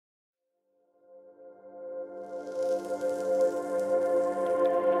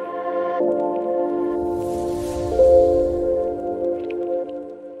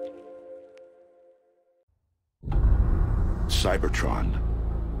CYBERTRON,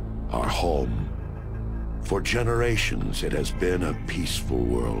 our home. For generations, it has been a peaceful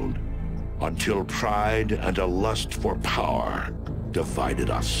world, until pride and a lust for power divided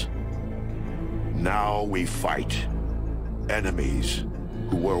us. Now we fight enemies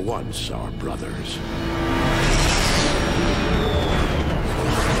who were once our brothers.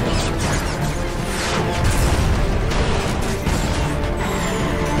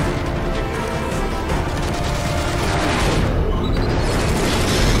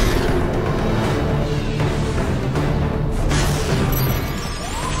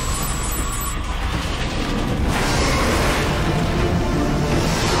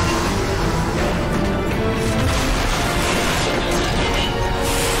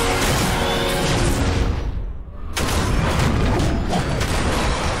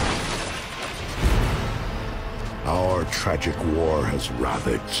 Our tragic war has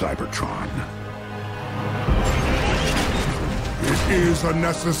ravaged Cybertron. It is a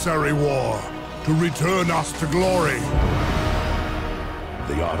necessary war to return us to glory.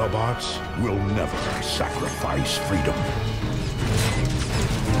 The Autobots will never sacrifice freedom.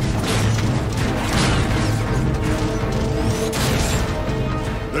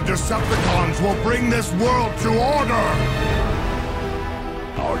 The Decepticons will bring this world to order!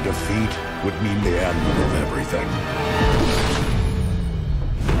 Our defeat would mean the end of everything.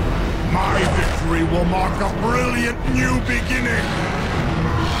 My victory will mark a brilliant new beginning!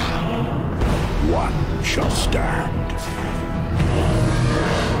 One shall stand.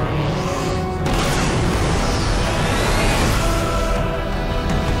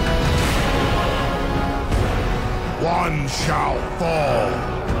 One shall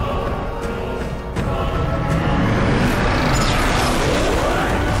fall.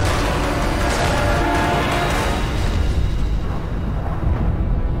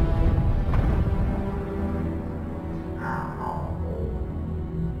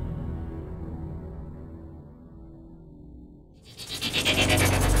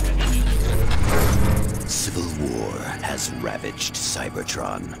 Civil war has ravaged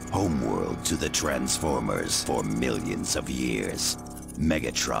Cybertron, homeworld to the Transformers for millions of years.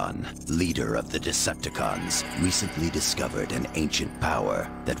 Megatron, leader of the Decepticons, recently discovered an ancient power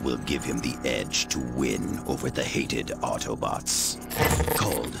that will give him the edge to win over the hated Autobots.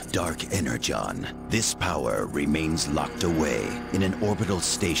 Called Dark Energon, this power remains locked away in an orbital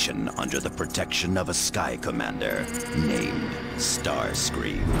station under the protection of a Sky Commander named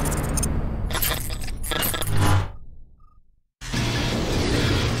Starscream.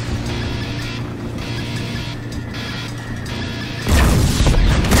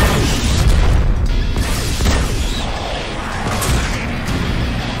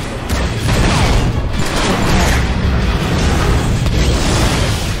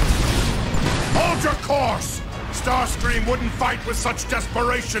 Starscream wouldn't fight with such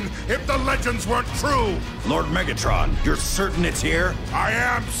desperation if the legends weren't true! Lord Megatron, you're certain it's here? I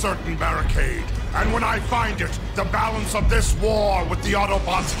am certain, Barricade. And when I find it, the balance of this war with the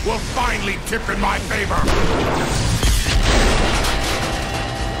Autobots will finally tip in my favor!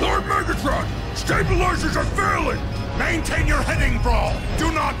 Lord Megatron! Stabilizers are failing! Maintain your heading, Brawl!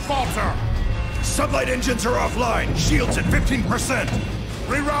 Do not falter! Sublight engines are offline. Shields at 15%.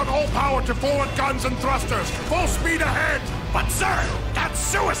 Reroute all power to forward guns and thrusters! Full speed ahead! But sir, that's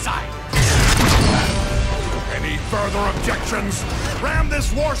suicide! Any further objections? Ram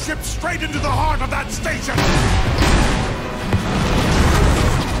this warship straight into the heart of that station!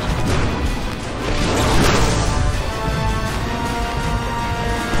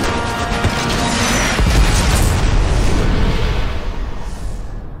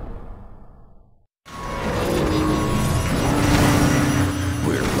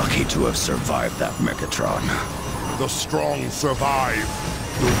 To have survived that, Megatron. The strong survive,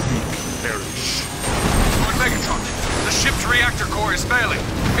 the weak perish. Lord Megatron, the ship's reactor core is failing.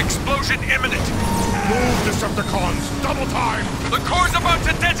 Explosion imminent. Move, Decepticons! Double time! The core's about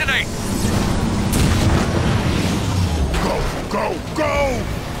to detonate! Go, go, go!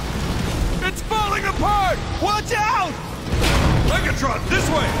 It's falling apart! Watch out! Megatron, this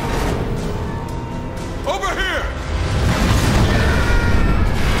way! Over here!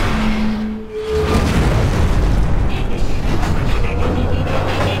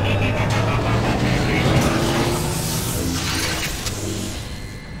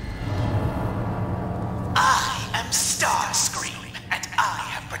 Starscream, and I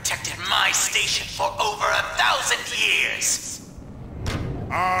have protected my station for over 1,000 years.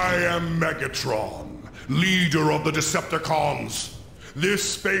 I am Megatron, leader of the Decepticons. This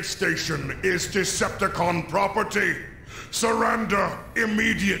space station is Decepticon property. Surrender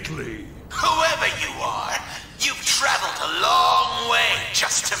immediately. Whoever you are, you've traveled a long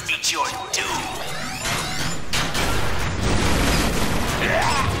just to meet your doom.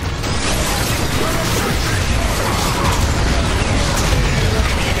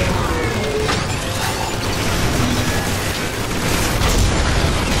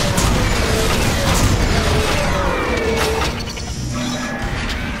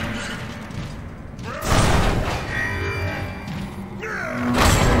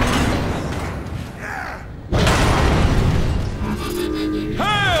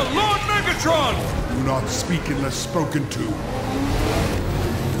 Do not speak unless spoken to.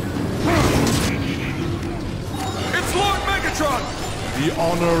 It's Lord Megatron! The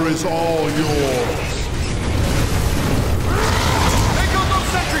honor is all yours. Take out those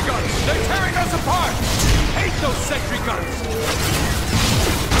sentry guns! They're tearing us apart! Hate those sentry guns!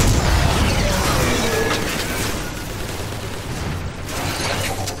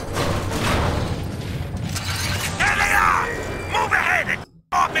 There they are! Move ahead and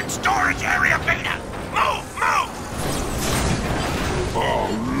off in storage area beta! Move! Move! Oh,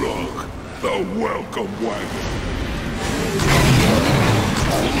 look! The welcome wagon!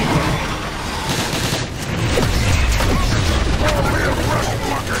 I'll be a fresh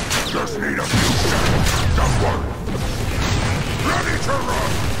bucket! Just need a few seconds! Don't worry! Ready to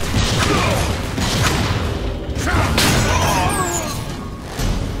run!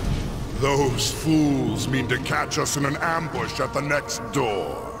 Those fools mean to catch us in an ambush at the next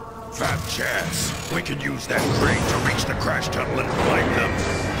door. Fat chance. We could use that crane to reach the crash tunnel and find them.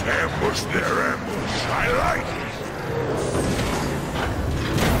 Ambush their ambush. I like it.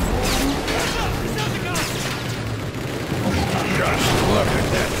 Just look at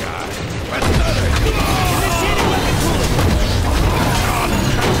that guy. Another. Can't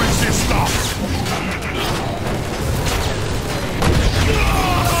resist us!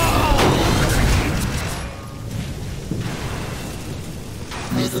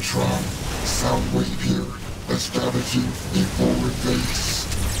 Megatron, Soundwave here. Establishing a forward base.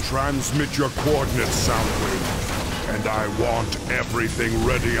 Transmit your coordinates, Soundwave, and I want everything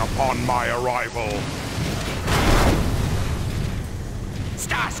ready upon my arrival.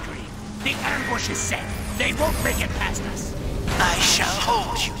 Starscream, the ambush is set. They won't make it past us. I shall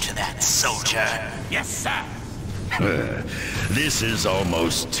hold you to that, soldier. Yes, sir. This is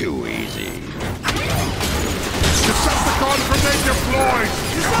almost too easy. Decepticons grenade deployed!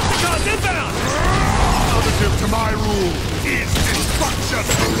 Decepticons inbound! Alternative to my rule is destruction!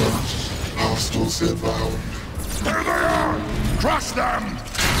 Alert. Hostiles inbound. There they are! Crush them!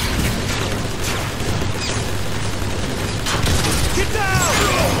 Get down!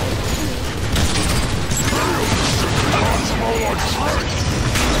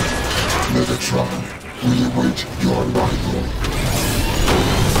 Megatron, we await your arrival.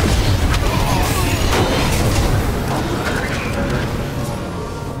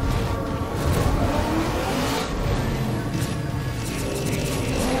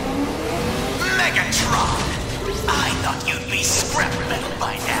 Megatron! I thought you'd be scrap metal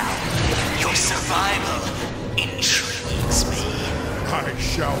by now. Your survival intrigues me. I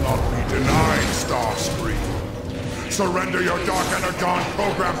shall not be denied, Starscream. Surrender your Dark Energon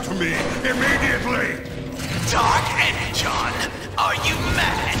program to me immediately! Dark Energon? Are you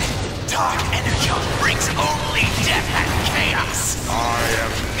mad? Dark Energon brings only death and chaos. I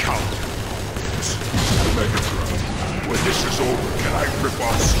am counting. Megatron, when this is over, can I rip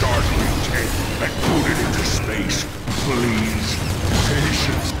off Starscream tape and boot it into space? Please?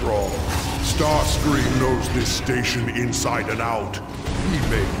 Patience, Brawl. Starscream knows this station inside and out. He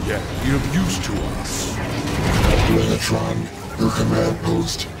may yet be of use to us. Megatron, your command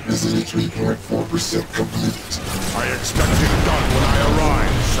post is 83.4% complete. I expect it done when I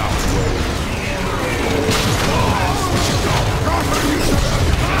arrive, Soundwave.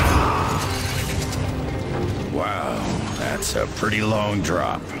 Wow, that's a pretty long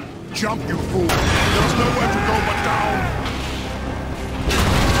drop. Jump, you fool! There's nowhere to go but down!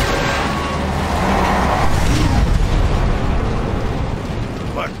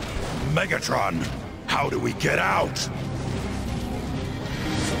 But, Megatron, how do we get out?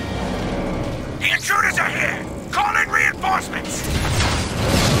 The intruders are here! Call in reinforcements!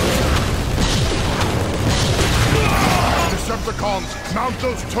 Decepticons, mount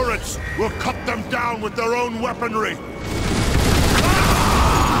those turrets! We'll cut them down with their own weaponry!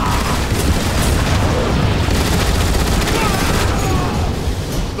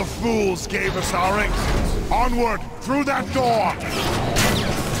 The fools gave us our exit. Onward, through that door!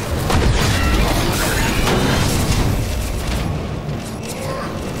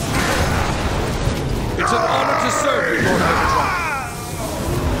 It's an honor to serve you, Lord Megatron.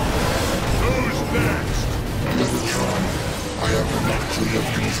 Who's next? Megatron, I have connected we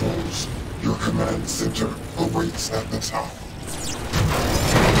have controls. Your command center awaits at the top.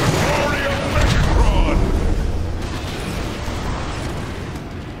 Glory of Megatron!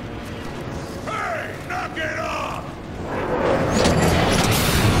 Hey, knock it off!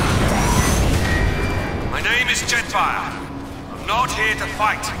 My name is Jetfire. I'm not here to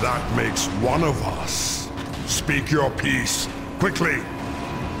fight. That makes one of us. Speak your piece, quickly.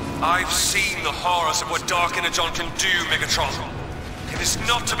 I've seen the horrors of what Dark Energon can do, Megatron. It is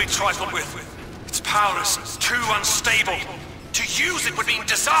not to be trifled with. Its power is too unstable. To use it would mean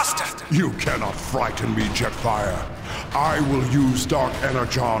disaster. You cannot frighten me, Jetfire. I will use Dark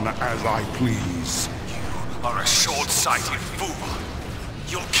Energon as I please. You are a short-sighted fool.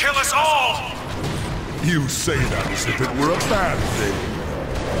 You'll kill us all! You say that as if it were a bad thing.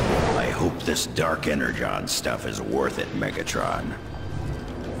 I hope this Dark Energon stuff is worth it, Megatron.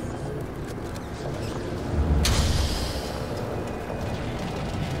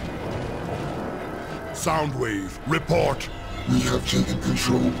 Soundwave, report. We have taken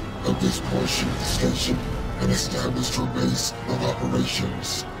control of this portion of the station and established our base of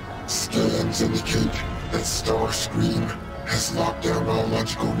operations. Scans indicate that Starscream has locked down all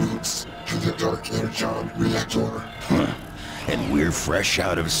logical routes to the Dark Energon reactor. And we're fresh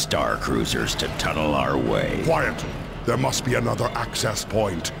out of Star Cruisers to tunnel our way. Quiet. There must be another access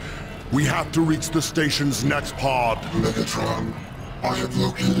point. We have to reach the station's next pod. Megatron, I have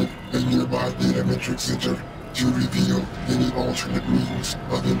located a nearby data matrix center to reveal any alternate means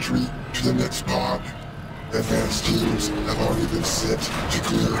of entry to the next pod. Advanced teams have already been set to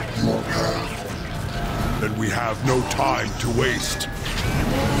clear your path. Then we have no time to waste.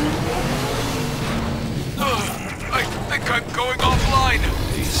 I think I'm going offline.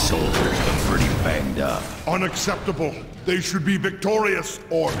 These soldiers look pretty banged up. Unacceptable. They should be victorious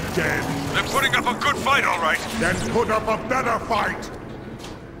or dead. They're putting up a good fight, all right. Then put up a better fight.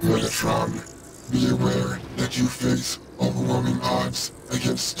 Megatron, be aware that you face overwhelming odds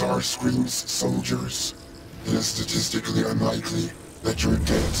against Starscream's soldiers. It is statistically unlikely that your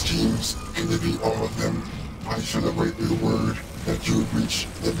advanced teams can defeat all of them. I shall await your word that you have reached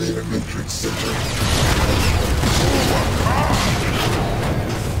the Data Matrix Center.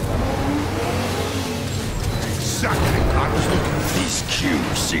 Exactly. I was looking. These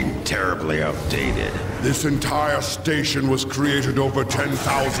cubes seem terribly outdated. This entire station was created over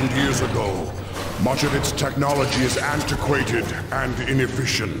 10,000 years ago. Much of its technology is antiquated and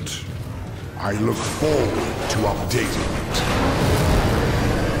inefficient. I look forward to updating it.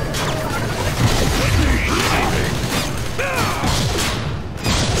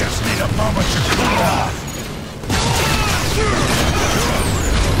 Just need a moment to cool off.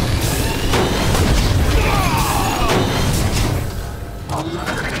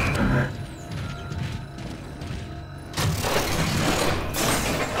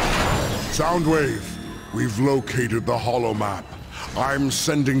 Soundwave, we've located the holomap. I'm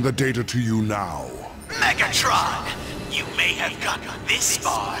sending the data to you now. Megatron, you may have gotten this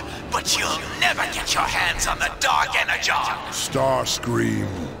far, but you'll never get your hands on the Dark Energon. Starscream,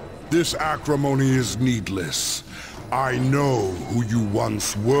 this acrimony is needless. I know who you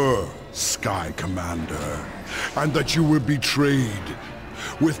once were, Sky Commander, and that you were betrayed.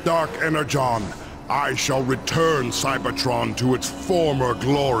 With Dark Energon, I shall return Cybertron to its former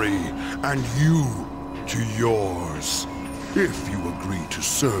glory, and you to yours, if you agree to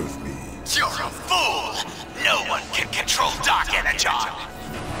serve me. You're a fool! No one can control Dark Energon!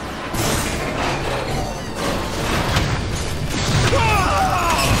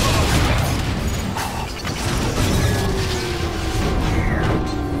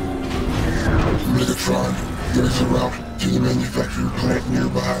 Megatron, there is a route to the manufacturing plant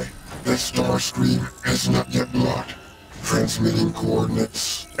nearby that Starscream has not yet blocked. Transmitting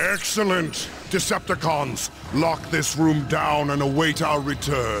coordinates. Excellent! Decepticons, lock this room down and await our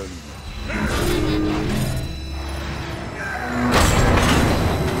return.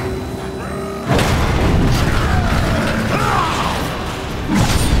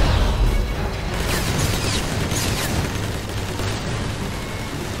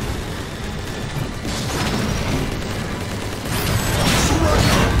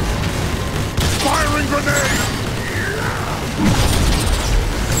 Firing grenade!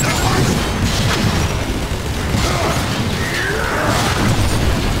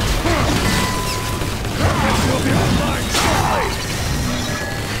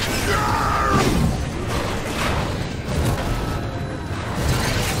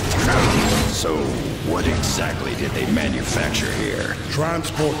 So, what exactly did they manufacture here?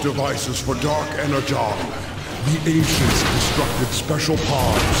 Transport devices for Dark Energon. The ancients constructed special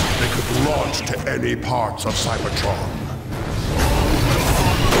pods they could launch to any parts of Cybertron.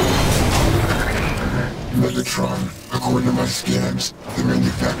 Megatron, according to my scans, the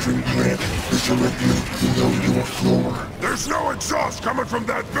manufacturing plant is directly below your floor. There's no exhaust coming from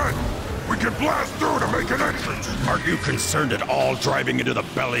that vent! We can blast through to make an entrance! Are you concerned at all driving into the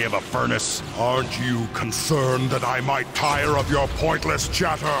belly of a furnace? Aren't you concerned that I might tire of your pointless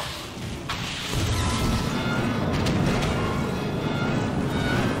chatter?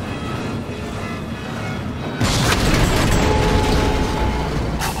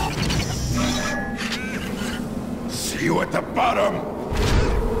 See you at the bottom!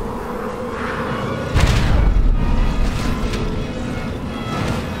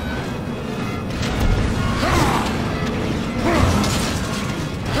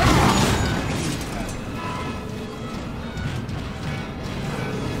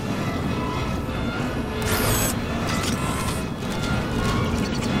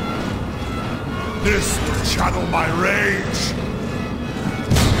 This will channel my rage!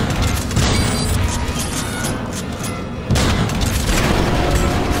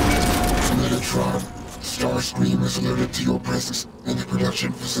 Megatron, Starscream is alerted to your presence in the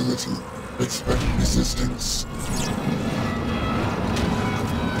production facility. Expect resistance.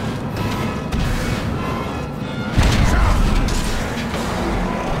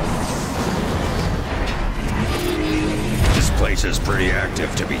 This place is pretty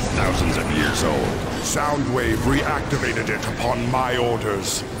active to be thousands of years old. Soundwave reactivated it upon my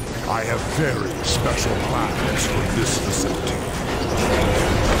orders. I have very special plans for this facility.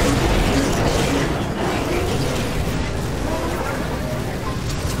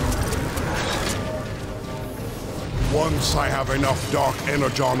 Once I have enough Dark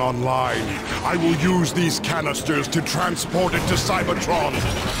Energon online, I will use these canisters to transport it to Cybertron.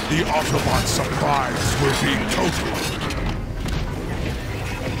 The Autobot supplies will be total.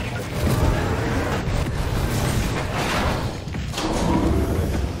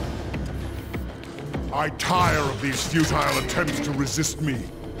 I tire of these futile attempts to resist me.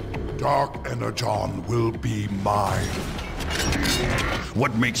 Dark Energon will be mine.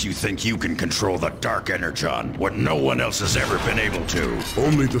 What makes you think you can control the Dark Energon when no one else has ever been able to?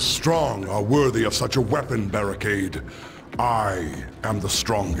 Only the strong are worthy of such a weapon barricade. I am the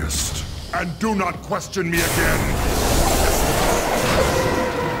strongest. And do not question me again!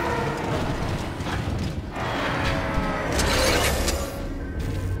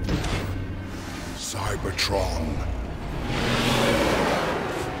 CYBERTRON.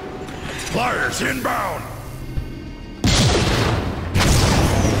 Flyers inbound!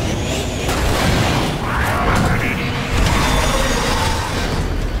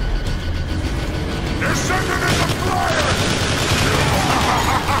 They're sending in the flyers!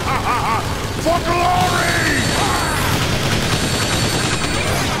 For glory!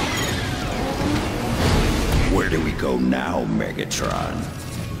 Where do we go now, Megatron?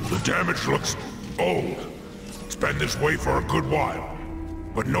 The damage looks old. It's been this way for a good while.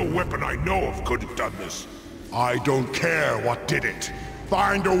 But no weapon I know of could have done this. I don't care what did it.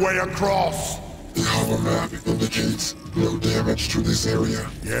 Find a way across! The holomap indicates no damage to this area.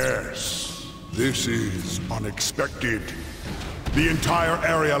 Yes. This is unexpected. The entire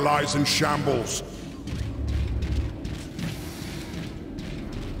area lies in shambles.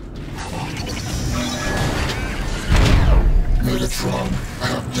 Megatron, I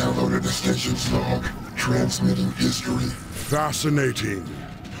have downloaded the station's log, transmitting history. Fascinating.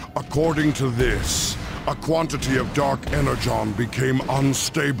 According to this, a quantity of Dark Energon became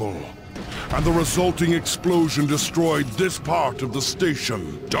unstable, and the resulting explosion destroyed this part of the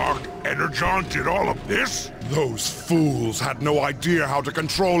station. Dark Energon did all of this? Those fools had no idea how to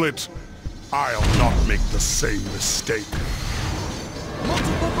control it. I'll not make the same mistake.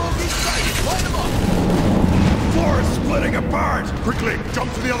 Multiple bogeys sighted! Line them up! Floor is splitting apart! Quickly,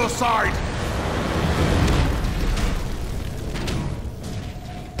 jump to the other side!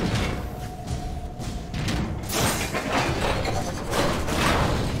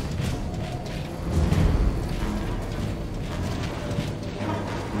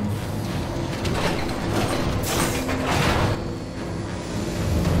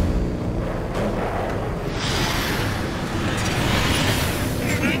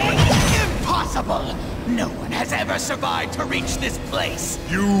 No one has ever survived to reach this place!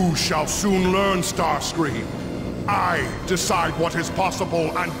 You shall soon learn, Starscream. I decide what is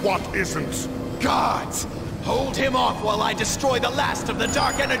possible and what isn't. Guards! Hold him off while I destroy the last of the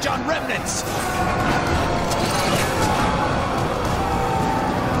Dark Energon remnants!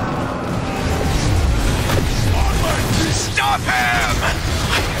 Stop him!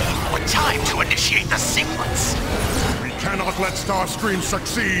 I need more time to initiate the sequence. We cannot let Starscream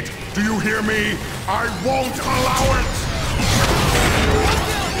succeed. Do you hear me? I won't allow it!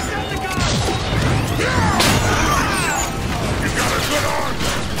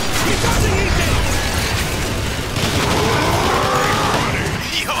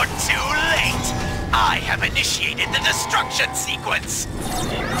 consequence!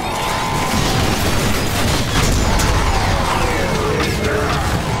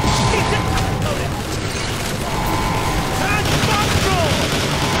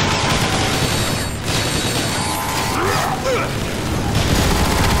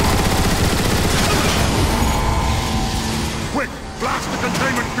 Quick! Blast the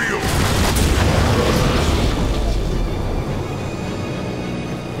containment field!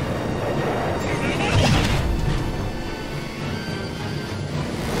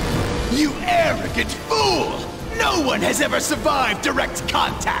 You arrogant fool! No one has ever survived direct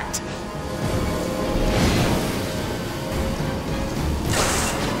contact!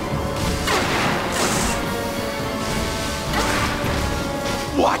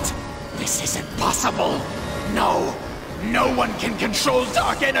 What? This isn't possible! No! No one can control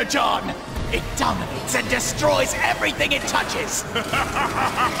Dark Energon! It dominates and destroys everything it touches!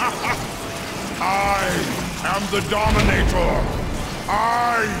 I am the Dominator!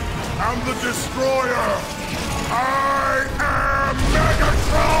 I am the Destroyer! I am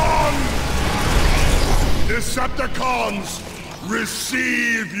Megatron! Decepticons,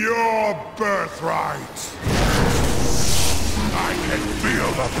 receive your birthright! I can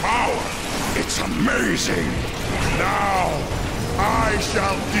feel the power! It's amazing! Now, I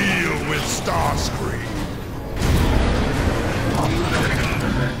shall deal with Starscream.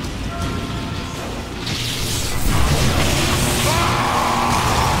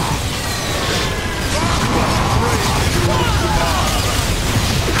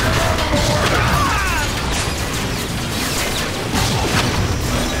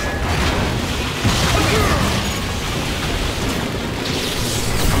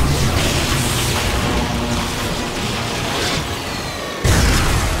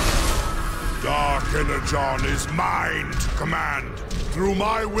 Dark Energon is mine to command. Through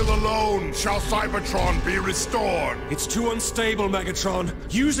my will alone shall Cybertron be restored. It's too unstable, Megatron.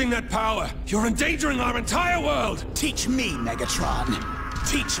 Using that power, you're endangering our entire world! Teach me, Megatron.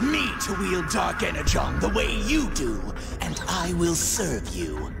 Teach me to wield Dark Energon the way you do, and I will serve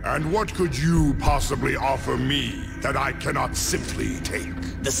you. And what could you possibly offer me that I cannot simply take?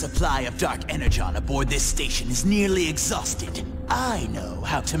 The supply of Dark Energon aboard this station is nearly exhausted. I know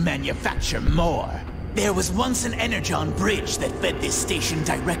how to manufacture more. There was once an Energon bridge that fed this station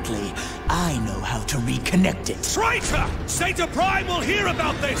directly. I know how to reconnect it. Traitor! Zeta Prime will hear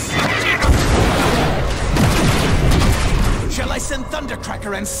about this! Shall I send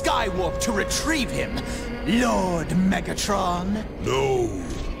Thundercracker and Skywarp to retrieve him? Lord Megatron? No.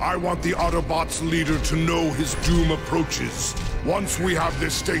 I want the Autobots' leader to know his doom approaches. Once we have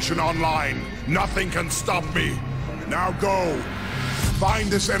this station online, nothing can stop me. Now go. Find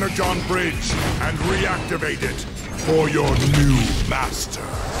this Energon bridge and reactivate it for your new master.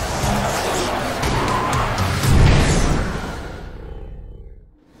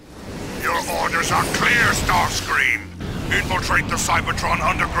 Your orders are clear, Starscream. Infiltrate the Cybertron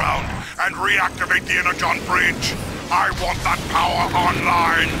underground and reactivate the Energon bridge. I want that power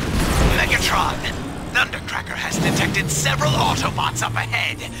online. Megatron, Thundercracker has detected several Autobots up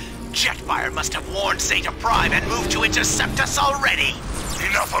ahead. Jetfire must have warned Zeta Prime and moved to intercept us already.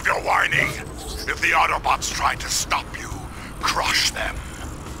 Enough of your whining. If the Autobots try to stop you, crush them.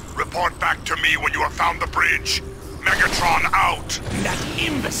 Report back to me when you have found the bridge. Megatron out! That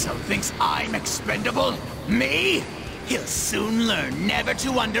imbecile thinks I'm expendable? Me? He'll soon learn never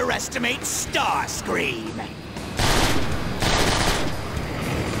to underestimate Starscream.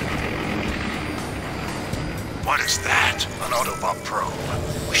 What is that? An Autobot probe.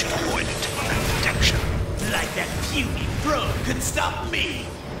 We should avoid it under detection. Like that puny probe could stop me.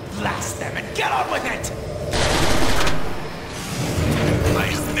 Blast them and get on with it! I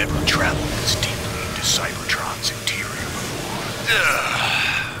have never traveled this deeply into Cybertron's interior before.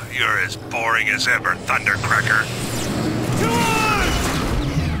 Ugh, you're as boring as ever, Thundercracker.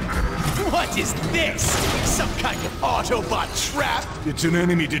 What is this? Some kind of Autobot trap? It's an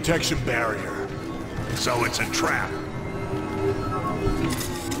enemy detection barrier. So it's a trap.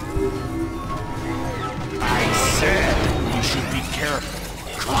 I said you should be careful.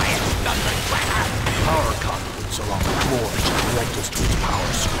 Quiet, Thundercracker! Power conduits along the floor should direct us to its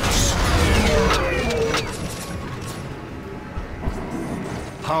power source.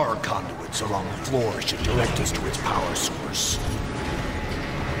 Power conduits along the floor should direct us to its power source.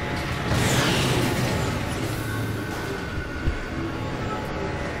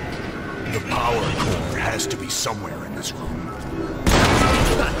 The power core has to be somewhere in this room.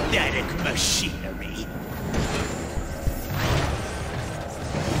 Pathetic machinery.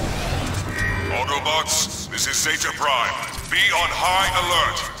 Autobots, this is Zeta Prime. Be on high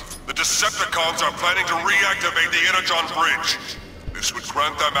alert. The Decepticons are planning to reactivate the Energon Bridge. This would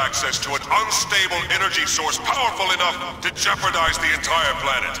grant them access to an unstable energy source powerful enough to jeopardize the entire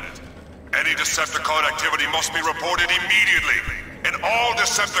planet. Any Decepticon activity must be reported immediately, and all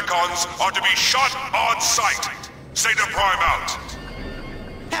Decepticons are to be shot on sight. Zeta Prime out.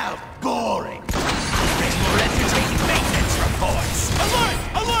 How boring! Bring more entertaining maintenance reports!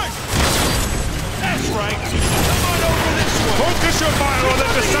 Alert! Alert! That's right! Come on over this way! Focus your fire on the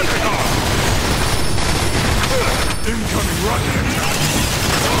Decepticon! Incoming rocket attack!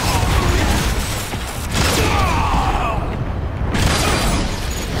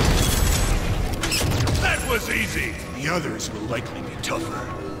 That was easy! The others will likely be tougher.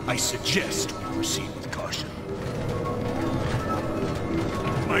 I suggest we proceed with caution.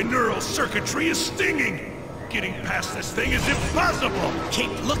 My neural circuitry is stinging! Getting past this thing is impossible!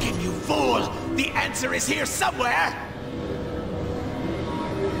 Keep looking, you fool! The answer is here somewhere!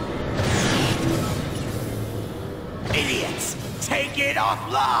 Idiots! Take it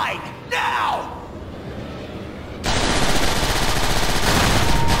offline! Now!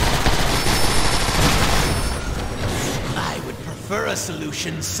 I would prefer a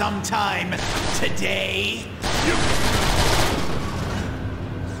solution sometime today.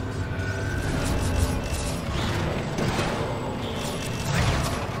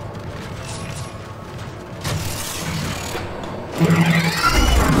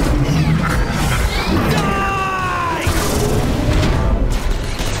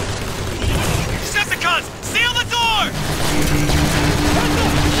 Decepticons, seal the door!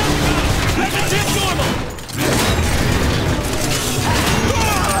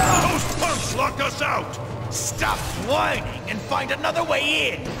 Those punks locked us out! Stop whining and find another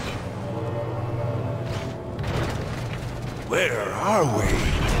way in! Where are we?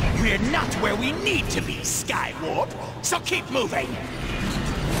 We're not where we need to be, Skywarp, so keep moving!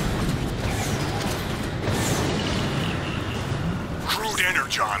 Crude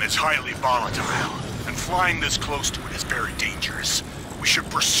energon is highly volatile, and flying this close to it is very dangerous. We should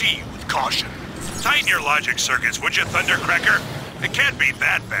proceed with caution. Tighten your logic circuits, would you, Thundercracker? It can't be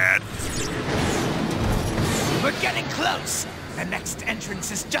that bad. We're getting close! The next entrance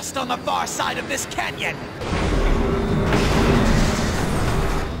is just on the far side of this canyon!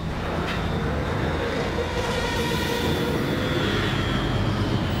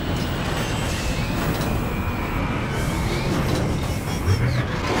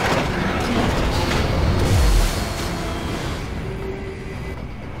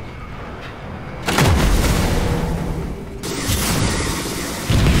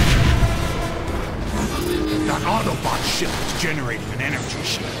 Autobot ship is generating an energy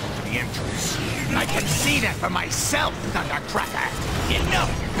shield for the entrance. I can see that for myself, Thundercracker!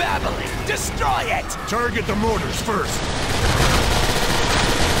 Enough babbling! Destroy it! Target the motors first.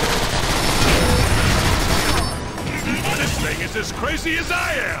 This thing is as crazy as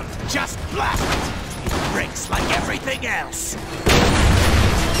I am! Just blast it! It breaks like everything else!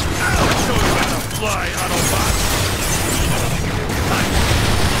 I'll show you how to fly, Autobot!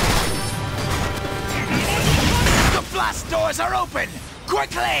 The blast doors are open!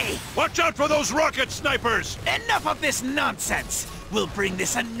 Quickly! Watch out for those rocket snipers! Enough of this nonsense! We'll bring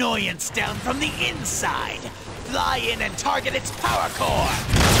this annoyance down from the inside! Fly in and target its power core!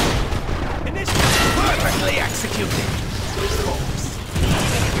 And it's perfectly executed! Of course.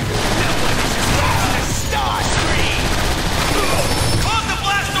 No one is as strong as Starscream! Close the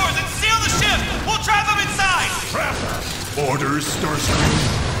blast doors and seal the ship! We'll trap them inside! Trapper! Orders,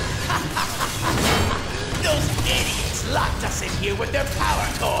 Starscream. Those idiots locked us in here with their power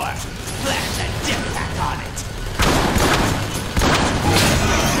core! Plant a dip pack on it!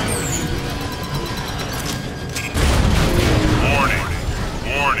 Warning!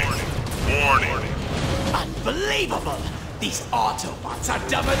 Warning! Warning! Unbelievable! These Autobots are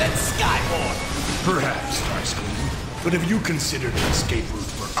dumber than Skywarp! Perhaps, Starscream. But have you considered an escape route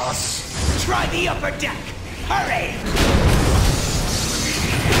for us? Try the upper deck! Hurry!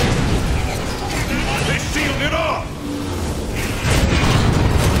 They sealed it off!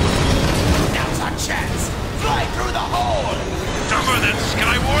 Now's our chance! Fly through the hole! Dumber than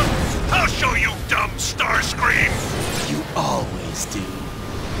Skywarp? I'll show you, dumb Starscream! You always do.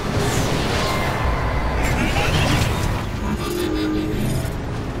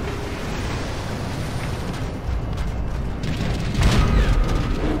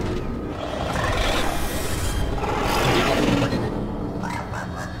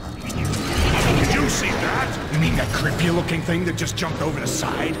 Did you see that? You mean that creepy-looking thing that just jumped over the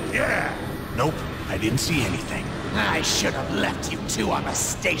side? Yeah. Nope, I didn't see anything. I should have left you two on the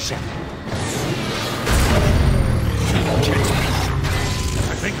station.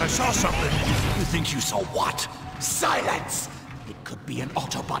 That think I saw something. You think you saw what? Silence! It could be an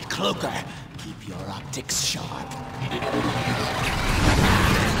Autobot cloaker. Keep your optics sharp.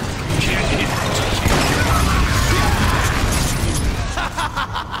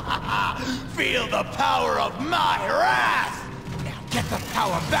 Feel the power of my wrath! Now get the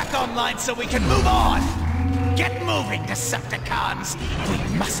power back online so we can move on! Get moving, Decepticons!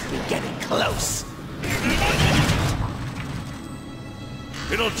 We must be getting close!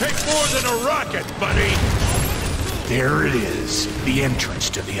 It'll take more than a rocket, buddy! There it is, the entrance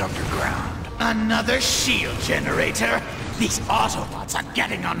to the underground. Another shield generator? These Autobots are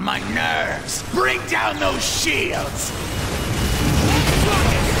getting on my nerves! Bring down those shields!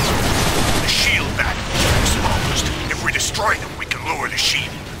 The shield battery is exposed. If we destroy them, we can lower the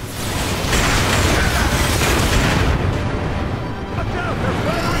shield.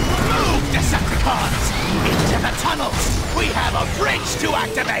 Move, Decepticons! Into the tunnels! We have a bridge to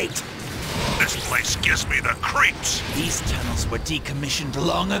activate! This place gives me the creeps. These tunnels were decommissioned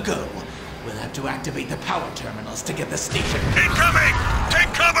long ago. We'll have to activate the power terminals to get the station. Incoming!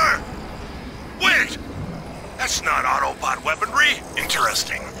 Take cover! Wait! That's not Autobot weaponry.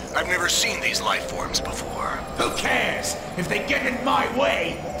 Interesting. I've never seen these life forms before. Who cares? If they get in my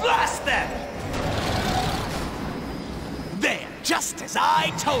way, blast them! There, just as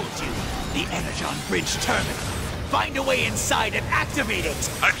I told you. The Energon Bridge terminal. Find a way inside and activate it!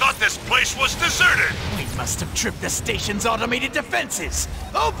 I thought this place was deserted! We must have tripped the station's automated defenses!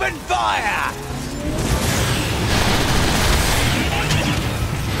 Open fire!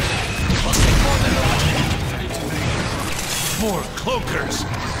 More cloakers!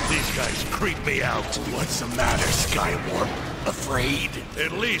 These guys creep me out. What's the matter, Skywarp? Afraid?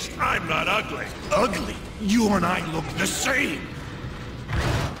 At least I'm not ugly. Ugly? You and I look the same!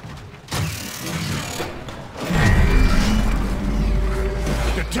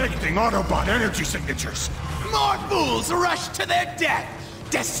 Detecting Autobot energy signatures! More fools rush to their death!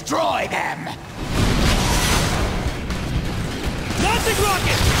 Destroy them! Launching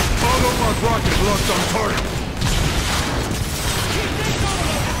rocket! Autobot rocket locked on target!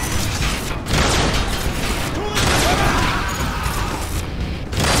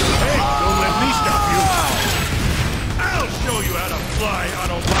 Hey, don't let me stop you! I'll show you how to fly,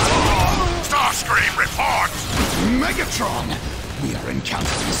 Autobot! Starscream, report! Megatron! We are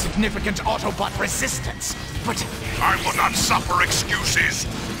encountering significant Autobot resistance, but... I will not suffer excuses!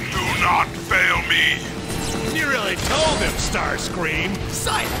 Do not fail me! You really told him, Starscream!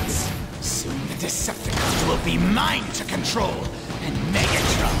 Silence! Soon the Decepticons will be mine to control, and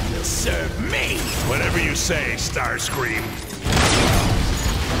Megatron will serve me! Whatever you say, Starscream.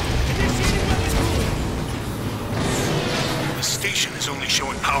 The station is only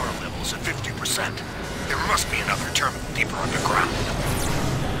showing power levels at 50%. There must be another terminal deeper underground.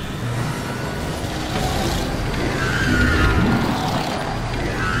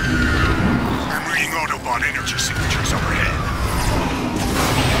 I'm reading Autobot energy signatures overhead.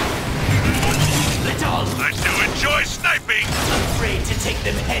 I do enjoy sniping! Afraid to take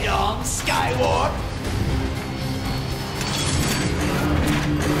them head-on, Skywarp?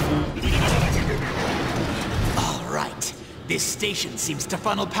 All right. This station seems to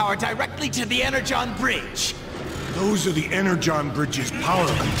funnel power directly to the Energon Bridge. Those are the Energon Bridge's power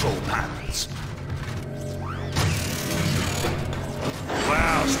control panels.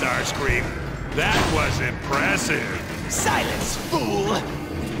 Wow, Starscream. That was impressive. Silence, fool!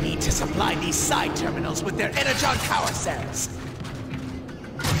 We need to supply these side terminals with their Energon power cells.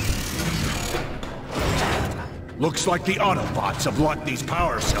 Looks like the Autobots have locked these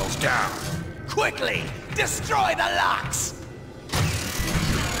power cells down. Quickly, destroy the locks!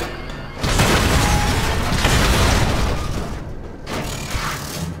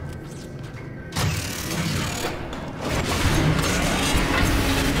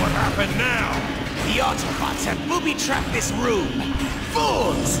 What happened now? The Autobots have booby-trapped this room.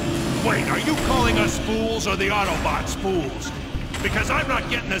 Fools! Wait, are you calling us fools or the Autobots fools? Because I'm not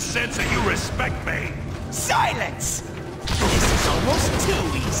getting the sense that you respect me. Silence! This is almost too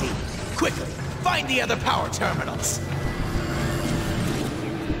easy. Quickly, find the other power terminals.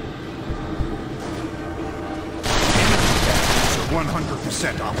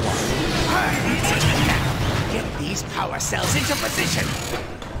 100% offline. Now, get these power cells into position.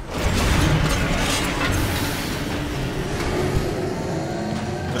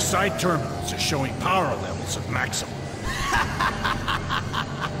 The side terminals are showing power levels of maximum.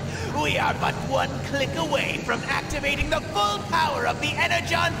 We are but one click away from activating the full power of the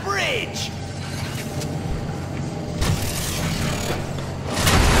Energon Bridge!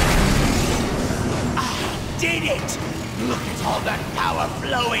 I did it! Look at all that power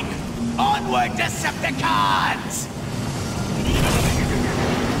flowing! Onward, Decepticons!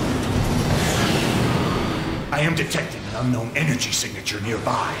 I am detecting an unknown energy signature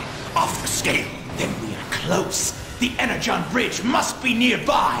nearby. Off the scale. Then we are close. The Energon Bridge must be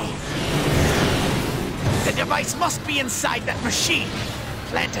nearby. The device must be inside that machine.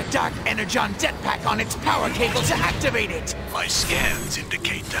 Plant a Dark Energon jetpack on its power cable to activate it. My scans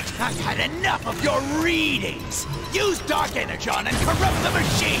indicate that. I've had enough of your readings. Use Dark Energon and corrupt the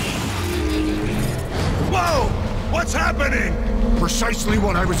machine. Whoa! What's happening? Precisely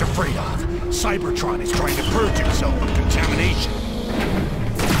what I was afraid of. Cybertron is trying to purge itself of contamination.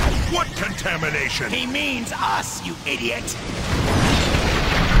 What contamination? He means us, you idiot!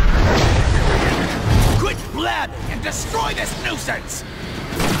 Quit blabbing and destroy this nuisance!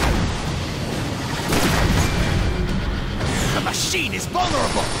 The machine is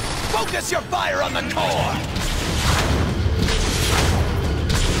vulnerable! Focus your fire on the core!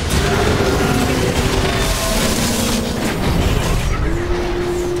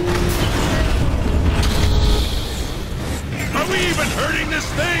 Are we even hurting this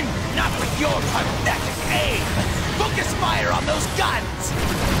thing? Not with your pathetic aim! Focus fire on those guns!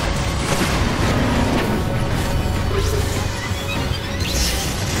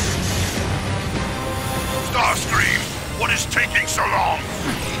 Starscream, what is taking so long?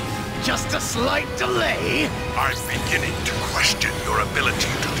 Just a slight delay. I'm beginning to question your ability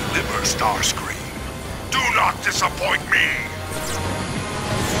to deliver, Starscream. Do not disappoint me!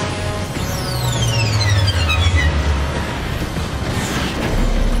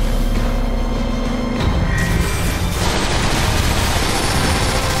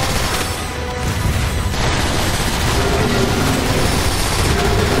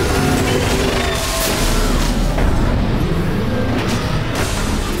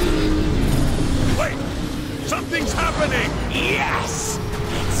 Yes!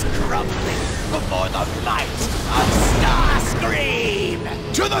 It's crumbling before the might of Starscream!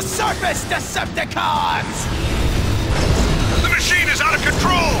 To the surface, Decepticons! The machine is out of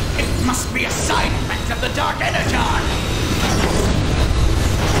control! It must be a side effect of the Dark Energon!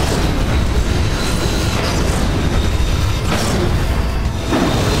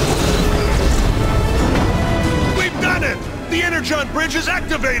 We've done it! The Energon Bridge is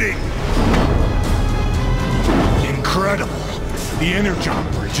activating! Incredible! The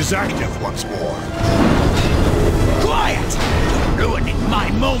Energon Bridge is active once more. Quiet! You're ruining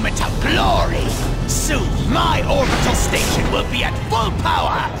my moment of glory! Soon, my orbital station will be at full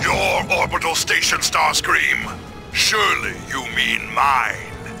power! Your orbital station, Starscream? Surely you mean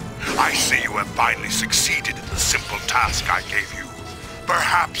mine. I see you have finally succeeded in the simple task I gave you.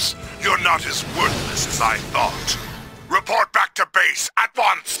 Perhaps you're not as worthless as I thought. Report back to base at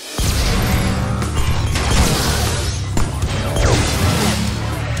once!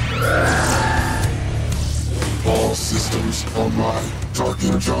 All systems online. Dark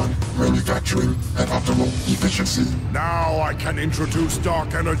Energon, manufacturing at optimal efficiency. Now I can introduce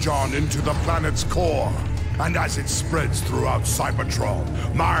Dark Energon into the planet's core. And as it spreads throughout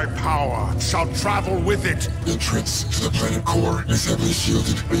Cybertron, my power shall travel with it. Entrance to the planet core is heavily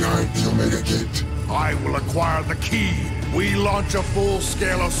shielded behind the Omega Gate. I will acquire the key. We launch a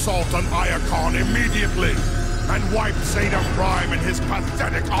full-scale assault on Iacon immediately. And wipe Zeta Prime and his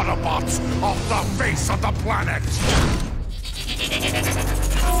pathetic Autobots off the face of the planet!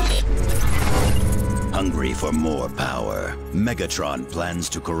 Hungry for more power, Megatron plans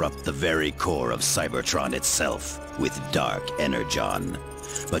to corrupt the very core of Cybertron itself with Dark Energon.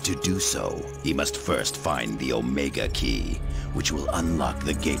 But to do so, he must first find the Omega Key, which will unlock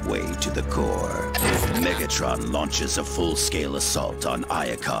the gateway to the core. Megatron launches a full-scale assault on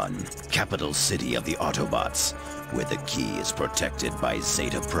Iacon, capital city of the Autobots, where the key is protected by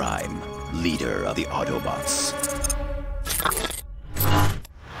Zeta Prime, leader of the Autobots.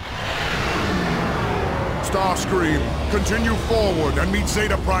 Starscream, continue forward and meet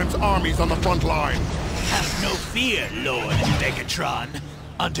Zeta Prime's armies on the front line. Have no fear, Lord Megatron.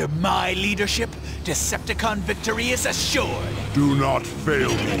 Under my leadership, Decepticon victory is assured. Do not fail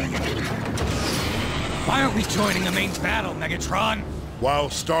me. Why aren't we joining the main battle, Megatron? While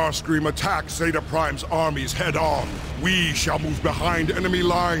Starscream attacks Zeta Prime's armies head-on, we shall move behind enemy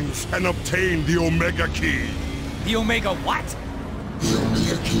lines and obtain the Omega Key. The Omega what? The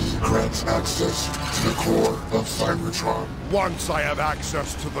Omega Key grants access to the core of Cybertron. Once I have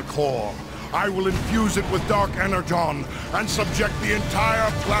access to the core, I will infuse it with Dark Energon and subject the entire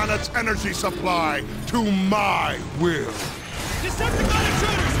planet's energy supply to my will. Decepticon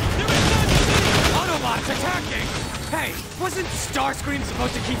intruders! They're inside the city! Autobots attacking! Hey, wasn't Starscream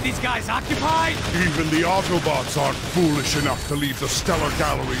supposed to keep these guys occupied? Even the Autobots aren't foolish enough to leave the stellar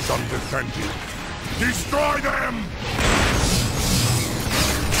galleries undefended. Destroy them!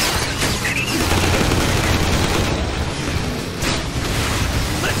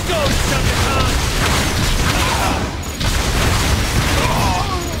 Let's go, Decepticons!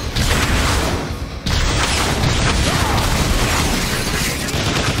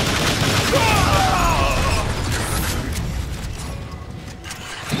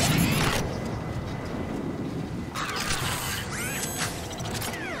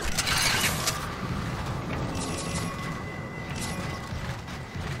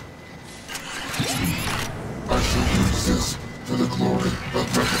 I shall use this for the glory of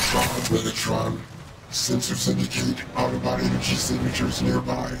Megatron. Sensors indicate Autobot energy signatures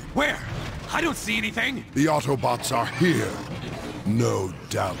nearby. Where? I don't see anything. The Autobots are here. No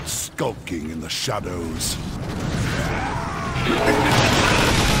doubt skulking in the shadows.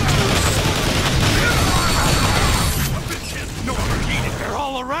 No one needed. They're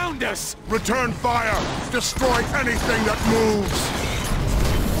all around us. Return fire! Destroy anything that moves!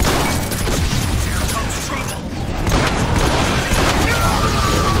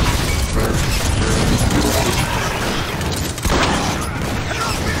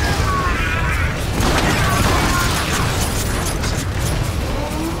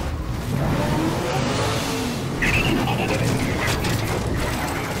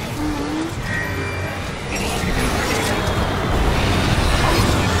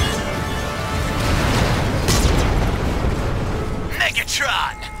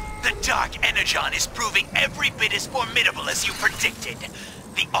 Megatron! The Dark Energon is proving every bit as formidable as you predicted.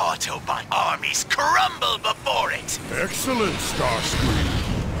 The Autobot armies crumble before it! Excellent,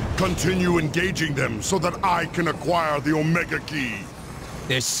 Starscream. Continue engaging them so that I can acquire the Omega Key.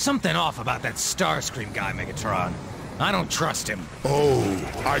 There's something off about that Starscream guy, Megatron. I don't trust him. Oh,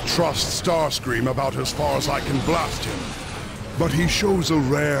 I trust Starscream about as far as I can blast him. But he shows a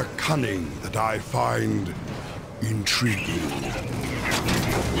rare cunning that I find intriguing.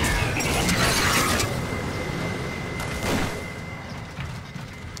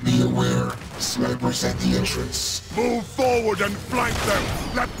 Be aware, snipers at the entrance. Move forward and flank them!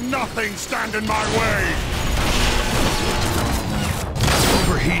 Let nothing stand in my way!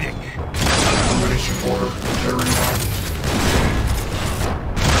 Overheating. Elimination order carried out.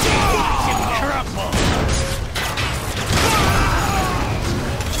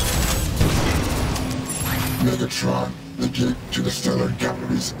 Megatron, the gate to the stellar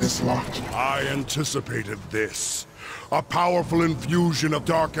galleries is locked. I anticipated this. A powerful infusion of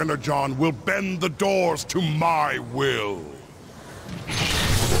Dark Energon will bend the doors to my will.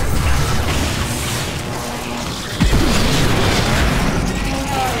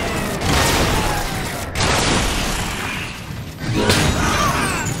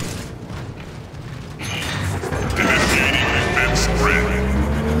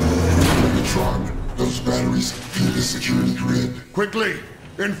 Megatron, those batteries feed the security grid. Quickly,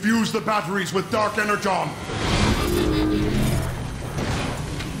 infuse the batteries with Dark Energon.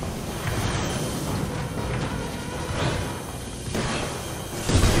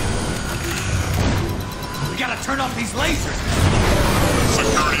 We gotta turn off these lasers.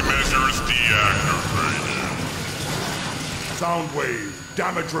 Security measures deactivated. Soundwave,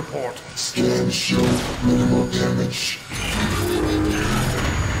 damage report. Scans show minimal damage.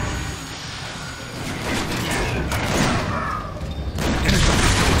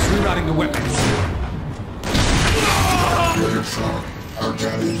 Rerouting the weapons. Megatron, our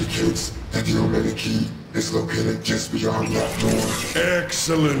data indicates that the Omega Key is located just beyond that door.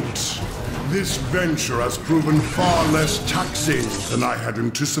 Excellent. This venture has proven far less taxing than I had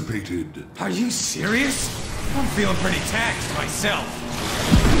anticipated. Are you serious? I'm feeling pretty taxed myself.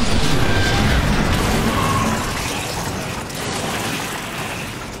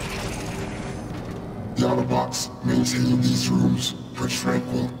 The Autobots maintain these rooms for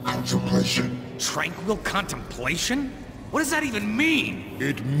tranquil contemplation. Tranquil contemplation? What does that even mean?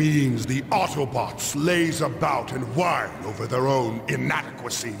 It means the Autobots laze about and whine over their own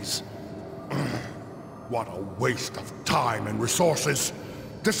inadequacies. What a waste of time and resources.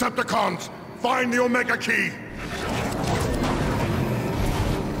 Decepticons, find the Omega Key!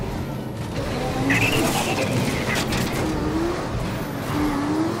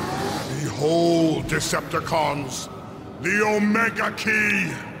 Behold, Decepticons, the Omega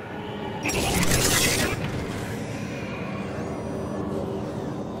Key!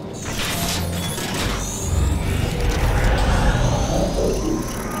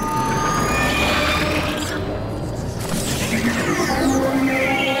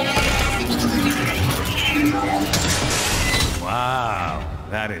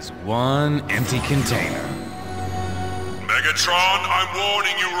 That is one empty container. Megatron, I'm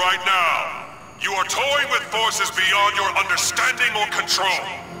warning you right now. You are toying with forces beyond your understanding or control.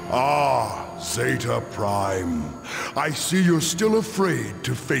 Ah, Zeta Prime. I see you're still afraid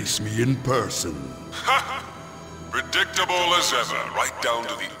to face me in person. Predictable as ever, right down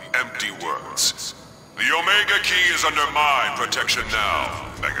to the empty words. The Omega Key is under my protection now,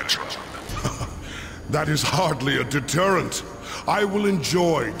 Megatron. That is hardly a deterrent. I will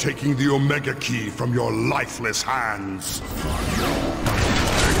enjoy taking the Omega Key from your lifeless hands.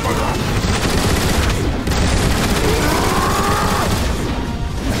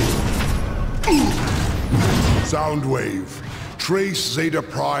 Soundwave, trace Zeta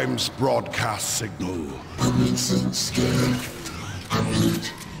Prime's broadcast signal. Commencing scan.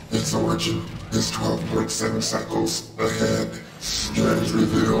 Complete. Its origin is 12.7 cycles ahead. Scans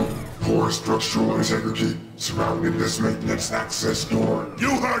reveal poor structural integrity surrounding this maintenance access door.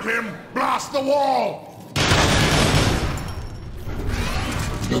 You heard him! Blast the wall!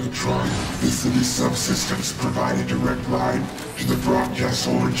 Megatron, the city subsystems provide a direct line to the broadcast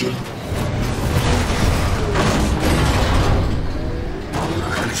origin.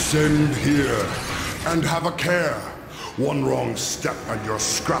 Send here, and have a care. One wrong step and you're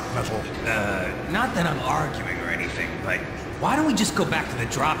scrap metal. Not that I'm arguing or anything, but why don't we just go back to the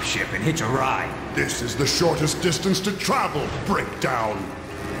dropship and hitch a ride? This is the shortest distance to travel, Breakdown.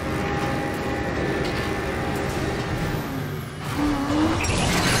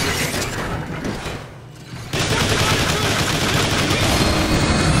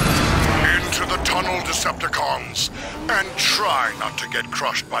 Into the tunnel, Decepticons, and try not to get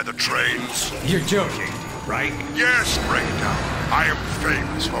crushed by the trains. You're joking, right? Yes, Breakdown. I am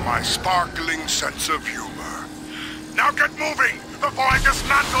famous for my sparkling sense of humor. Now get moving, before I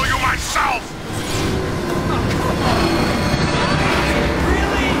dismantle you myself!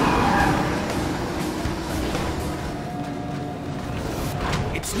 Really?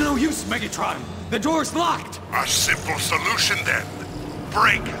 It's no use, Megatron. The door's locked. A simple solution, then.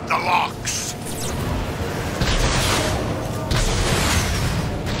 Break the locks.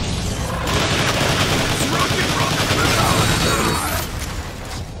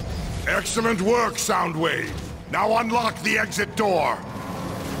 Excellent work, Soundwave. Now unlock the exit door.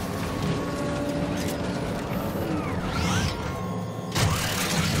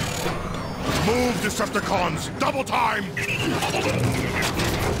 Move, Decepticons! Double time!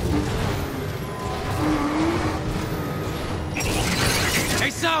 Hey,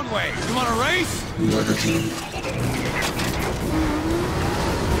 Soundwave, you want to race? Negative.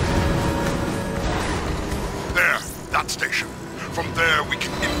 There, that station. From there, we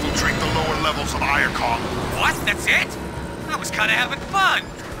can infiltrate the lower levels of Iacon. What? That's it? I was kind of having fun.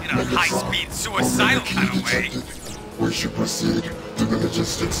 In a high-speed, suicidal kind of way. We should proceed to the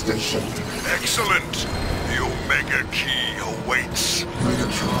logistics station. Excellent! The Omega Key awaits.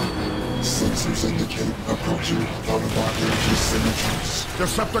 Megatron, sensors indicate approaching Autobot energy signatures.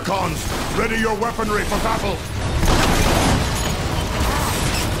 Decepticons, ready your weaponry for battle!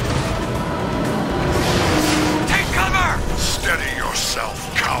 Steady yourself,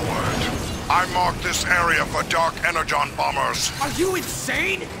 coward. I marked this area for Dark Energon bombers. Are you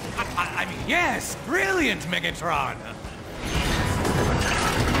insane? I mean, yes, brilliant, Megatron.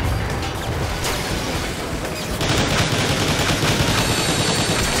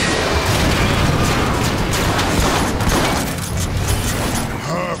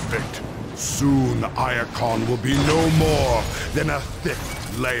 Perfect. Soon, Iacon will be no more than a thick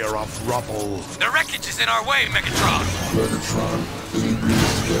layer of rubble. The wreckage is in our way, Megatron. Megatron, the debris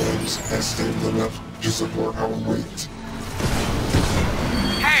scans has stable enough to support our weight.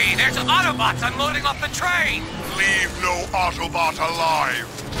 Hey, there's Autobots unloading off the train. Leave no Autobot alive.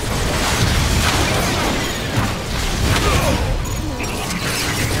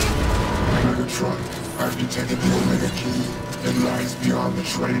 Megatron, I've detected the Omega Key. It lies beyond the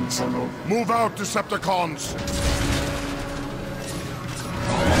train tunnel. Move out, Decepticons.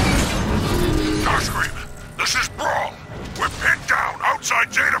 Starscream, this is Brawl. We're pinned down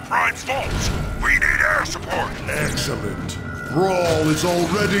outside Zeta Prime's vaults. We need air support. Excellent. Brawl is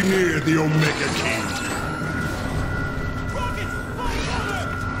already near the Omega Key.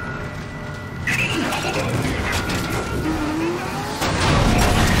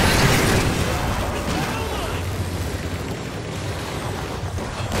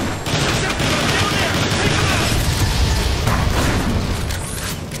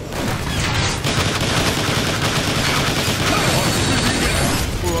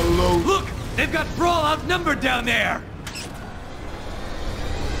 Look! They've got Brawl outnumbered down there!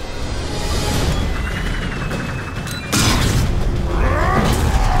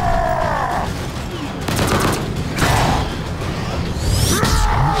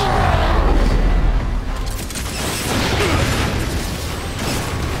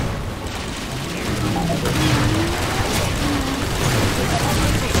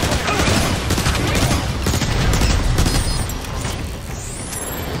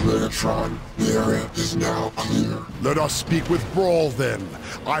 Let us speak with Brawl then.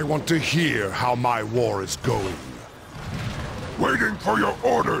 I want to hear how my war is going. Waiting for your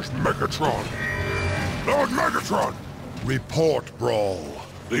orders, Megatron. Lord Megatron! Report, Brawl.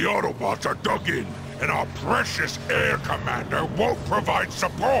 The Autobots are dug in, and our precious Air Commander won't provide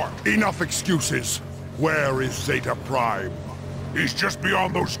support! Enough excuses. Where is Zeta Prime? He's just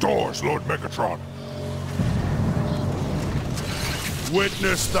beyond those doors, Lord Megatron.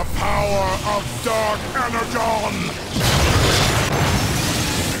 Witness the power of Dark Energon!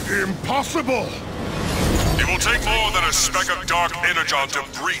 Impossible! It will take more than a speck of Dark Energon to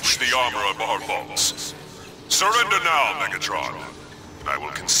breach the armor of our vaults. Surrender now, Megatron, and I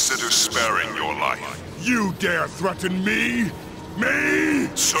will consider sparing your life. You dare threaten me? Me?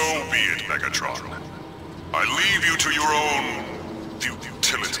 So be it, Megatron. I leave you to your own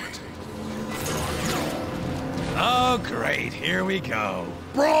futility. Oh, great. Here we go.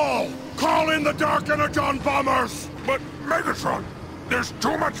 Brawl! Call in the Dark Energon bombers! But, Megatron, there's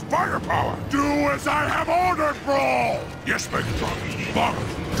too much firepower! Do as I have ordered, Brawl! Yes, Megatron.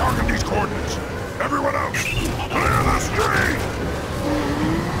 Bombers, target these coordinates. Everyone else, clear the street!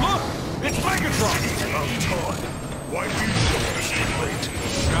 Look! It's Megatron! Oh, boy. Why do you show us late?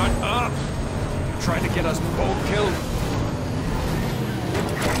 Shut up! You're trying to get us both killed.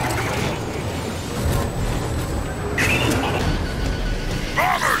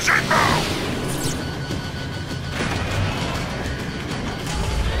 Bombers inbound!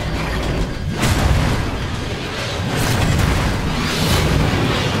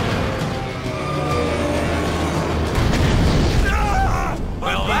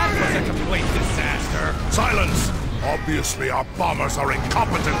 Well, that was a complete disaster. Silence! Obviously, our bombers are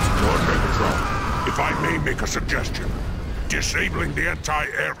incompetent, Lord Megatron. If I may make a suggestion, disabling the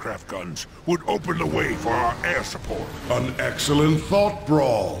anti-aircraft guns would open the way for our air support. An excellent thought,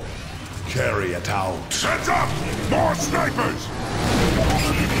 Brawl. Carry it out. Heads up! More snipers!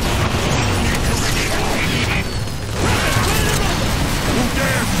 Who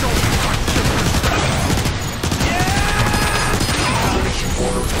dares show me such disrespect?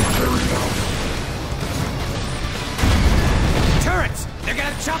 Turrets! They're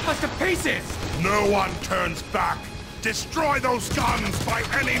gonna chop us to pieces! No one turns back. Destroy those guns by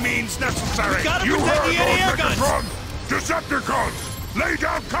any means necessary. We gotta You protect heard the Lord anti-air guns! Megatron. Decepticons, lay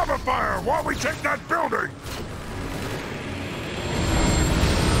down cover fire while we take that building.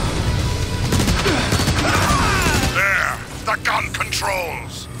 There, the gun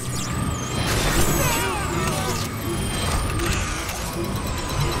controls.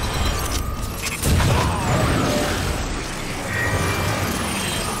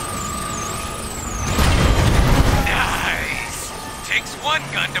 Takes one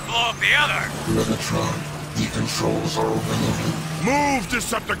gun to blow up the other! Megatron, the controls are overloaded. Move,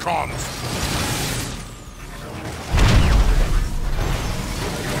 Decepticons!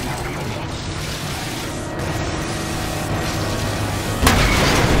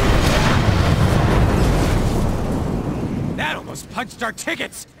 That almost punched our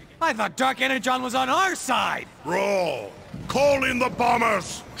tickets! I thought Dark Energon was on our side! Brawl, call in the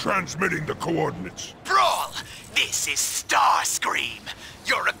bombers! Transmitting the coordinates. Brawl, this is Starscream.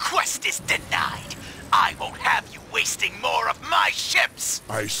 Your request is denied. I won't have you wasting more of my ships.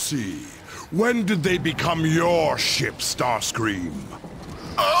 I see. When did they become your ship, Starscream?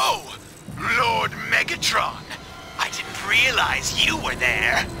 Oh, Lord Megatron. I didn't realize you were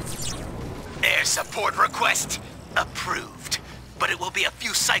there. Air support request approved. But it will be a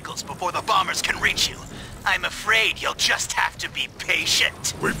few cycles before the bombers can reach you. I'm afraid you'll just have to be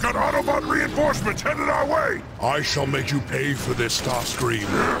patient. We've got Autobot reinforcements headed our way! I shall make you pay for this, Starscream.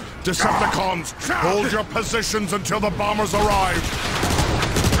 Decepticons, hold your positions until the bombers arrive!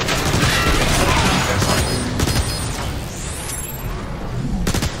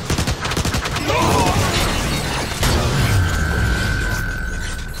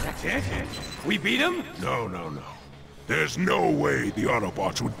 That's it? We beat him? No. There's no way the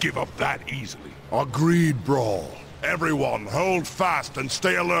Autobots would give up that easily. Agreed, Brawl. Everyone, hold fast and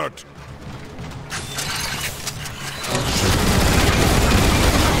stay alert.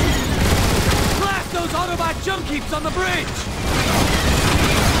 Blast those Autobot jump keeps on the bridge!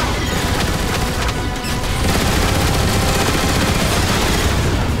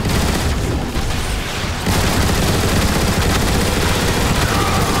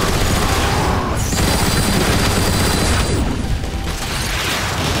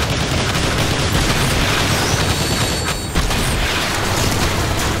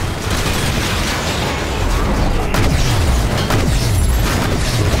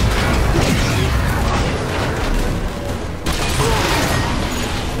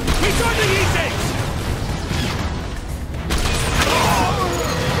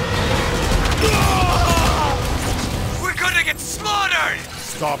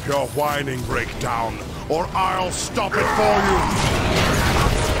 stop your whining, Breakdown, or I'll stop it for you!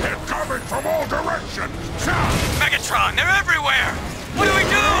 They're coming from all directions! Megatron, they're everywhere! What do we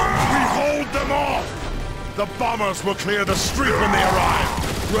do? We hold them off! The bombers will clear the street when they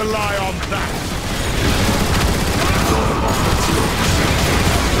arrive! Rely on that!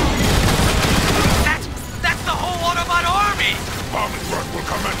 That's the whole Autobot army! Bombing run will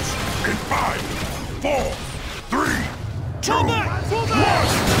commence in 5, 4, 3, 2, 1!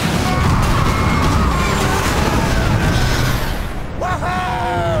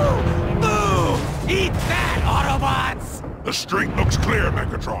 Woohoo! Boom! Eat that, Autobots! The street looks clear,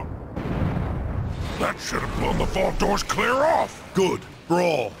 Megatron. That should have blown the vault doors clear off. Good.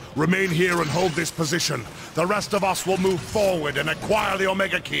 Brawl, remain here and hold this position. The rest of us will move forward and acquire the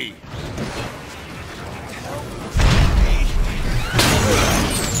Omega Key.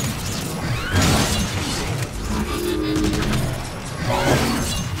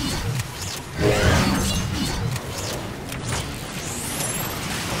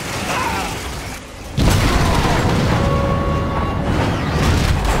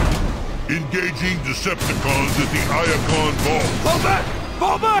 Engaging Decepticons at the Iacon Vault. Fall back!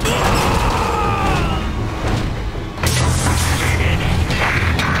 Fall back!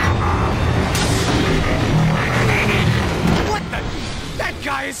 What the? That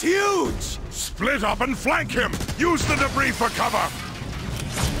guy is huge! Split up and flank him! Use the debris for cover!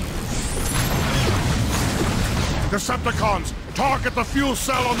 Decepticons, target the fuel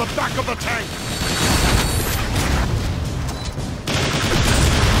cell on the back of the tank!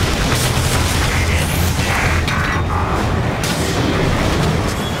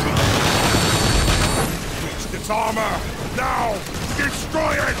 Its armor! Now!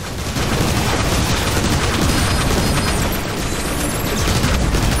 Destroy it!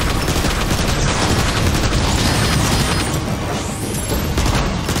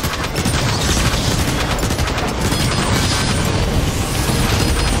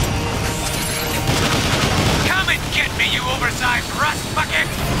 Come and get me, you oversized rust bucket!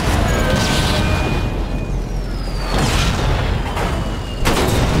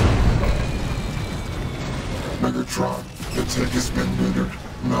 Megatron, the tank has been rendered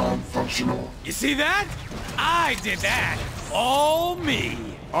non-functional. You see that? I did that! All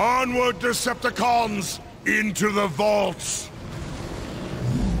me! Onward, Decepticons! Into the vaults!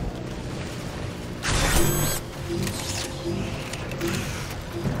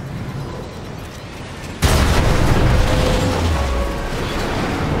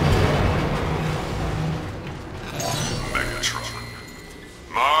 Megatron.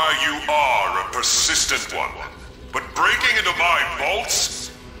 You are a persistent one. But breaking into my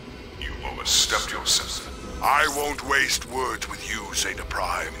vaults? You overstepped yourself. I won't waste words with you, Zeta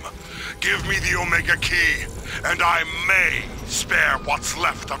Prime. Give me the Omega Key, and I may spare what's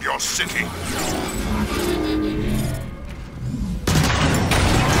left of your city.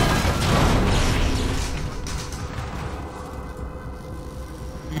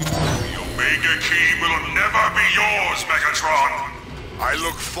 The Omega Key will never be yours, Megatron! I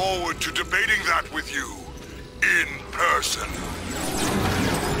look forward to debating that with you, in person.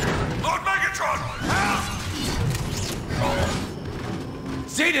 Lord Megatron! Help!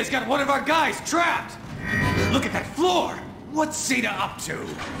 Zeta's got one of our guys trapped! Look at that floor! What's Zeta up to?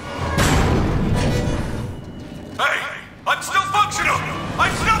 Hey! I'm still functional!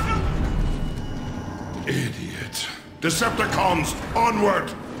 I'm still... Idiot. Decepticons,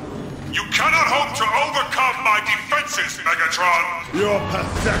 onward! You cannot hope to overcome my defenses, Megatron! Your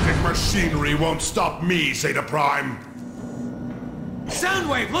pathetic machinery won't stop me, Zeta Prime.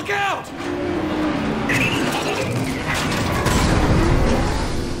 Soundwave, look out!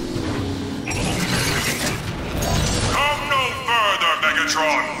 Come no further,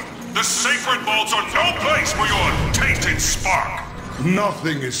 Megatron! The sacred vaults are no place for your tainted spark!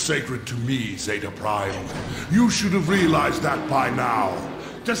 Nothing is sacred to me, Zeta Prime. You should have realized that by now.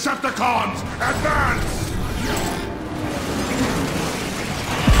 Decepticons, advance!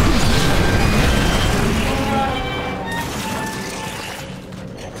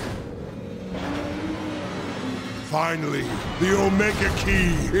 Finally, the Omega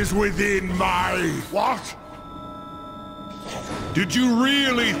Key is within my... What? Did you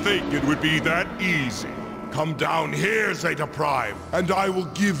really think it would be that easy? Come down here, Zeta Prime, and I will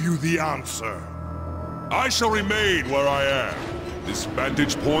give you the answer. I shall remain where I am. This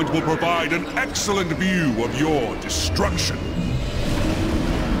vantage point will provide an excellent view of your destruction.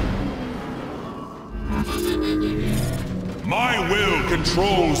 My will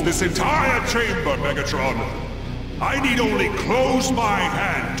controls this entire chamber, Megatron. I need only close my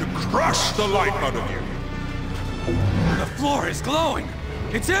hand to crush the life out of you. The floor is glowing!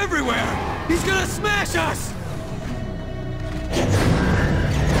 It's everywhere! He's gonna smash us!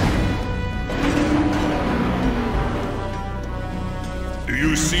 Do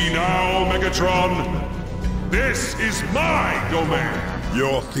you see now, Megatron? This is my domain!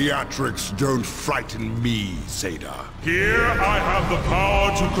 Your theatrics don't frighten me, Zeta. Here I have the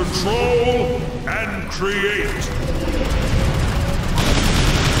power to control and create.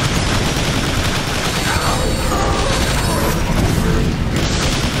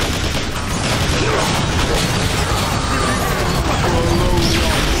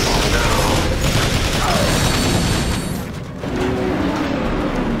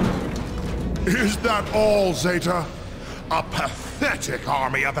 Is that all, Zeta? A pathetic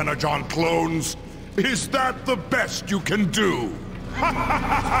army of Energon clones? Is that the best you can do?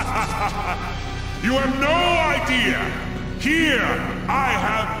 You have no idea! Here, I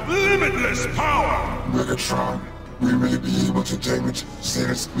have limitless power! Megatron, we may be able to damage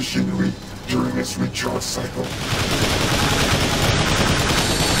Zeta's machinery during its recharge cycle.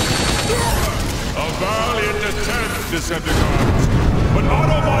 A valiant attempt, Decepticons! But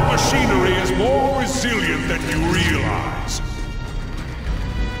Autobot machinery is more resilient than you realize.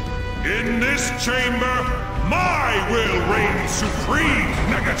 In this chamber, my will reign supreme,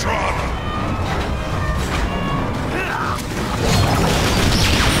 Megatron!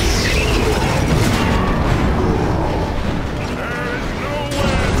 There is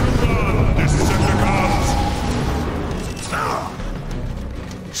nowhere to run, Decepticons!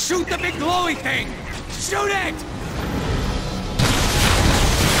 Shoot the big glowy thing! Shoot it!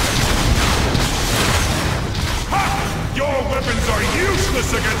 Your weapons are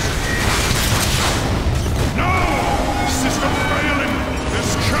useless against... No! System failing!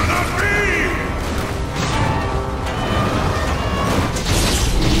 This cannot be!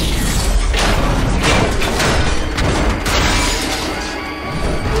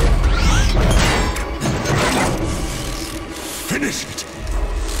 Finish it!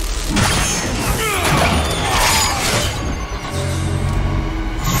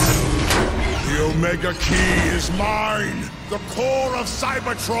 The Omega Key is mine! The core of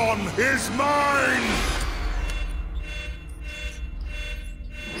Cybertron is mine!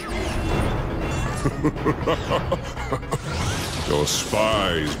 Your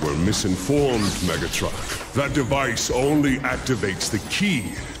spies were misinformed, Megatron. That device only activates the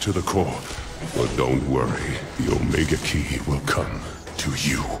key to the core. But don't worry, the Omega Key will come to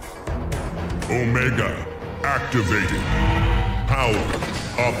you. Omega activated. Power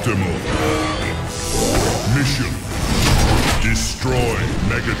optimal. Mission: destroy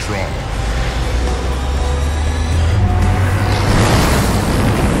Megatron.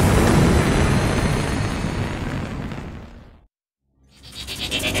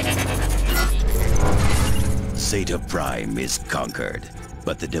 Zeta Prime is conquered,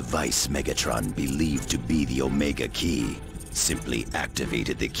 but the device Megatron believed to be the Omega Key simply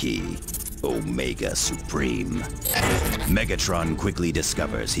activated the key, Omega Supreme. Megatron quickly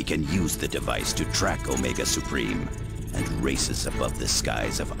discovers he can use the device to track Omega Supreme and races above the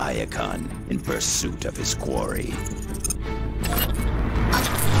skies of Iacon in pursuit of his quarry.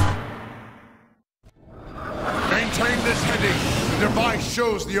 Maintain this heading. The device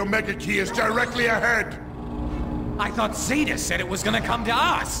shows the Omega Key is directly ahead. I thought Zeta said it was gonna come to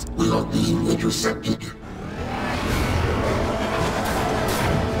us! We are being intercepted.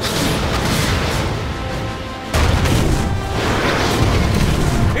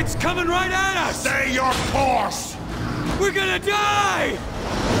 It's coming right at us! Stay your course! We're gonna die!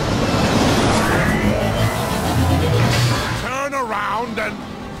 Turn around and...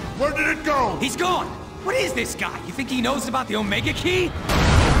 where did it go? He's gone! What is this guy? You think he knows about the Omega Key?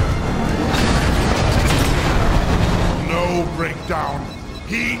 No breakdown.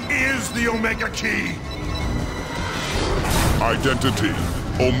 He is the Omega Key. Identity: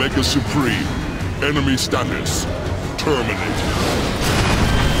 Omega Supreme. Enemy status: terminated.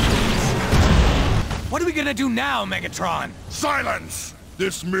 What are we gonna do now, Megatron? Silence!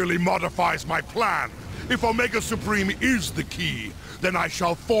 This merely modifies my plan. If Omega Supreme is the key, then I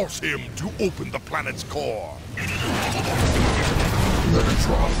shall force him to open the planet's core.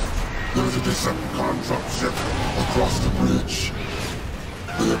 Megatron, there's a Decepticon dropship across the bridge.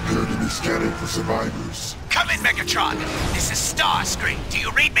 They appear to be scanning for survivors. Come in, Megatron. This is Starscream. Do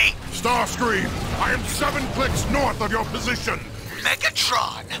you read me? Starscream, I am 7 clicks north of your position.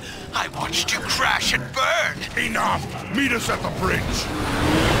 Megatron, I watched you crash and burn. Enough! Meet us at the bridge.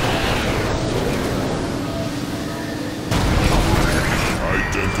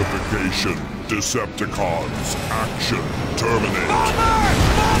 Identification. Decepticons. Action. Terminate.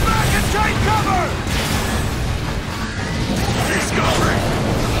 Fall back and take cover! Discovery!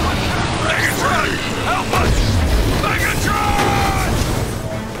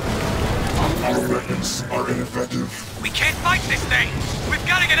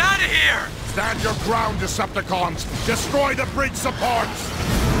 here! Stand your ground, Decepticons! Destroy the bridge supports!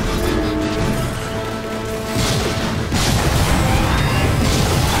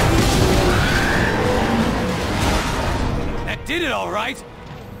 That did it all right.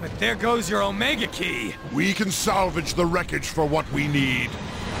 But there goes your Omega Key. We can salvage the wreckage for what we need.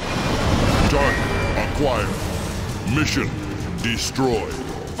 Target acquired. Mission destroyed.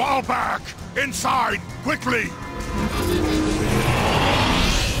 Fall back! Inside! Quickly!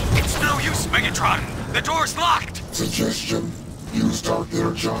 It's no use, Megatron! The door's locked! Suggestion. Use Dark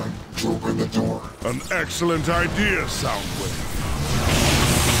Energon to open the door. An excellent idea, Soundwave.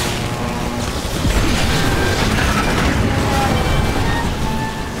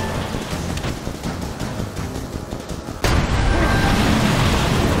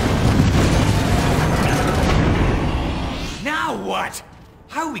 Now what?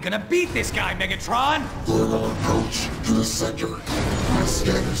 How are we gonna beat this guy, Megatron? During our approach to the sector, my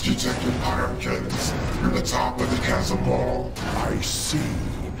scanners detected iron cannons near the top of the chasm wall. I see.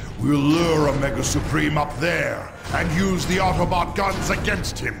 We'll lure Omega Supreme up there and use the Autobot guns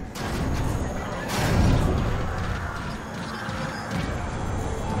against him.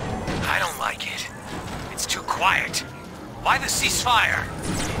 I don't like it. It's too quiet. Why the ceasefire?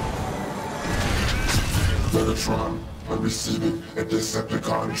 Megatron, I'm receiving a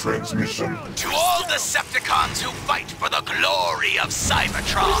Decepticon transmission. To all Decepticons who fight for the glory of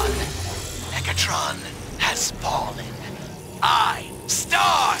Cybertron, Megatron has fallen. I,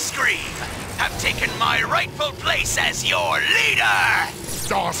 Starscream, have taken my rightful place as your leader!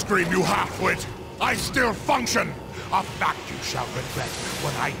 Starscream, you half-wit! I still function! A fact you shall regret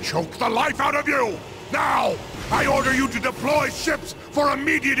when I choke the life out of you! Now, I order you to deploy ships for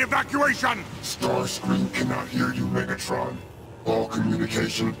immediate evacuation! Starscream cannot hear you, Megatron. All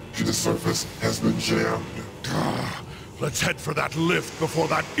communication to the surface has been jammed. Let's head for that lift before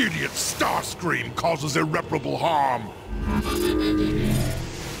that idiot Starscream causes irreparable harm.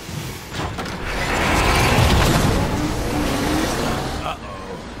 Uh-oh.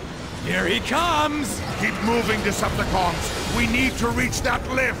 Here he comes! Keep moving, Decepticons! We need to reach that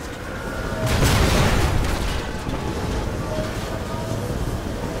lift!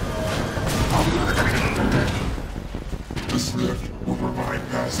 This lift will provide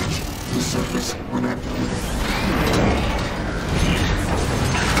passage to the surface when activated.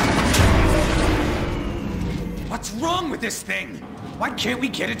 What's wrong with this thing? Why can't we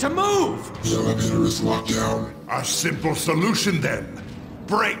get it to move? The elevator is locked down. A simple solution, then.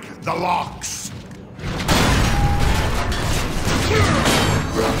 Break the locks!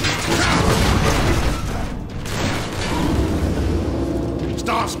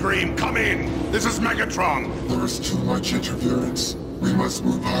 Starscream, come in! This is Megatron! There is too much interference. We must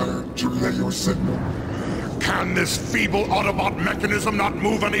move higher to relay your signal. Can this feeble Autobot mechanism not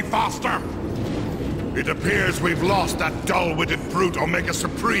move any faster? It appears we've lost that dull-witted brute Omega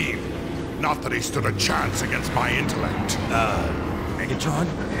Supreme. Not that he stood a chance against my intellect. Megatron?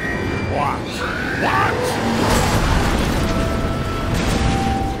 What? What?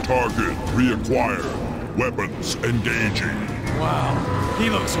 Target reacquired. Weapons engaging. Wow, he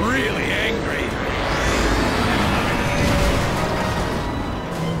looks really angry.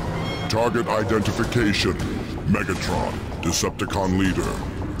 Target identification. Megatron, Decepticon leader.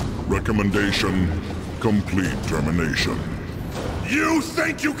 Recommendation, complete termination. You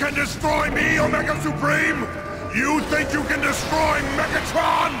think you can destroy me, Omega Supreme? You think you can destroy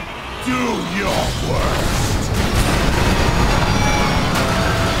Megatron? Do your worst.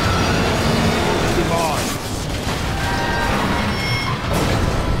 Goodbye.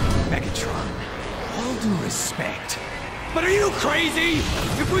 Megatron, all due respect. But are you crazy?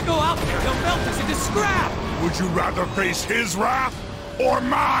 If we go out there, he'll melt us into scrap! Would you rather face his wrath or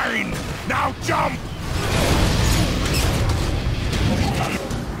mine? Now jump!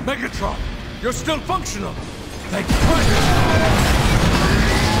 Megatron, you're still functional. Thank you.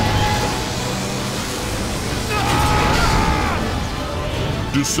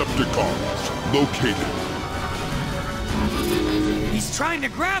 Decepticons located. He's trying to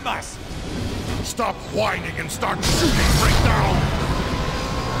grab us. Stop whining and start shooting right now!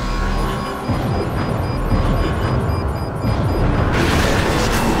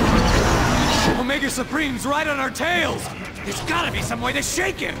 Omega Supreme's right on our tails! There's gotta be some way to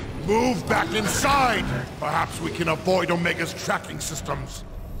shake him! Move back inside! Perhaps we can avoid Omega's tracking systems.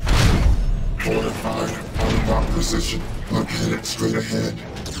 Fortified Autobot position located straight ahead.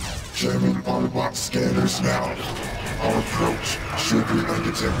 Jamming Autobot scanners now. Our approach should be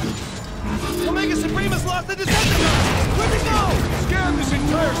undetected. Omega Supreme has lost the Decepticons! Where'd they go? Scan this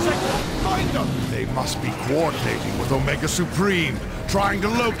entire sector! Find them! They must be coordinating with Omega Supreme trying to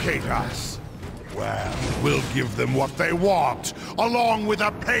locate us. Well, we'll give them what they want, along with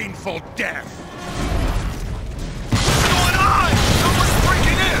a painful death. What's going on? Someone's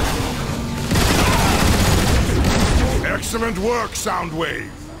breaking in! Excellent work, Soundwave.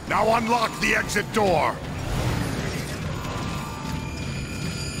 Now unlock the exit door.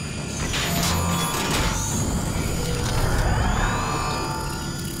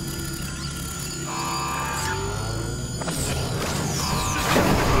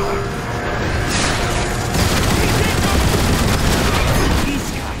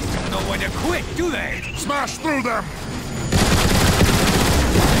 Smash through them!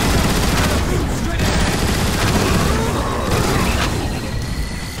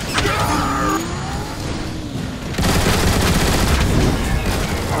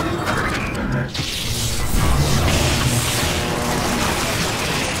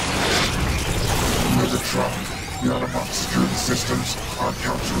 Megatron, the Autobot security systems are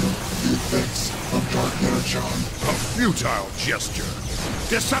countering the effects of Dark Energon. A futile gesture.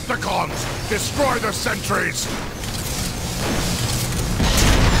 Decepticons, destroy the sentries!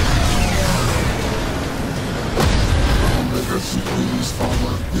 Omega Supreme's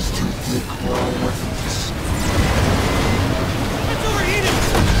armor is too thick for our weapons. It's overheating!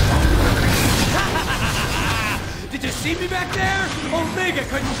 Did you see me back there? Omega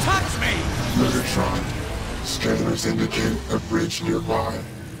couldn't touch me! Megatron, scanners indicate a bridge nearby.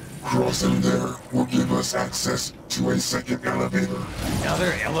 Crossing there will give us access to a second elevator.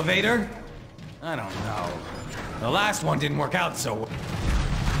 Another elevator? I don't know. The last one didn't work out so well.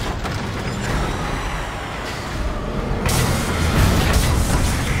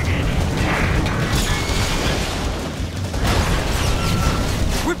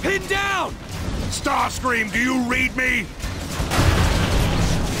 We're pinned down! Starscream, do you read me?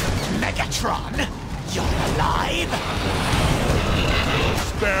 Megatron, you're alive?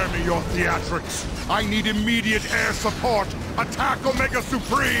 Spare me your theatrics. I need immediate air support. Attack Omega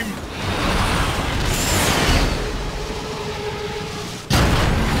Supreme!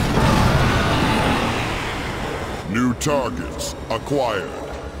 New targets acquired.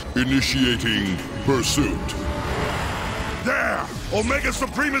 Initiating pursuit. There! Omega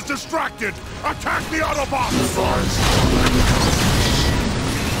Supreme is distracted! Attack the Autobots!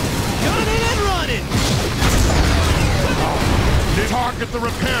 Gunning and running! Target the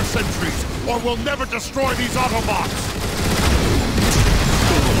repair sentries, or we'll never destroy these Autobots!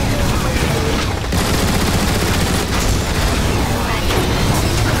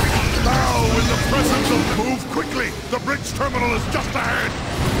 Now, in the presence of... Move quickly! The bridge terminal is just ahead!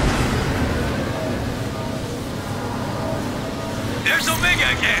 There's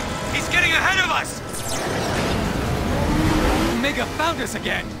Omega again! He's getting ahead of us! Omega found us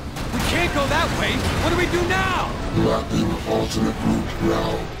again! We can't go that way! What do we do now? Mapping alternate route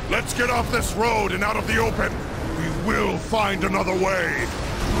now. Let's get off this road and out of the open! We will find another way!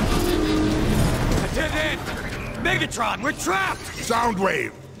 A dead end! Megatron, we're trapped!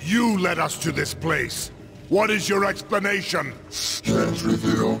 Soundwave, you led us to this place. What is your explanation? Scans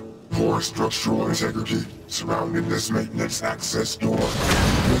reveal poor structural integrity surrounding this maintenance access door.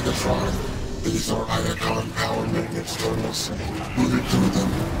 Megatron, these are Iacon power maintenance tunnels. Moving through them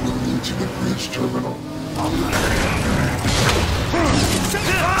will lead to the bridge terminal.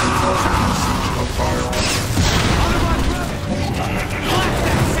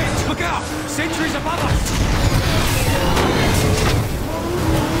 Look out! Sentries above us!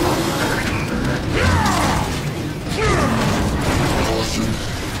 Caution.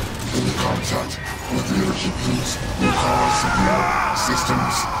 Any contact with the energy beams will cause severe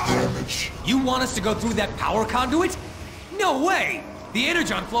systems damage. You want us to go through that power conduit? No way! The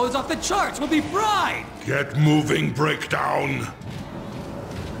energon flow is off the charts! We'll be fried! Get moving, Breakdown!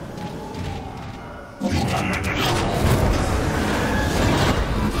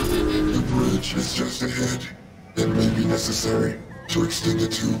 The bridge is just ahead. It may be necessary to extend the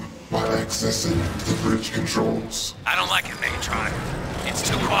tube by accessing the bridge controls. I don't like it, Megatron. It's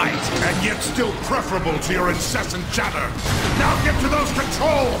too quiet. And yet still preferable to your incessant chatter. Now get to those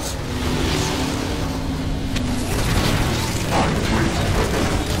controls!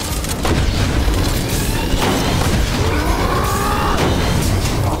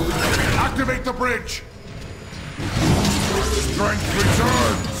 Activate the bridge! Strength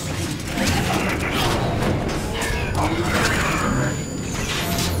returns!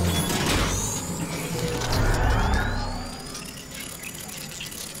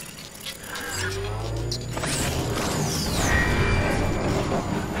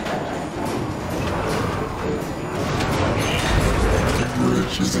 The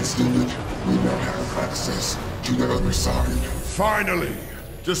bridge is extended. We now have access to the other side. Finally!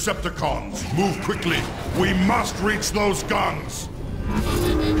 Decepticons, move quickly! We must reach those guns!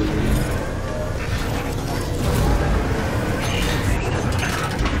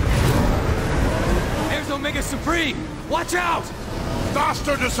 There's Omega Supreme! Watch out!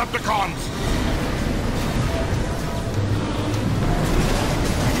 Faster, Decepticons!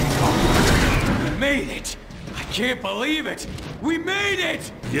 Made it! I can't believe it! We made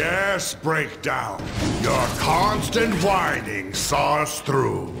it! Yes, Breakdown. Your constant whining saw us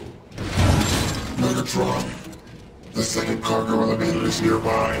through. Megatron, the second cargo elevator is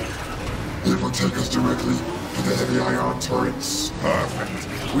nearby. It will take us directly to the heavy ion turrets.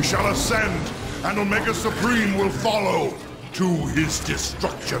 Perfect. We shall ascend, and Omega Supreme will follow to his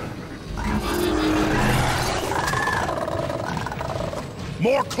destruction.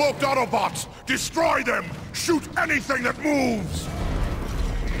 More cloaked Autobots! Destroy them! Shoot anything that moves!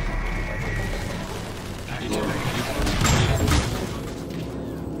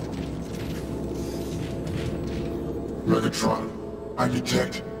 Megatron, I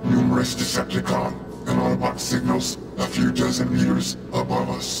detect numerous Decepticon and Autobot signals a few dozen meters above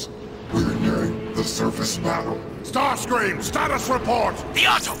us. We're nearing the surface battle. Starscream, status report! The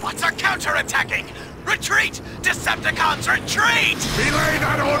Autobots are counterattacking! Retreat! Decepticons, retreat! Belay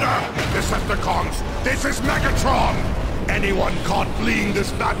that order! Decepticons, this is Megatron! Anyone caught fleeing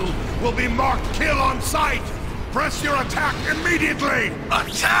this battle will be marked kill on sight! Press your attack immediately!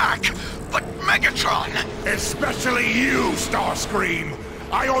 Attack? But Megatron! Especially you, Starscream!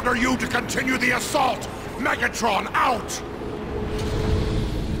 I order you to continue the assault! Megatron, out!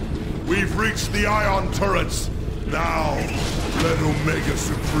 We've reached the ion turrets. Now, let Omega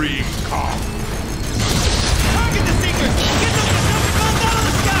Supreme come. Target the Seekers! Get those Decepticons out of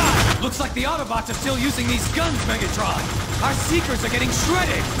the sky! Looks like the Autobots are still using these guns, Megatron! Our Seekers are getting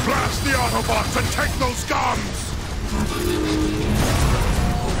shredded! Blast the Autobots and take those guns!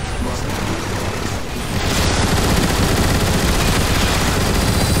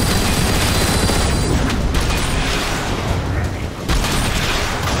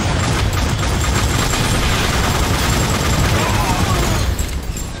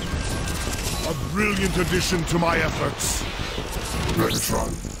 Brilliant addition to my efforts. Megatron,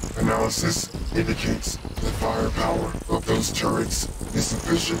 analysis indicates the firepower of those turrets is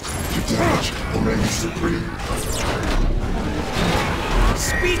sufficient to damage Omega Supreme.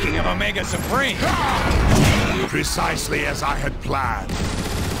 Speaking of Omega Supreme! Precisely as I had planned.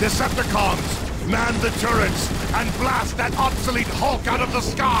 Decepticons, man the turrets and blast that obsolete Hulk out of the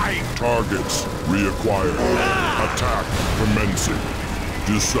sky! Targets reacquired. Attack commencing.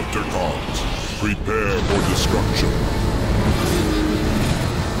 Decepticons, prepare for destruction.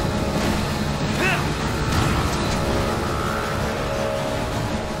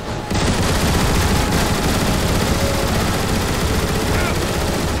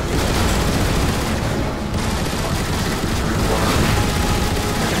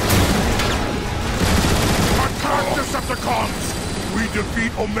 Attack, Decepticons! We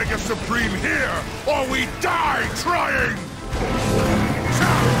defeat Omega Supreme here, or we die trying!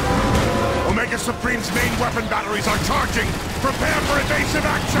 Omega Supreme's main weapon batteries are charging! Prepare for evasive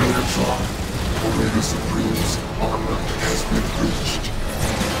action! Megatron, Omega Supreme's armor has been breached.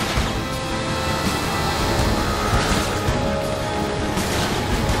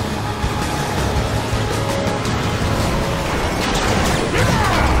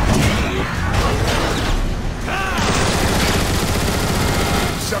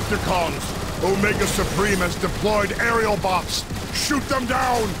 Decepticons, Omega Supreme has deployed aerial bots! Shoot them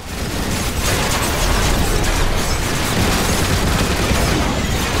down!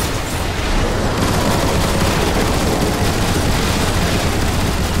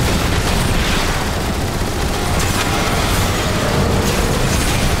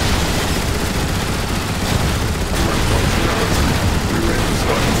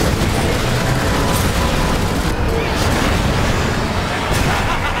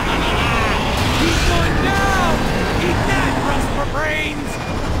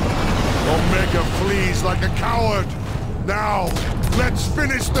 Omega flees like a coward! Now, let's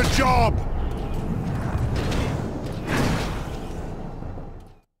finish the job!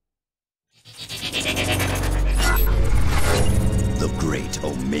 The great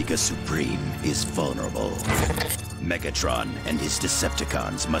Omega Supreme is vulnerable. Megatron and his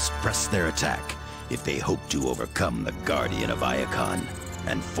Decepticons must press their attack if they hope to overcome the Guardian of Iacon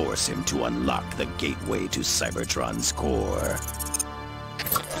and force him to unlock the gateway to Cybertron's core.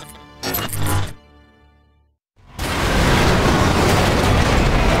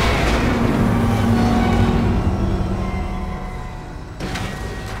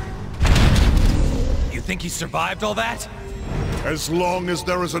 You think he survived all that? As long as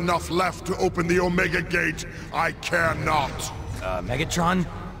there is enough left to open the Omega Gate, I care not. Megatron?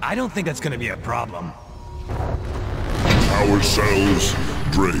 I don't think that's gonna be a problem. Power cells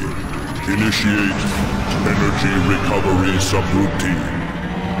drained. Initiate energy recovery subroutine.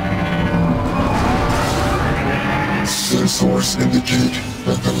 Sensors indicate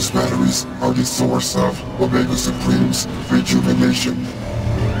that those batteries are the source of Omega Supreme's rejuvenation.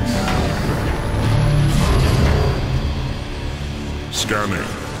 Scanning.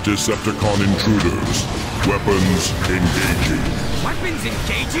 Decepticon intruders. Weapons engaging. Weapons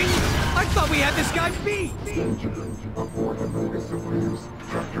engaging? I thought we had this guy beat! Danger. Aboard Omega Supreme's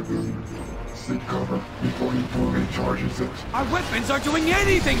tractor beam. Seek cover before he fully charges it. Our weapons aren't doing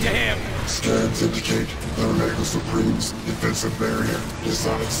anything to him! Scans indicate that Omega Supreme's defensive barrier does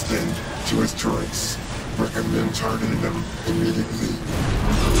not extend to his turrets. Recommend targeting them immediately.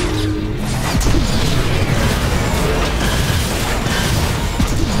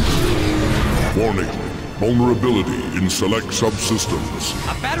 Warning. Vulnerability in select subsystems.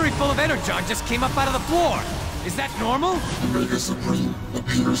 A battery full of energon just came up out of the floor! Is that normal? Omega Supreme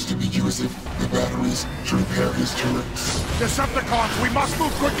appears to be using the batteries to repair his turrets. Decepticons, we must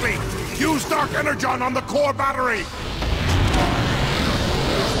move quickly! Use Dark Energon on the core battery!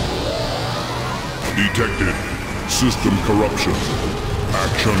 Detected. System corruption.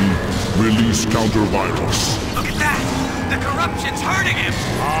 Action. Release counter-virus. Look at that! The corruption's hurting him!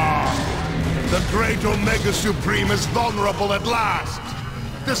 The great Omega Supreme is vulnerable at last!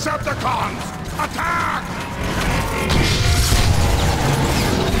 Decepticons, attack!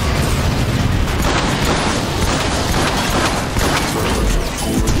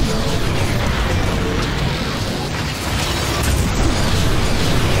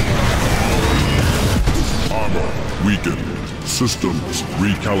 Armor weakened. Systems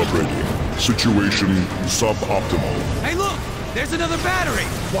recalibrating. Situation suboptimal. Hey look! There's another battery!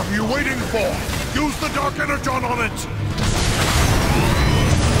 What are you waiting for? Use the Dark Energon on it!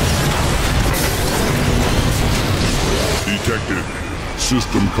 Detected.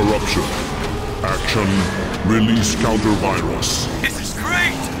 System corruption. Action. Release counter-virus. This is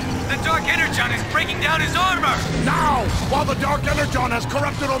great! The Dark Energon is breaking down his armor! Now! While the Dark Energon has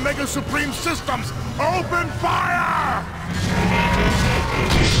corrupted Omega Supreme systems, open fire!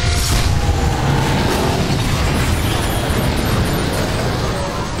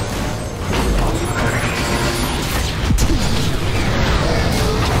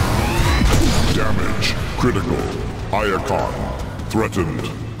 Damage. Critical. Iacon. Threatened.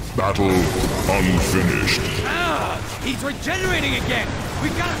 Battle unfinished. Ah! He's regenerating again!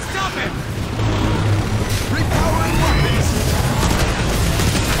 We've gotta stop him! Repowering weapons!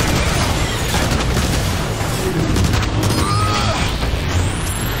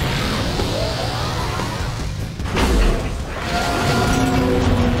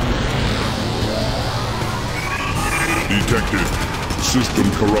 Detected.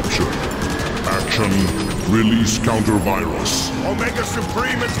 System corruption. Action. Release counter-virus. Omega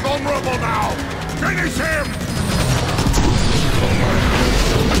Supreme is vulnerable now! Finish him!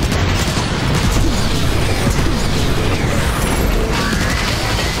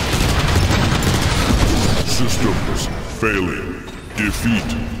 Systems failing. Defeat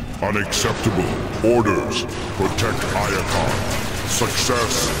unacceptable. Orders. Protect Iacon.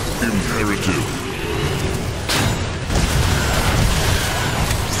 Success imperative.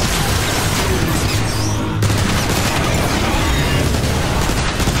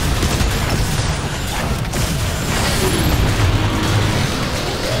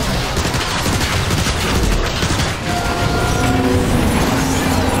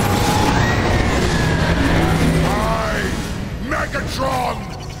 Megatron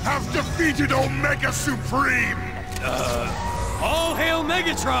have defeated Omega Supreme! All hail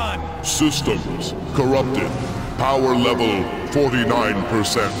Megatron! Systems corrupted. Power level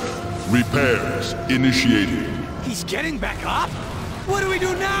 49%. Repairs initiated. He's getting back up? What do we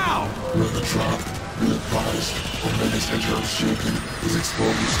do now? Megatron, be advised, Omega's internal shielding is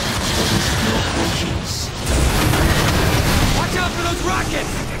exposed to his malfunctions. Watch out for those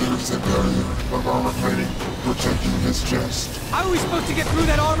rockets! There is a barrier of armor plating protecting his chest. How are we supposed to get through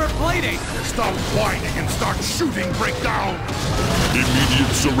that armor plating? Stop whining and start shooting breakdown!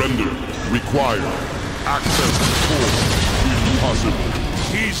 Immediate surrender required. Access to core impossible.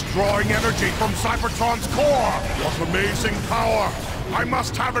 He's drawing energy from Cybertron's core! What amazing power! I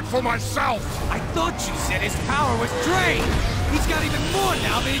must have it for myself! I thought you said his power was drained! He's got even more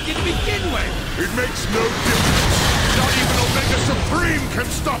now than he did to begin with! It makes no difference! Not even Omega Supreme can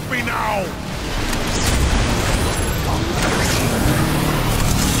stop me now!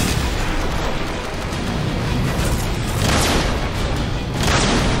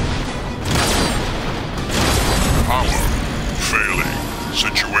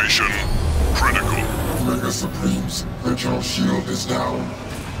 Supreme's ventral shield is down.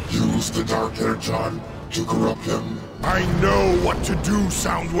 Use the Dark Energon to corrupt him. I know what to do,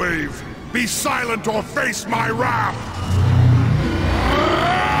 Soundwave! Be silent or face my wrath!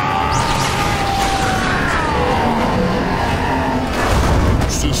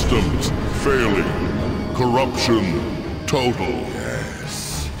 Systems failing. Corruption total.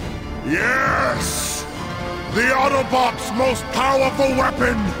 Yes. Yes! The Autobots' most powerful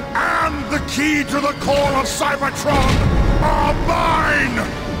weapon and the key to the core of Cybertron are mine!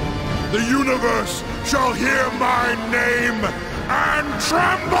 The universe shall hear my name and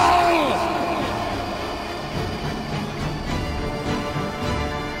tremble!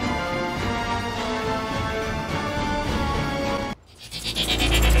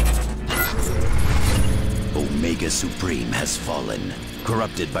 Omega Supreme has fallen,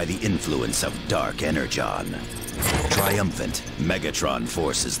 corrupted by the influence of Dark Energon. Triumphant, Megatron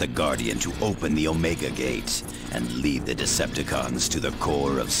forces the Guardian to open the Omega Gate and lead the Decepticons to the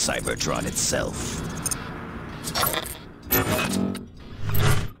core of Cybertron itself.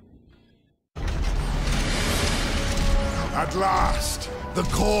 At last, the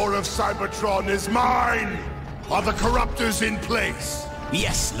core of Cybertron is mine! Are the corruptors in place?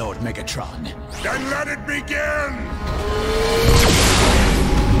 Yes, Lord Megatron. Then let it begin!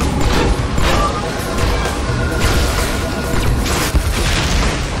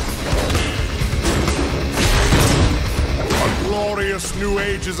 A glorious new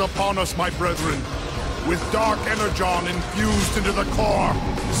age is upon us, my brethren. With Dark Energon infused into the core,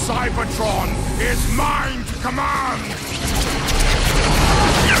 Cybertron is mine to command!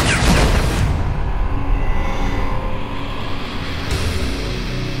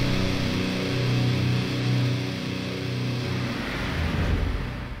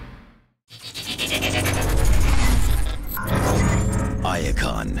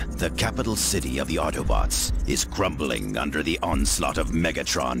 Iacon, the capital city of the Autobots, is crumbling under the onslaught of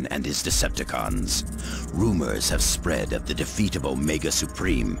Megatron and his Decepticons. Rumors have spread of the defeat of Omega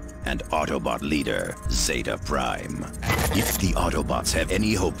Supreme and Autobot leader Zeta Prime. If the Autobots have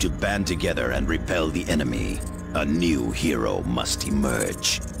any hope to band together and repel the enemy, a new hero must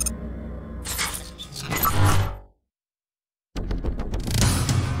emerge.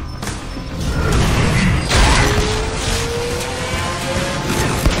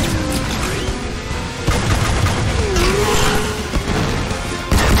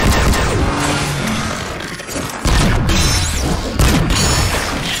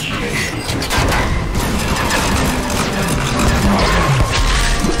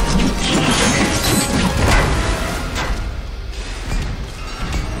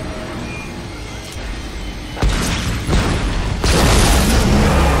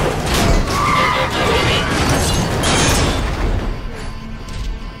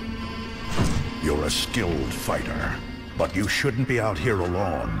 Fighter, but you shouldn't be out here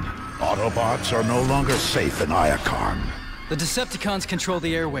alone. Autobots are no longer safe in Iacon. The Decepticons control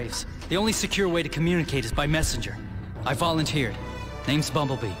the airwaves. The only secure way to communicate is by messenger. I volunteered. Name's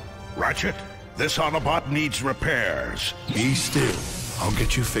Bumblebee. Ratchet, this Autobot needs repairs. Be still. I'll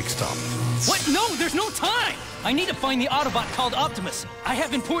get you fixed up. What? No, there's no time! I need to find the Autobot called Optimus. I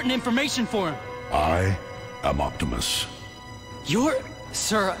have important information for him. I am Optimus. You're...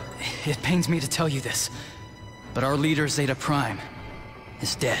 Sir, it pains me to tell you this, but our leader, Zeta Prime,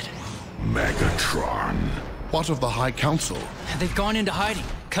 is dead. Megatron. What of the High Council? They've gone into hiding,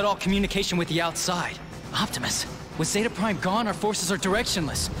 cut all communication with the outside. Optimus, with Zeta Prime gone, our forces are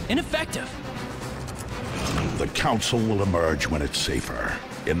directionless, ineffective. The Council will emerge when it's safer.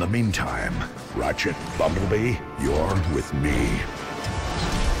 In the meantime, Ratchet, Bumblebee, you're with me.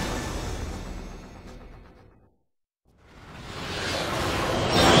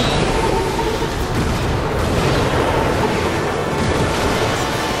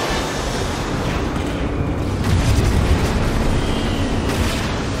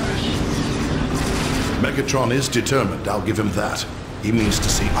 Megatron is determined, I'll give him that. He means to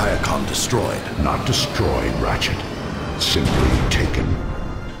see Iacon destroyed. Not destroyed, Ratchet. Simply taken.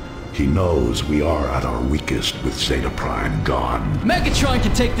 He knows we are at our weakest with Zeta Prime gone. Megatron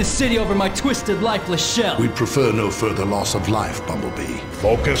can take this city over my twisted, lifeless shell. We'd prefer no further loss of life, Bumblebee.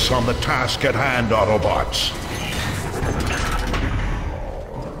 Focus on the task at hand, Autobots.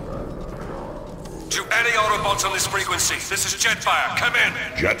 To any Autobots on this frequency, this is Jetfire. Come in.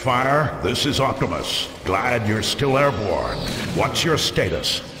 Jetfire, this is Optimus. Glad you're still airborne. What's your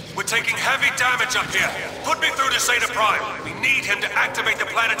status? We're taking heavy damage up here. Put me through to Zeta Prime. We need him to activate the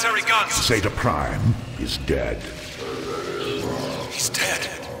planetary guns. Zeta Prime is dead. He's dead.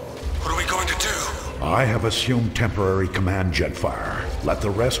 What are we going to do? I have assumed temporary command, Jetfire. Let the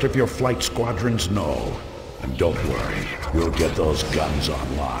rest of your flight squadrons know. And don't worry, we'll get those guns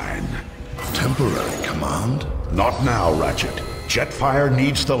online. Temporary command? Not now, Ratchet. Jetfire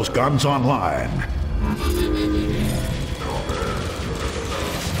needs those guns online.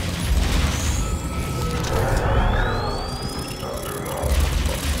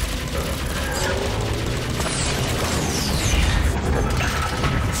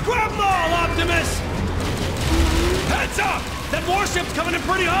 Scrap them all, Optimus! Heads up! That warship's coming in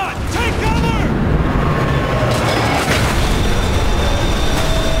pretty hot! Take cover!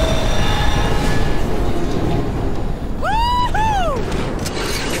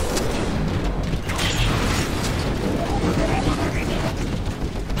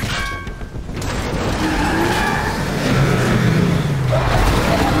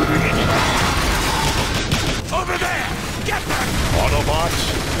 Over there! Get them! Autobots,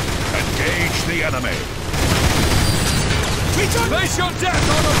 engage the enemy. Face your death,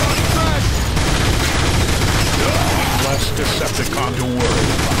 Autobot crash! Less Decepticon to worry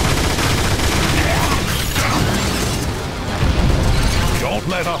about. Don't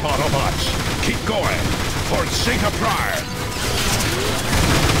let up, Autobots. Keep going. For CYBERTRON.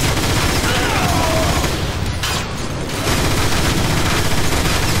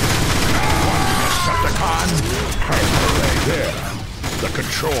 Decepticon. Hooray, there. The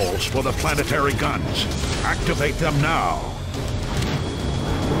controls for the planetary guns. Activate them now.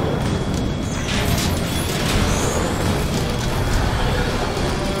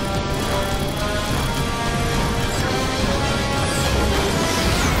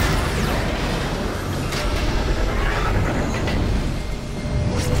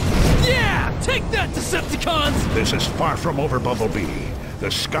 Take that, Decepticons! This is far from over, Bumblebee. The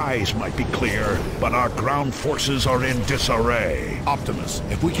skies might be clear, but our ground forces are in disarray. Optimus,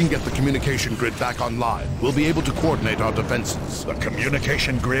 if we can get the communication grid back online, we'll be able to coordinate our defenses. The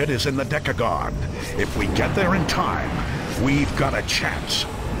communication grid is in the Decagon. If we get there in time, we've got a chance.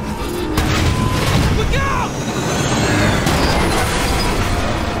 Look out!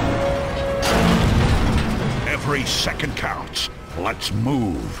 Every second counts. Let's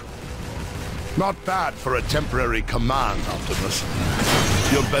move. Not bad for a temporary command, Optimus.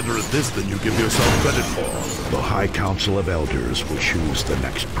 You're better at this than you give yourself credit for. The High Council of Elders will choose the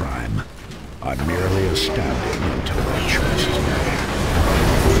next Prime. I'm merely a stand-in until that choice is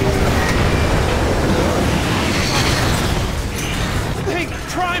made. Hey,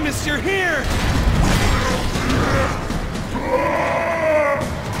 Primus, you're here!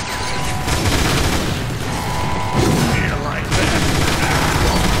 You like that?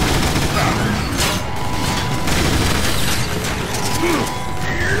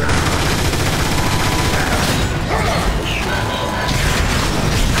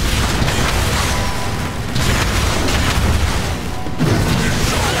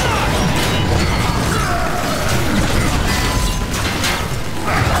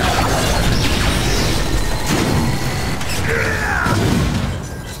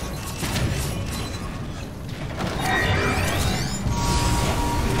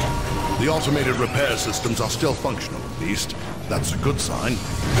 The automated repair systems are still functional, at least. That's a good sign.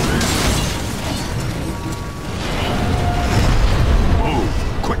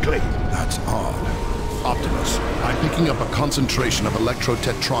 Move, quickly! That's odd. Optimus, I'm picking up a concentration of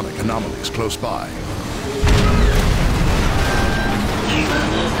electrotetronic anomalies close by.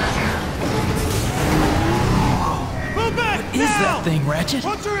 Move back! What is that thing, Ratchet?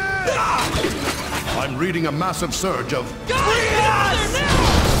 Punch her in! I'm reading a massive surge of... Guys!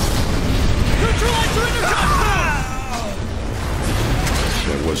 Neutralize your interceptor!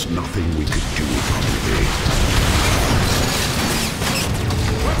 There was nothing we could do, Bumblebee.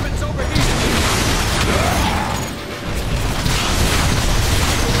 Weapons overheated!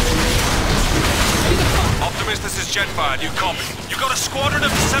 Optimus, this is Jetfire. You copy? You got a squadron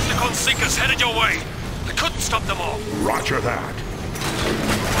of Decepticon Seekers headed your way. I couldn't stop them all. Roger that.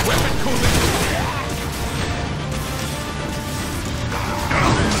 Weapon cooling!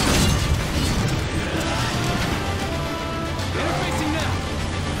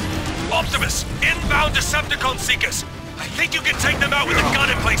 Optimus, inbound Decepticon Seekers. I think you can take them out with the gun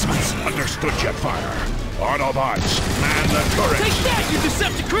emplacements. Understood, Jetfire. Autobots, man the turrets. Take that, you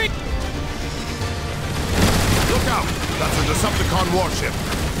Decepticon! Look out! That's a Decepticon warship.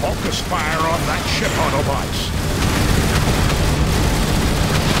 Focus fire on that ship, Autobots.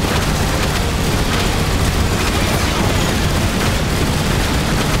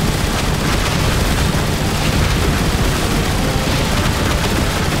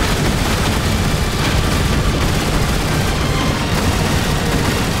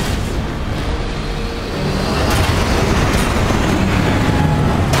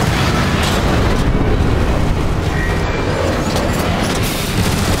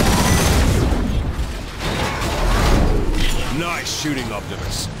 training,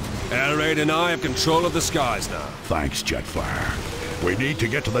 Optimus. Air Raid and I have control of the skies now. Thanks, Jetfire. We need to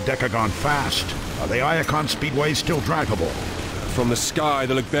get to the Decagon fast. Are the Iacon speedways still drivable? From the sky,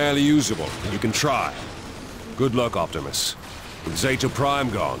 they look barely usable. You can try. Good luck, Optimus. With Zeta Prime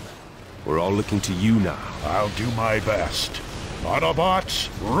gone, we're all looking to you now. I'll do my best. Autobots,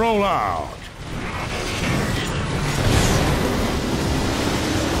 roll out!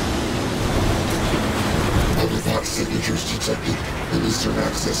 Autobot signatures detected in Eastern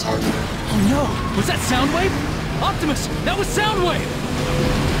Access Highway. Oh no! Was that Soundwave? Optimus! That was Soundwave!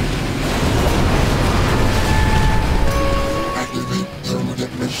 Activate thermal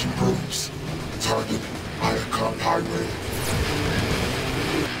detonation probes. Target Iacon Highway.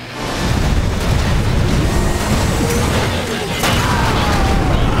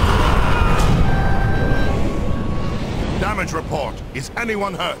 Damage report. Is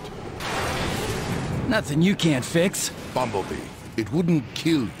anyone hurt? Nothing you can't fix. Bumblebee, it wouldn't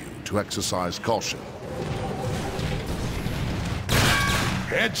kill you to exercise caution.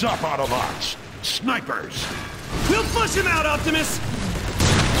 Heads up, Autobots! Snipers! We'll flush him out, Optimus!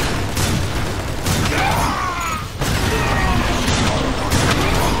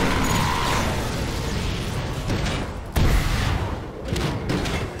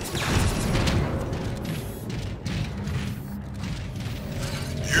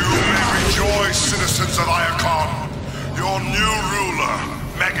 Citizens of Iacon, your new ruler,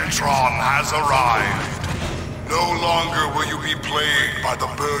 Megatron, has arrived. No longer will you be plagued by the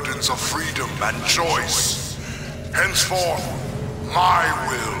burdens of freedom and choice. Henceforth, my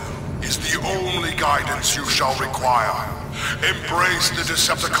will is the only guidance you shall require. Embrace the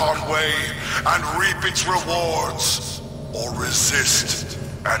Decepticon way and reap its rewards, or resist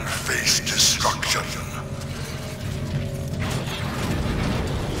and face destruction.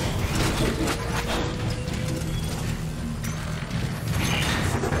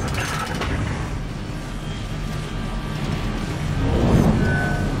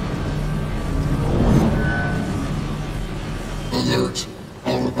 Alert!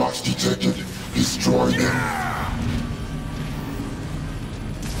 Autobots detected. Destroy them.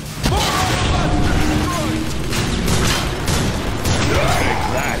 Take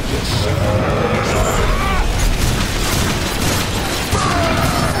that,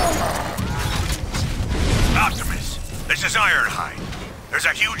 Optimus, this is Ironhide. There's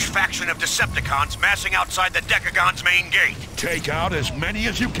a huge faction of Decepticons massing outside the Decagon's main gate. Take out as many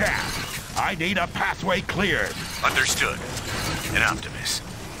as you can. I need a pathway cleared. Understood. And Optimus,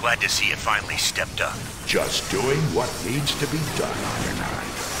 glad to see you finally stepped up. Just doing what needs to be done, Ironhide.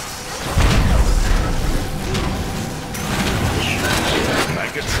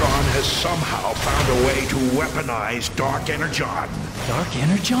 Megatron has somehow found a way to weaponize Dark Energon. Dark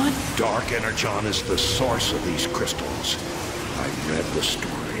Energon? Dark Energon is the source of these crystals. I read the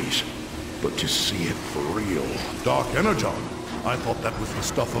stories, but to see it for real... Dark Energon? I thought that was the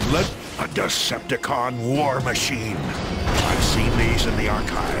stuff of lead. A Decepticon war machine. I've seen these in the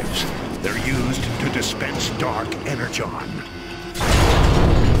archives. They're used to dispense Dark Energon.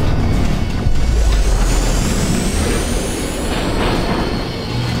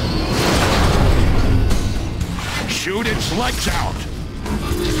 Shoot its lights out!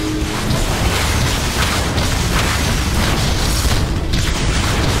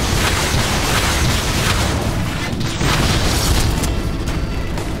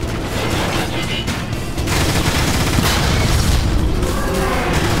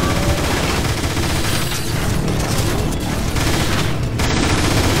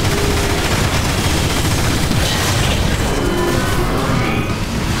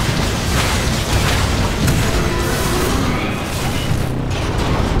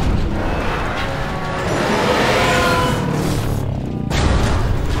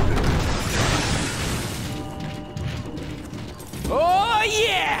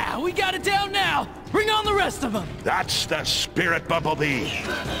 That's the spirit, Bumblebee.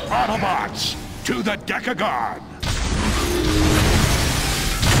 Autobots, to the Decagon!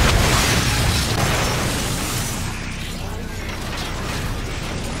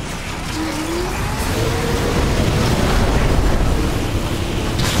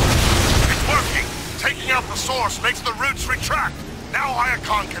 It's working! Taking out the source makes the roots retract. Now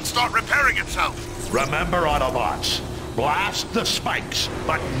Iacon can start repairing itself. Remember, Autobots, blast the spikes,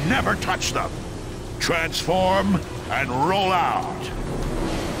 but never touch them. Transform and roll out.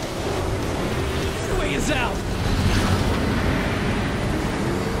 Way is out.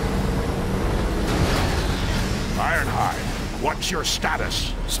 Ironhide, what's your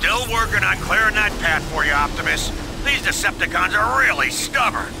status? Still working on clearing that path for you, Optimus. These Decepticons are really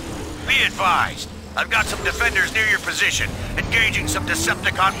stubborn. Be advised, I've got some defenders near your position, engaging some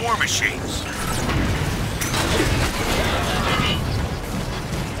Decepticon war machines.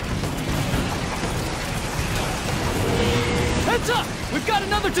 Heads up! We've got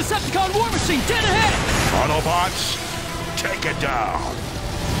another Decepticon war machine dead ahead! Autobots, take it down.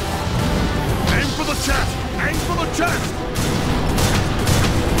 Aim for the chest! Aim for the chest!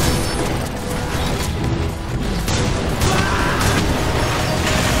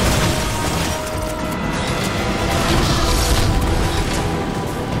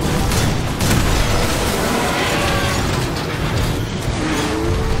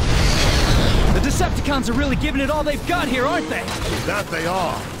 Decepticons are really giving it all they've got here, aren't they? That they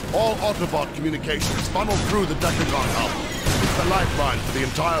are. All Autobot communications funnel through the Decagon hub. It's the lifeline for the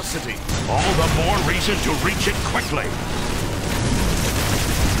entire city. All the more reason to reach it quickly.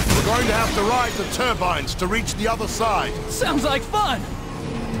 We're going to have to ride the turbines to reach the other side. Sounds like fun!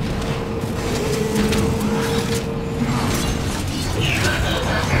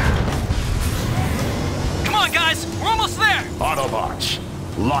 Come on, guys! We're almost there! Autobots,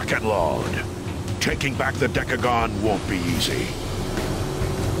 lock and load. Taking back the Decagon won't be easy.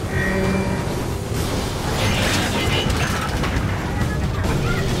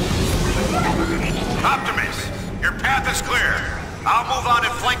 Optimus, your path is clear. I'll move on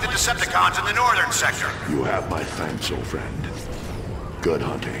and flank the Decepticons in the northern sector. You have my thanks, old friend. Good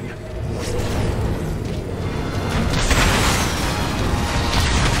hunting.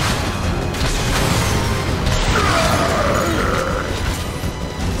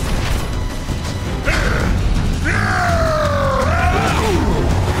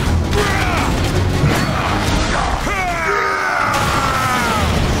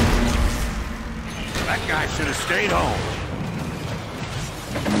 Should have stayed home.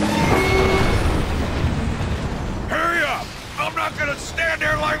 Hurry up! I'm not gonna stand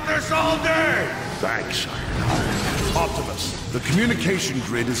here like this all day! Thanks. Optimus, the communication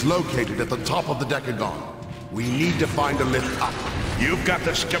grid is located at the top of the Decagon. We need to find a lift up. You've got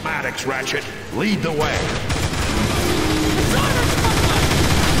the schematics, Ratchet. Lead the way.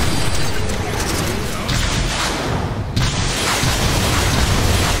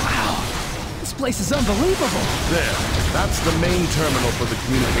 This place is unbelievable! There. That's the main terminal for the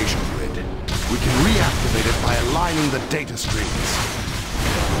communication grid. We can reactivate it by aligning the data streams.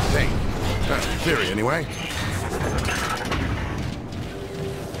 Think. That's the theory, anyway.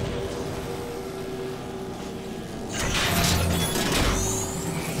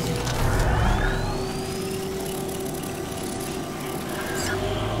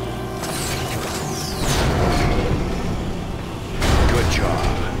 Good job.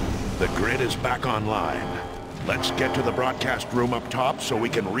 The grid is back online. Let's get to the broadcast room up top so we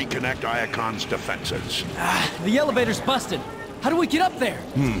can reconnect Iacon's defenses. The elevator's busted. How do we get up there?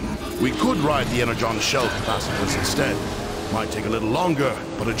 We could ride the Energon shell capacitors instead. Might take a little longer,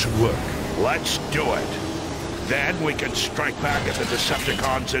 but it should work. Let's do it. Then we can strike back at the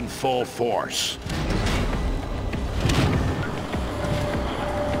Decepticons in full force.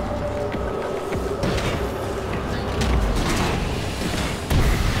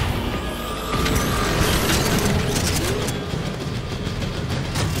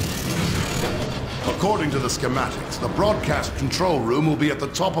 According to the schematics, the broadcast control room will be at the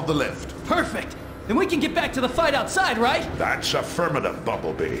top of the lift. Perfect! Then we can get back to the fight outside, right? That's affirmative,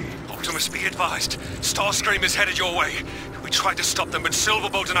 Bumblebee. Optimus, be advised. Starscream is headed your way. We tried to stop them, but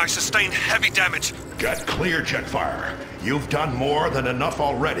Silverbolt and I sustained heavy damage. Get clear, Jetfire. You've done more than enough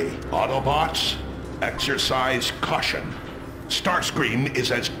already. Autobots, exercise caution. Starscream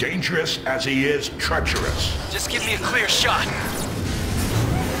is as dangerous as he is treacherous. Just give me a clear shot.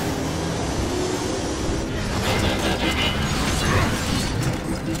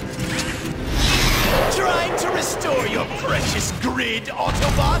 Trying to restore your precious grid,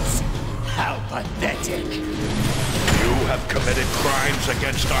 Autobots? How pathetic. You have committed crimes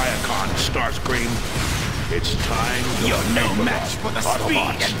against Iacon, Starscream. It's time to You're no pay match for the speed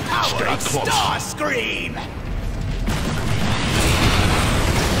Autobots, and power stay of close. Starscream!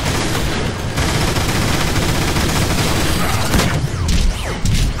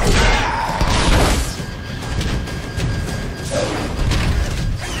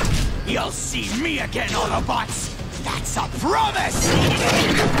 You'll see me again, Autobots! That's a promise!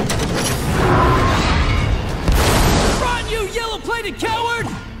 Run, you yellow-plated coward!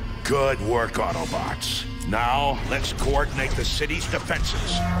 Good work, Autobots. Now, let's coordinate the city's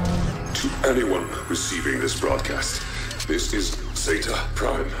defenses. To anyone receiving this broadcast, this is Zeta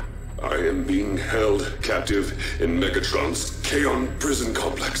Prime. I am being held captive in Megatron's Kaon prison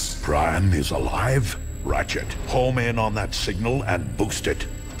complex. Prime is alive? Ratchet, home in on that signal and boost it.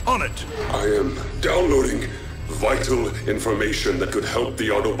 On it! I am downloading vital information that could help the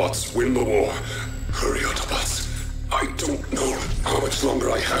Autobots win the war. Hurry, Autobots. I don't know how much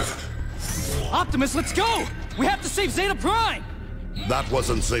longer I have. Optimus, let's go! We have to save Zeta Prime! That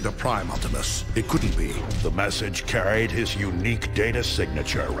wasn't Zeta Prime, Optimus. It couldn't be. The message carried his unique data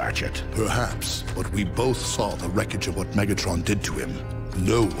signature, Ratchet. Perhaps, but we both saw the wreckage of what Megatron did to him.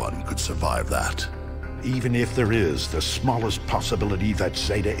 No one could survive that. Even if there is the smallest possibility that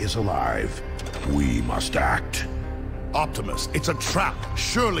Zeta is alive, we must act. Optimus, it's a trap.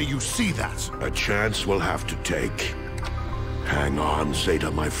 Surely you see that. A chance we'll have to take. Hang on, Zeta,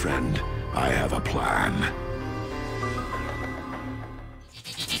 my friend. I have a plan.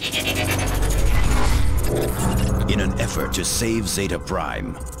 In an effort to save Zeta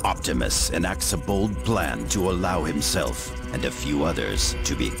Prime, Optimus enacts a bold plan to allow himself and a few others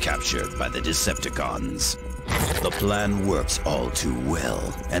to be captured by the Decepticons. The plan works all too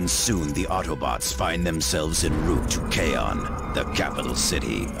well, and soon the Autobots find themselves en route to Kaon, the capital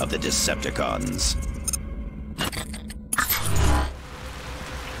city of the Decepticons.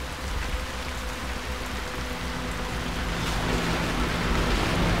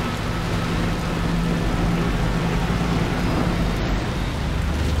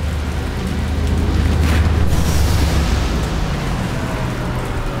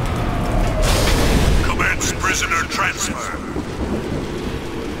 Prisoner transfer.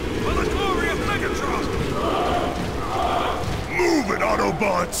 For the glory of Megatron! Move it,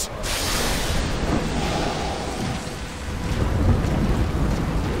 Autobots!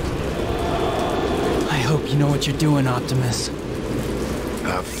 I hope you know what you're doing, Optimus.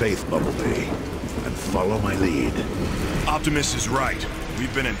 Have faith, Bumblebee, and follow my lead. Optimus is right.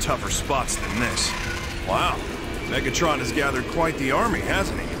 We've been in tougher spots than this. Wow. Megatron has gathered quite the army,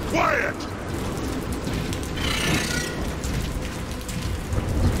 hasn't he? Quiet!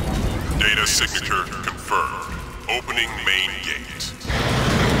 Data signature confirmed. Opening main gate.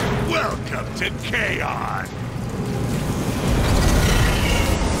 Welcome to Kaon!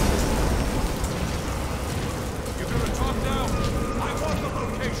 You gonna talk now? I want the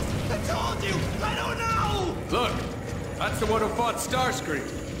location. I told you! I don't know! Look, that's the one who fought Starscream.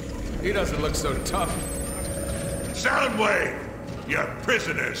 He doesn't look so tough. Soundwave! Your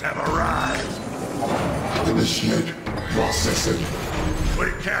prisoners have arrived! Initiate processing. We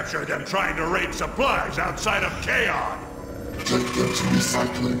captured them trying to raid supplies outside of Kaon! Take them to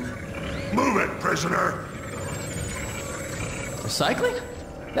recycling. Move it, prisoner! Recycling?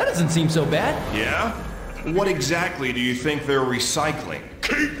 That doesn't seem so bad. Yeah? What exactly do you think they're recycling?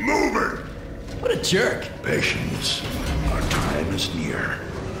 Keep moving! What a jerk. Patience. Our time is near.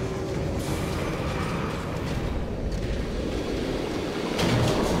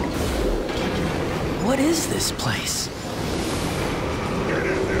 What is this place? Get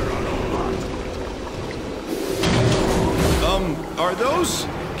in there, Autobot. Are those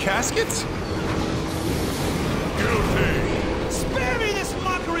caskets? Guilty! Spare me this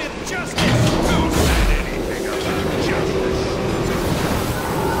mockery of justice! Who said anything about justice?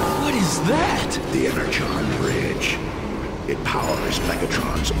 What is that? The Energon Bridge. It powers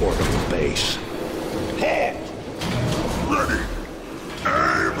Megatron's orbital base. Halt! Ready!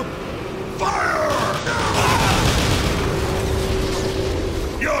 Aim! Fire!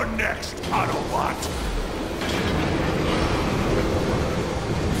 You're next, Autobot!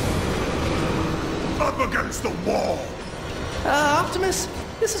 Up against the wall! Optimus,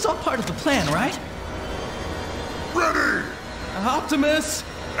 this is all part of the plan, right? Ready! Optimus!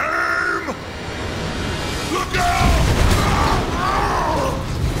 Aim! Look out!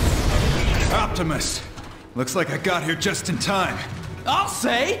 Optimus! Looks like I got here just in time. I'll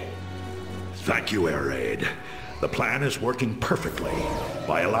say! Thank you, Air Raid. The plan is working perfectly.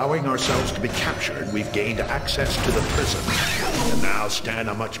 By allowing ourselves to be captured, we've gained access to the prison, and now stand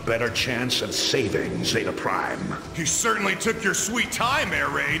a much better chance of saving Zeta Prime. You certainly took your sweet time, Air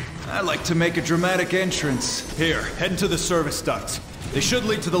Raid. I like to make a dramatic entrance. Here, head into the service ducts. They should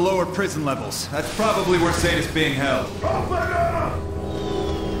lead to the lower prison levels. That's probably where Zeta's being held. Open up!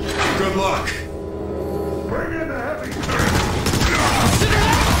 Good luck. Bring in the heavy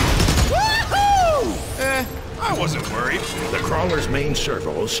I wasn't worried. The crawler's main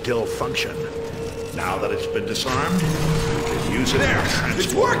servos still function. Now that it's been disarmed, we can use it. There!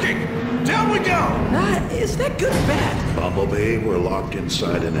 It's working! Down we go! Is that good or bad? Bumblebee, we're locked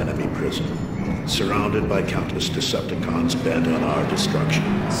inside an enemy prison, surrounded by countless Decepticons bent on our destruction.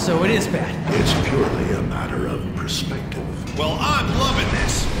 So it is bad. It's purely a matter of perspective. Well, I'm loving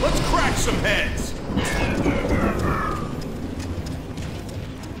this. Let's crack some heads.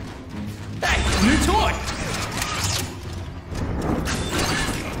 Hey, new toy!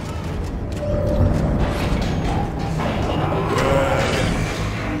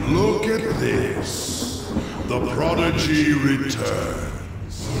 this, the prodigy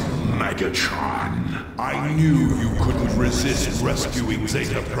returns. Megatron. I knew you couldn't resist rescuing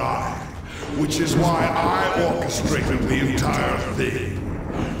Zeta Prime, which is why I orchestrated the entire thing.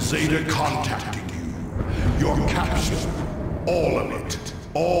 Zeta contacted you, your capture, all of it,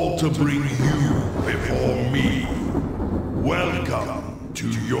 all to bring you before me. Welcome to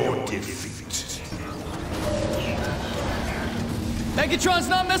your defeat. Megatron's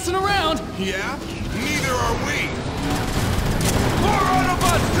not messing around! Yeah? Neither are we! More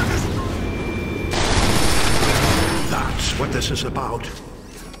Autobots to destroy! That's what this is about?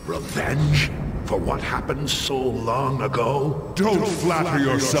 Revenge? For what happened so long ago? Don't flatter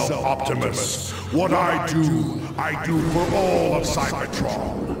yourself, Optimus. What I do for all of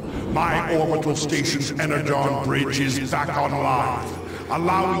Cybertron. My orbital station's Energon bridge is back online,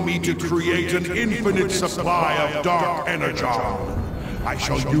 allowing me to create an infinite supply of dark Energon. I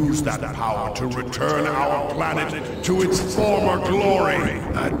shall use that power to return our planet to its former glory.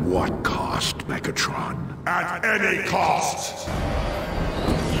 At what cost, Megatron? At any cost!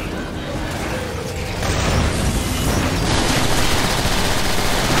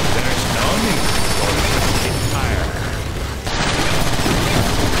 There's no need for fire.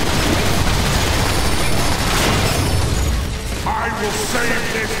 I will save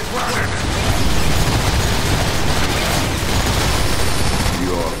this planet!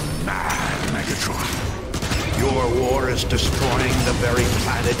 You're mad, Megatron. Your war is destroying the very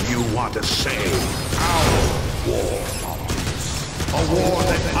planet you want to save. Our war, Optimus. A war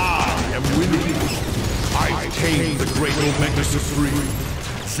that I am winning. I've tamed the great Omega Supreme.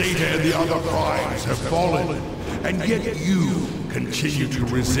 Zeta and the other primes have fallen, and yet you continue to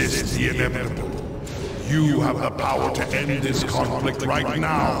resist the inevitable. You have the power to end this conflict right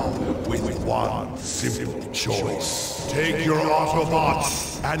now with one simple choice. Take your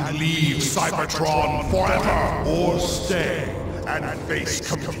Autobots and leave Cybertron forever, or stay and face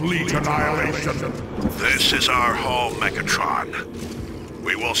complete annihilation. This is our home, Megatron.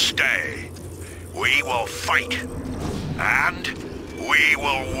 We will stay. We will fight. And we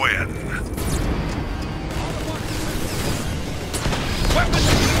will win.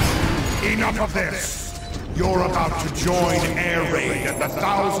 Enough of this! You're about to join Air Raid and the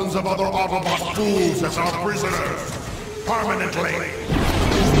thousands of other Autobot fools as our prisoners. Permanently.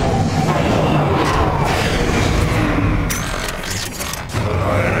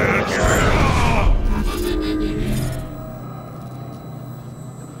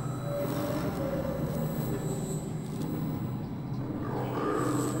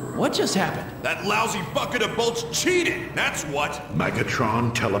 What just happened? That lousy bucket of bolts cheated, that's what!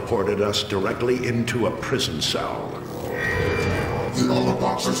 Megatron teleported us directly into a prison cell. The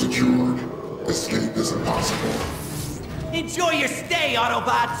Autobots are secured. Escape is impossible. Enjoy your stay,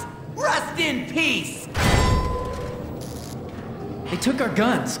 Autobots! Rest in peace! They took our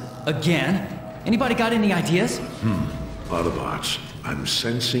guns. Again? Anybody got any ideas? Autobots, I'm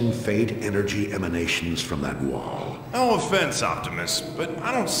sensing faint energy emanations from that wall. No offense, Optimus, but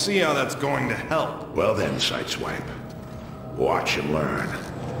I don't see how that's going to help. Well then, Sideswipe. Watch and learn.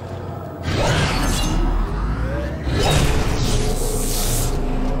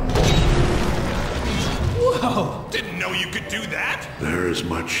 Whoa! Didn't know you could do that! There's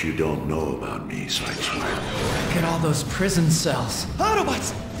much you don't know about me, Sideswipe. Look at all those prison cells.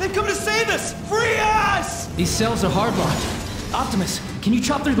 Autobots! They've come to save us! Free us! These cells are hardlocked. Optimus, can you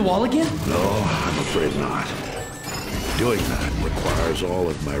chop through the wall again? No, I'm afraid not. Doing that requires all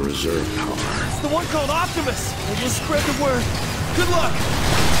of my reserve power. It's the one called Optimus! And we'll spread the word. Good luck!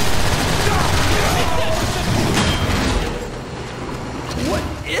 What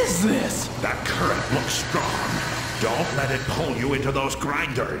is this? That current looks strong. Don't let it pull you into those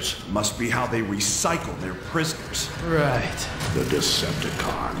grinders. Must be how they recycle their prisoners. Right. The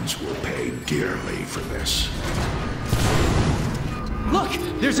Decepticons will pay dearly for this. Look!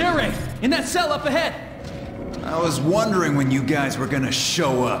 There's Air Raid! In that cell up ahead! I was wondering when you guys were gonna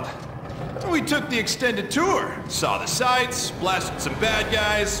show up. We took the extended tour. Saw the sights, blasted some bad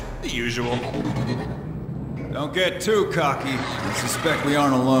guys, the usual. Don't get too cocky. I suspect we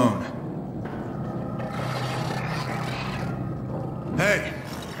aren't alone. Hey,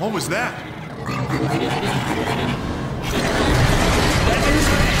 what was that?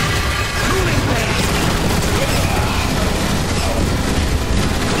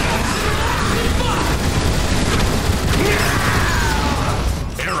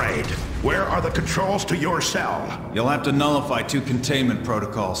 Air Raid, where are the controls to your cell? You'll have to nullify 2 containment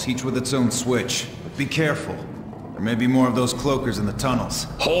protocols, each with its own switch. But be careful. There may be more of those cloakers in the tunnels.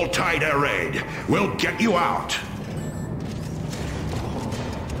 Hold tight, Air Raid. We'll get you out.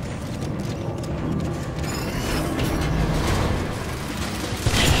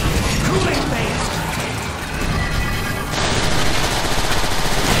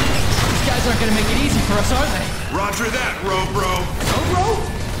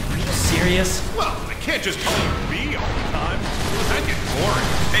 serious? Well, I can't just call you B all the time. That gets boring.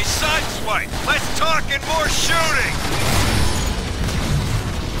 Hey, Sideswipe, let's talk and more shooting!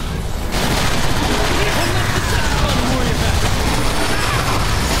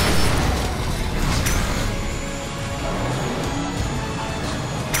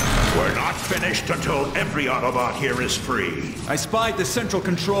 We're not finished until every Autobot here is free. I spied the central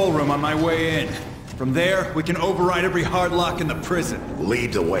control room on my way in. From there, we can override every hard lock in the prison.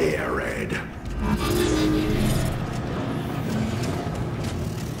 Lead the way, Air Raid.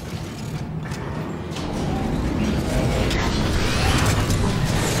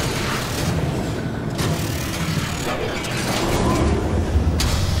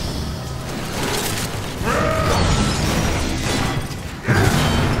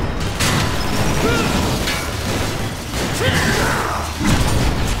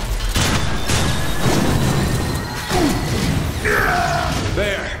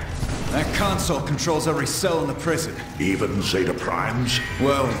 Controls every cell in the prison. Even Zeta Primes?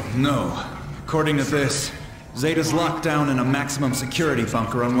 Well, no. According to this, Zeta's locked down in a maximum security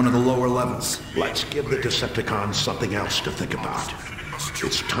bunker on one of the lower levels. Let's give the Decepticons something else to think about.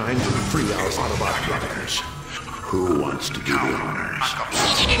 It's time to free our Autobot brothers. Who wants to do the honors?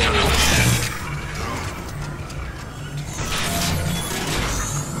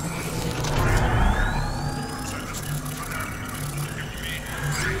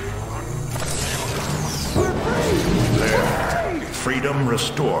 Freedom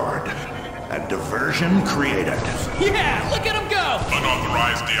restored. And diversion created. Yeah, look at him go!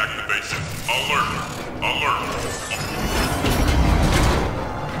 Unauthorized deactivation. Alert! Alert!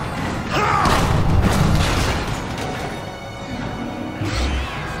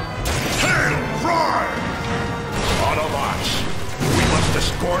 Hail Prime! Autobots, we must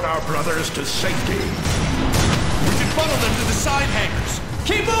escort our brothers to safety. We can funnel them to the side hangars.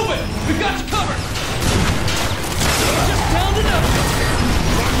 Keep moving! We've got you covered! Just pound it up!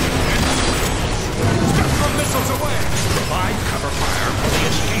 Spectrum missiles away! Provide cover fire for the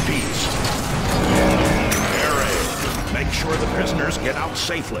escapees. Air Raid. Make sure the prisoners get out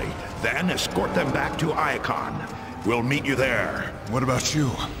safely. Then escort them back to Icon. We'll meet you there. What about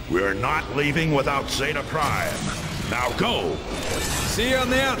you? We're not leaving without Zeta Prime. Now go! See you on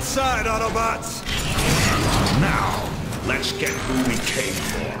the outside, Autobots! Now, let's get who we came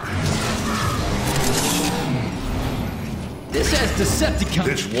for. This has Decepticons.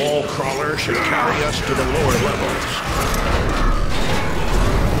 This wall crawler should carry us to the lower levels.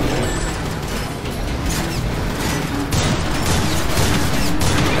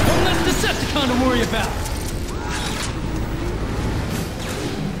 One less Decepticon to worry about.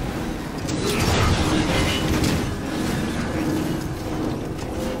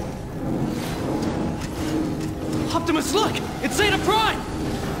 Optimus, look! It's Zeta Prime!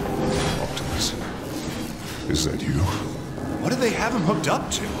 Optimus, is that you? What do they have him hooked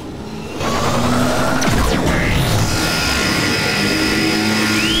up to?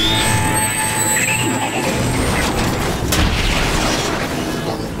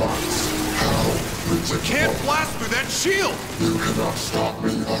 Can't blast through that shield! You cannot stop me,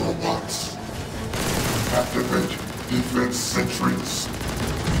 Autobots. Activate defense sentries.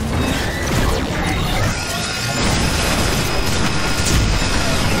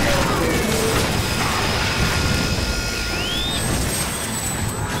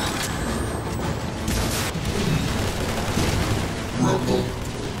 Rumble.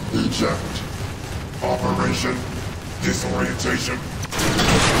 Eject. Operation Disorientation.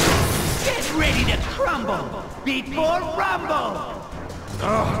 Get ready to crumble before rumble!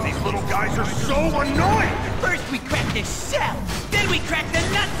 Oh, these little guys are so annoying! First we crack the shell, then we crack the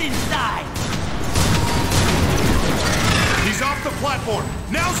nuts inside! He's off the platform!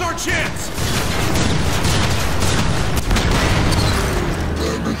 Now's our chance!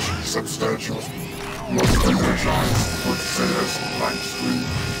 Damage substantial. Must energize with Zeta's light stream.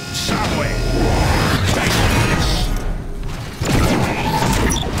 Soundwave! Take this!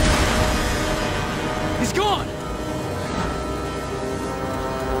 He's gone!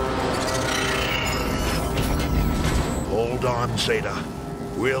 Hold on, Zeta.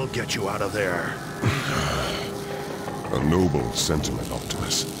 We'll get you out of there. A noble sentiment,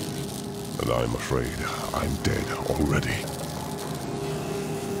 Optimus. And I'm afraid I'm dead already.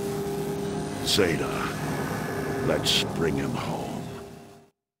 Zeta, let's bring him home.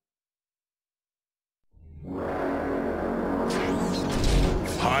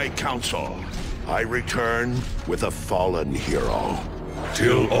 High Council, I return with a fallen hero.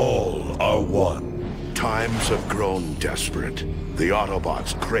 Till all are one. Times have grown desperate. The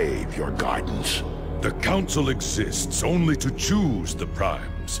Autobots crave your guidance. The Council exists only to choose the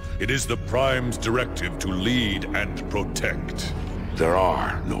Primes. It is the Primes' directive to lead and protect. There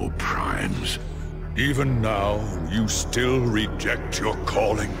are no Primes. Even now, you still reject your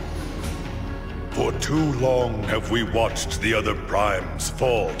calling? For too long have we watched the other Primes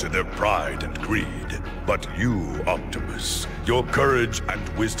fall to their pride and greed. But you, Optimus, your courage and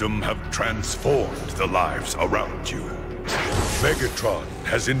wisdom have transformed the lives around you. Megatron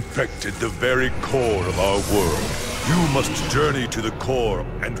has infected the very core of our world. You must journey to the core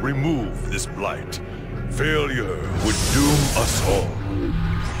and remove this blight. Failure would doom us all.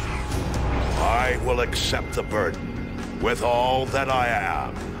 I will accept the burden with all that I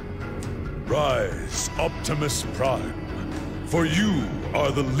am. Rise, Optimus Prime, for you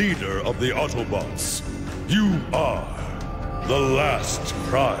are the leader of the Autobots. You are the last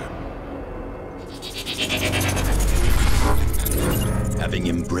Prime. Having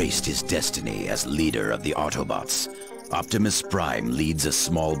embraced his destiny as leader of the Autobots, Optimus Prime leads a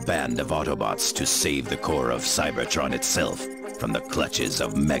small band of Autobots to save the core of Cybertron itself from the clutches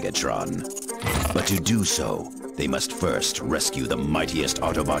of Megatron. But to do so, they must first rescue the mightiest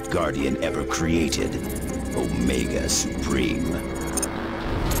Autobot Guardian ever created, Omega Supreme.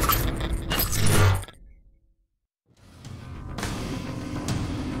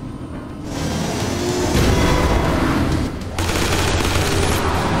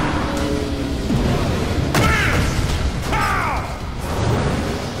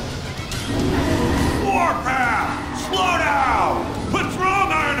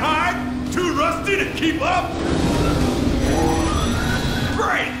 Keep up?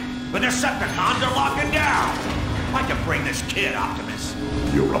 Great! The Decepticons are locking down! I can bring this kid, Optimus.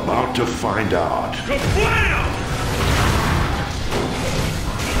 You're about to find out. Kablam!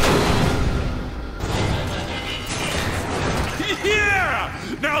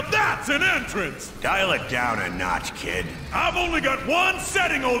 Yeah! Now that's an entrance! Dial it down a notch, kid. I've only got one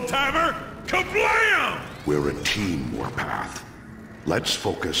setting, old-timer! Kablam! We're a team, Warpath. Let's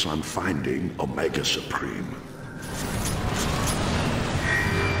focus on finding Omega Supreme.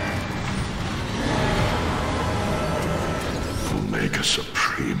 Omega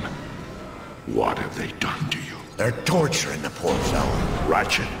Supreme? What have they done to you? They're torturing the poor fella.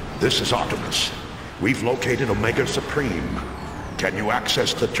 Ratchet, this is Optimus. We've located Omega Supreme. Can you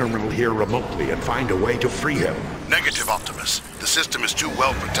access the terminal here remotely and find a way to free him? Negative, Optimus. The system is too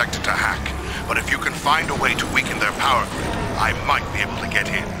well protected to hack. But if you can find a way to weaken their power grid, I might be able to get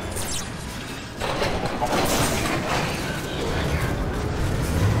in.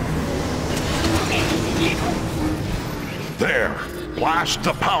 There! Blast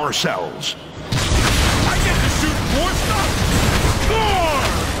the power cells! I get to shoot more stuff! Score!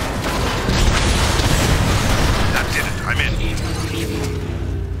 That did it. I'm in.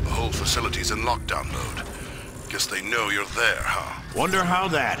 The whole facility's in lockdown mode. Guess they know you're there, huh? Wonder how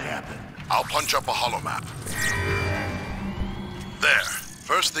that happened. I'll punch up a holomap. There.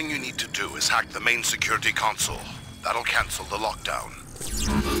 First thing you need to do is hack the main security console. That'll cancel the lockdown.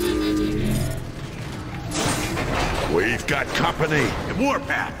 We've got company.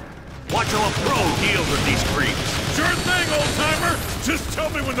 Warpath, watch how a pro deals with these creeps. Sure thing, old-timer! Just tell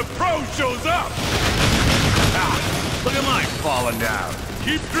me when the pro shows up! Ah, look at mine falling down.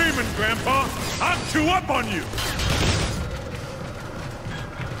 Keep dreaming, Grandpa! I'm too up on you!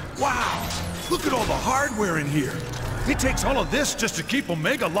 Wow! Look at all the hardware in here! It takes all of this just to keep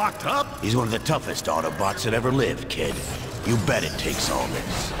Omega locked up? He's one of the toughest Autobots that ever lived, kid. You bet it takes all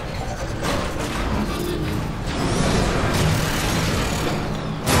this.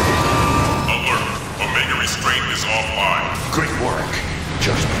 Alert! Omega restraint is offline. Great work.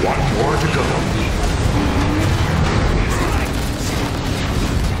 Just one more to go.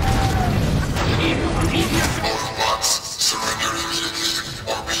 Autobots, surrender immediately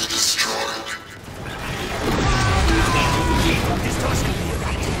or be destroyed.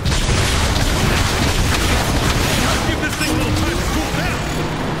 Let's give this thing a little time to cool down.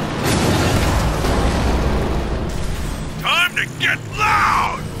 Time to get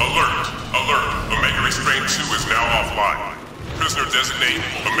loud! Alert! Alert! Omega Restraint 2 is now offline. Prisoner designate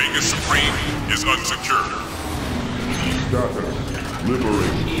Omega Supreme is unsecured. Data,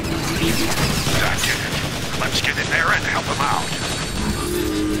 liberate. That's it. Let's get in there and help him out.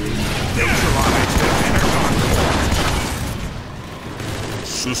 Neutralize the Energon.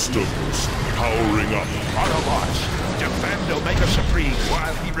 Systems powering up. Autobots, defend Omega Supreme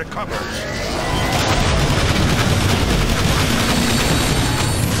while he recovers.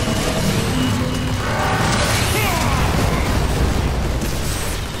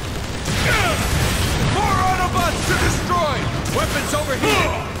 More Autobots to destroy! Weapons over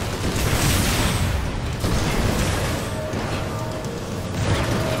here!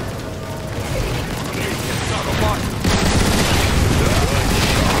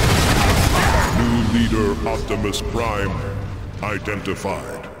 Optimus Prime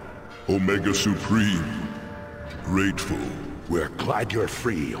identified. Omega Supreme, grateful. We're glad you're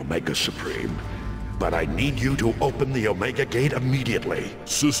free, Omega Supreme. But I need you to open the Omega Gate immediately.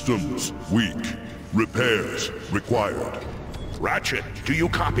 Systems weak. Repairs required. Ratchet, do you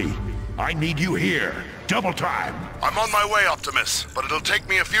copy? I need you here. Double time. I'm on my way, Optimus, but it'll take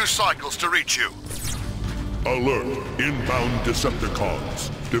me a few cycles to reach you. Alert. Inbound Decepticons.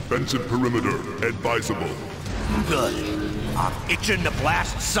 Defensive perimeter advisable. Good. I'm itching to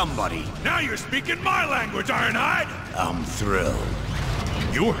blast somebody. Now you're speaking my language, Ironhide! I'm thrilled.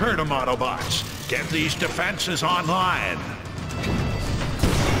 You heard him, Autobots. Get these defenses online.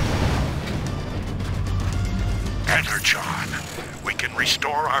 Energon. We can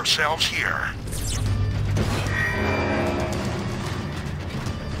restore ourselves here.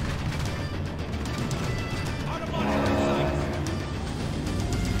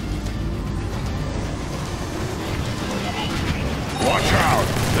 Watch out!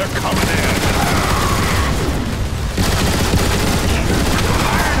 They're coming in!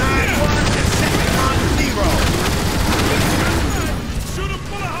 Ironhide 1, Decepticon 0! Shoot him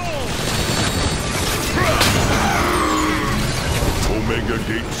full of holes! Omega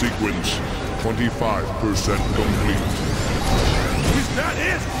Gate sequence 25% complete. Is that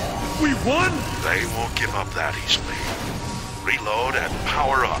it? We won? They won't give up that easily. Reload and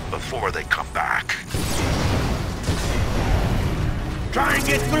power up before they come back. Try and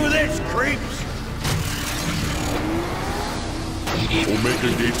get through this, creeps!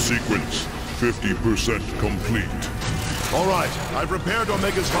 Omega Gate sequence 50% complete. All right, I've repaired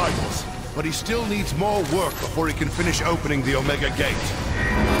Omega's vitals, but he still needs more work before he can finish opening the Omega Gate.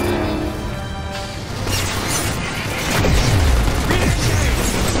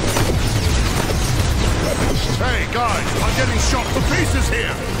 Hey, guys, I'm getting shot to pieces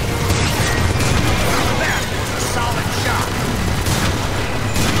here! That was a solid shot!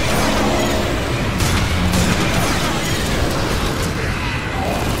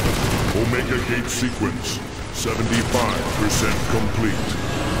 Omega Gate sequence 75% complete.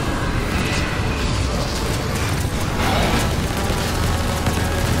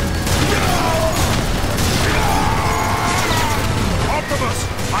 Optimus!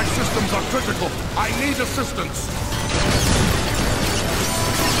 My systems are critical. I need assistance.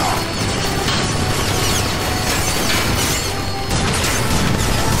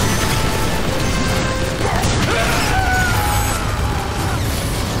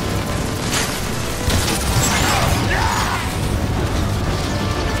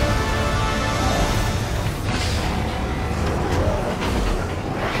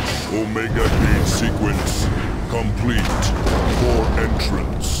 Omega Gate sequence complete. For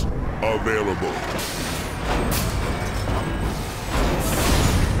entrance available.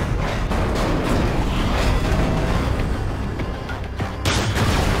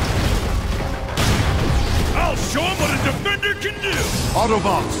 I'll show him what a defender can do!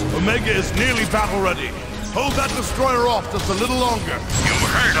 Autobots, Omega is nearly battle ready. Hold that destroyer off just a little longer. You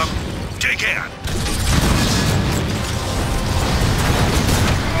heard him. Dig in.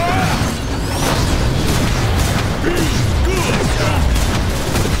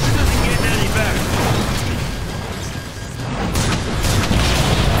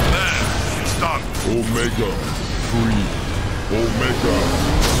 Omega free. Omega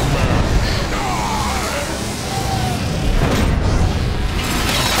smash.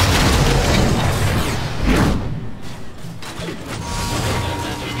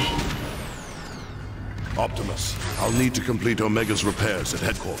 Optimus, I'll need to complete Omega's repairs at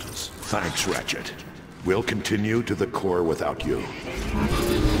headquarters. Thanks, Ratchet. We'll continue to the core without you.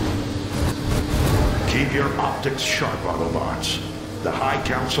 Keep your optics sharp, Autobots. The High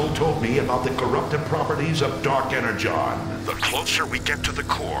Council told me about the corruptive properties of Dark Energon. The closer we get to the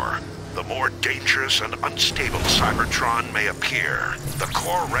core, the more dangerous and unstable Cybertron may appear. The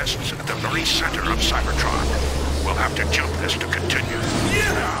core rests at the very center of Cybertron. We'll have to jump this to continue.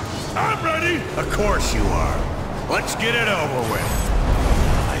 Yeah! I'm ready! Of course you are. Let's get it over with.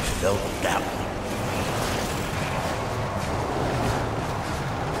 I felt that one.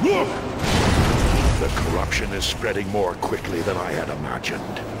 Look! The corruption is spreading more quickly than I had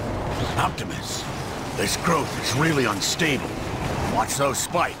imagined. Optimus, this growth is really unstable. Watch those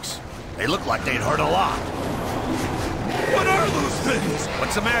spikes. They look like they'd hurt a lot. What are those things?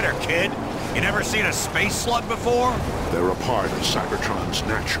 What's the matter, kid? You never seen a space slug before? They're a part of Cybertron's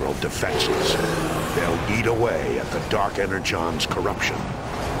natural defenses. They'll eat away at the Dark Energon's corruption.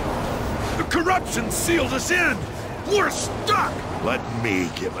 The corruption sealed us in! We're stuck! Let me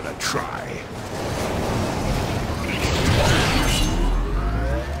give it a try.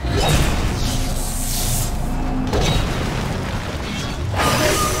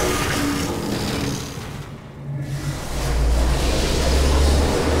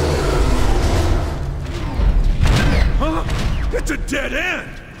 dead end!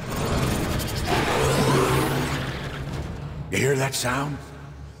 You hear that sound?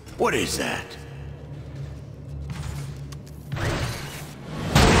 What is that?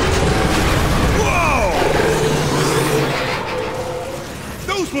 Whoa!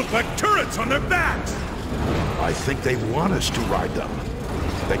 Those look like turrets on their backs! I think they want us to ride them.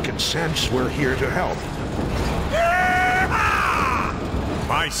 They can sense we're here to help.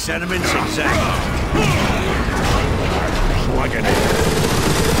 My sentiments exactly. Plug it in.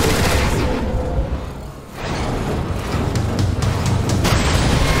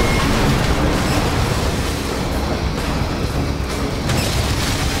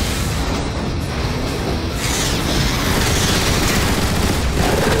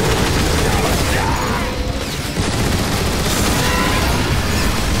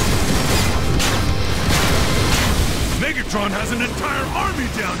 Megatron has an entire army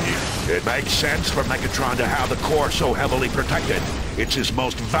down here! It makes sense for Megatron to have the core so heavily protected. It's his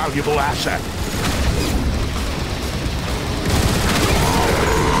most valuable asset.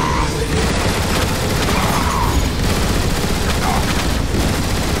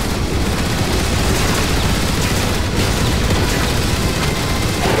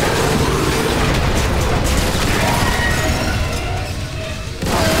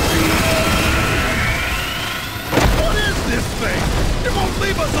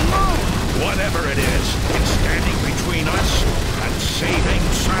 Whatever it is, it's standing between us and saving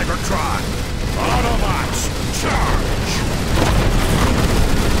Cybertron. Autobots, charge!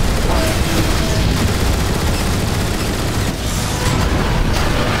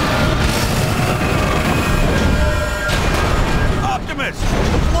 Optimus!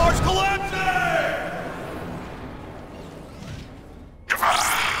 The floor's collapsing!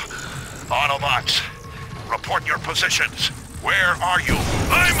 Autobots, report your positions. Where are you?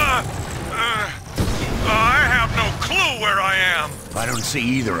 I have no clue where I am! I don't see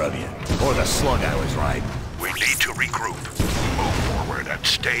either of you. Or the slug I was riding. We need to regroup. Move forward and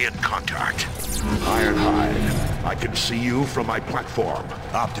stay in contact. Ironhide, I can see you from my platform.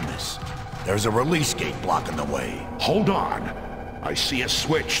 Optimus, there's a release gate blocking the way. Hold on. I see a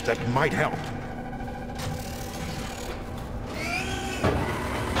switch that might help.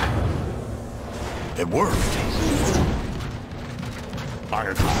 It worked.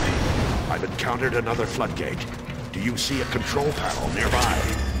 Ironhide, I've encountered another floodgate. Do you see a control panel nearby?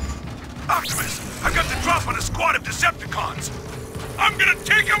 Optimus, I've got the drop on a squad of Decepticons! I'm gonna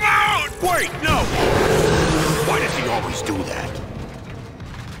take them out! Wait, no! Why does he always do that?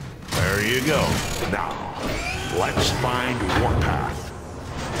 There you go. Now, let's find Warpath.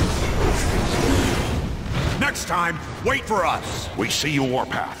 Next time, wait for us. We see you,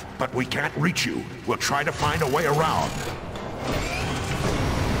 Warpath, but we can't reach you. We'll try to find a way around.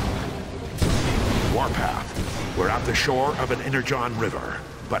 Warpath, we're at the shore of an Energon River,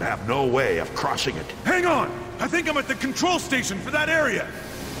 but have no way of crossing it. Hang on! I think I'm at the control station for that area!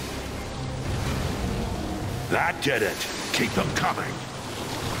 That did it. Keep them coming.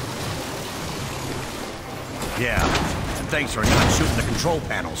 Yeah, and thanks for not shooting the control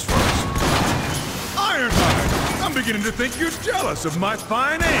panels first. Ironhide! I'm beginning to think you're jealous of my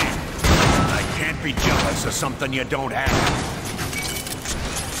fine aim! I can't be jealous of something you don't have.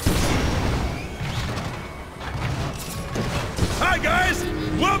 Hi guys!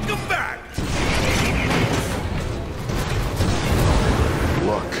 Welcome back!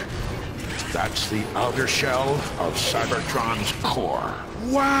 Look, that's the outer shell of Cybertron's core.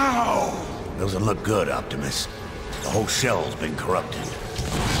 Wow! Doesn't look good, Optimus. The whole shell's been corrupted.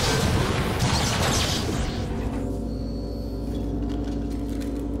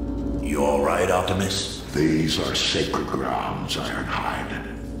 You all right, Optimus? These are sacred grounds, Ironhide.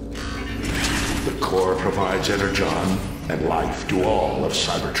 The core provides Energon and life to all of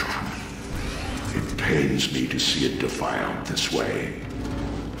Cybertron. It pains me to see it defiled this way.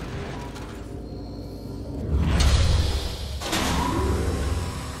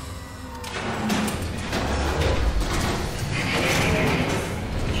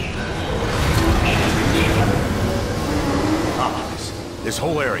 Optimus, this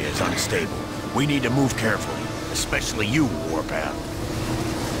whole area is unstable. We need to move carefully, especially you, Warpath.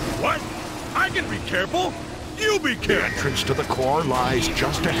 What? I can be careful! You be careful! The entrance to the core lies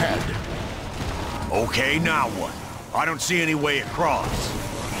just ahead. Okay, now what? I don't see any way across.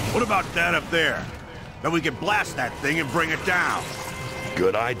 What about that up there? Then we can blast that thing and bring it down.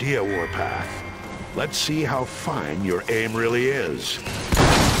 Good idea, Warpath. Let's see how fine your aim really is.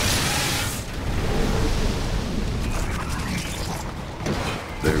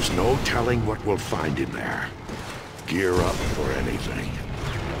 There's no telling what we'll find in there. Gear up for anything.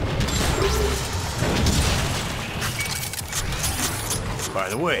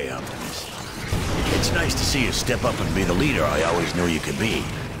 the way, Optimus, it's nice to see you step up and be the leader I always knew you could be.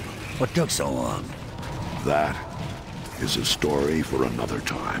 What took so long? That is a story for another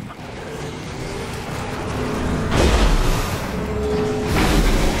time.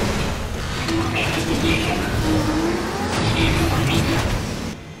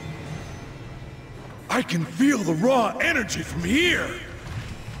 I can feel the raw energy from here!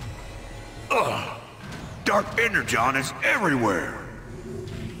 Ugh! Dark Energon is everywhere!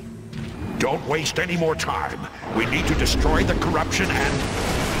 Don't waste any more time. We need to destroy the corruption and...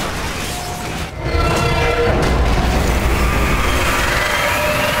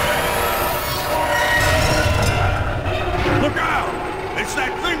 Look out! It's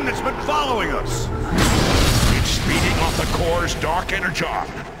that thing that's been following us! It's speeding off the core's Dark Energon.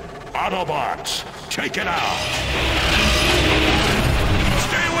 Autobots, take it out!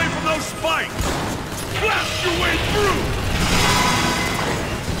 Stay away from those spikes! Blast your way through!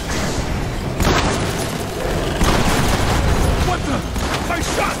 What the? My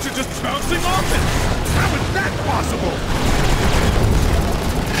shots are just bouncing off it! How is that possible?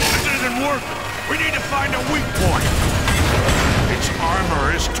 This isn't working! We need to find a weak point! Its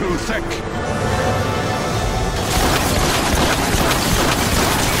armor is too thick.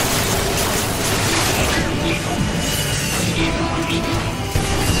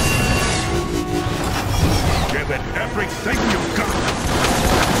 Give it everything you've got!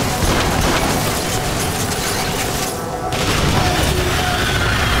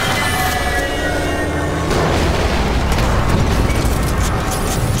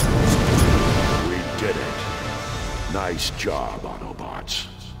 Nice job, Autobots.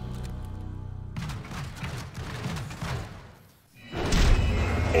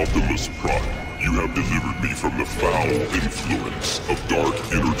 Optimus Prime, you have delivered me from the foul influence of Dark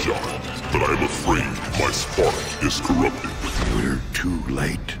Energon, but I am afraid my spark is corrupted. We're too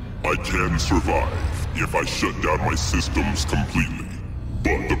late. I can survive if I shut down my systems completely,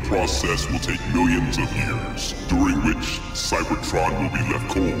 but the process will take millions of years, during which Cybertron will be left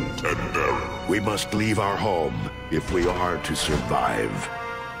cold and barren. We must leave our home if we are to survive.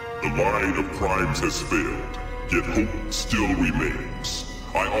 The line of primes has failed, yet hope still remains.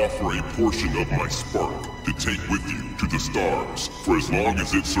 I offer a portion of my spark to take with you to the stars. For as long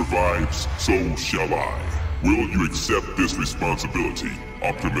as it survives, so shall I. Will you accept this responsibility,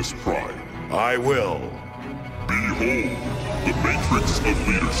 Optimus Prime? I will. Behold, the Matrix of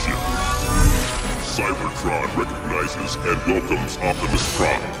Leadership. Cybertron recognizes and welcomes Optimus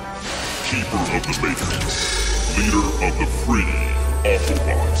Prime, Keeper of the Matrix, leader of the free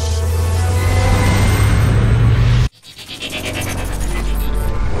Autobots.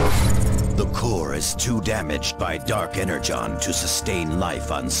 The core is too damaged by Dark Energon to sustain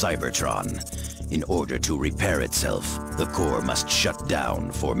life on Cybertron. In order to repair itself, the core must shut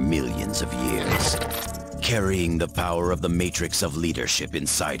down for millions of years. Carrying the power of the Matrix of Leadership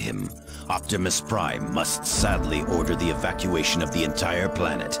inside him, Optimus Prime must sadly order the evacuation of the entire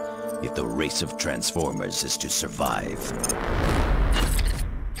planet if the race of Transformers is to survive.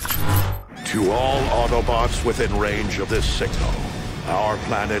 To all Autobots within range of this signal, our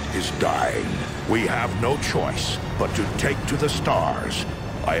planet is dying. We have no choice but to take to the stars.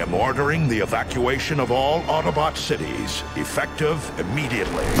 I am ordering the evacuation of all Autobot cities, effective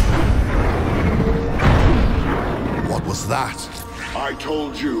immediately. What was that? I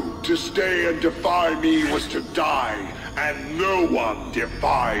told you, to stay and defy me was to die, and no one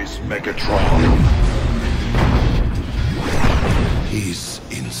defies Megatron. He's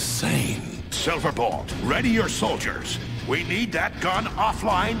insane. Silverbolt, ready your soldiers. We need that gun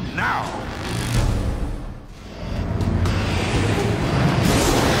offline now.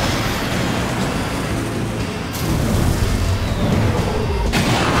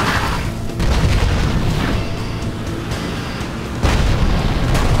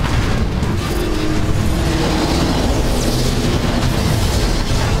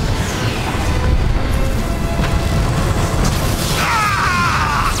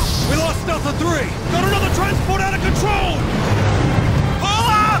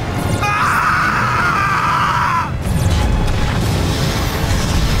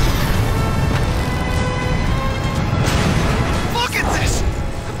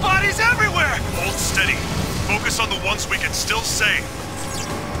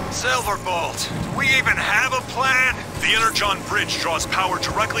 Silverbolt, do we even have a plan? The Energon Bridge draws power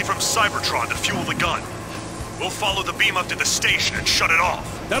directly from Cybertron to fuel the gun. We'll follow the beam up to the station and shut it off.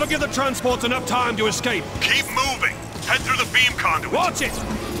 That'll give the transports enough time to escape. Keep moving. Head through the beam conduit. Watch it!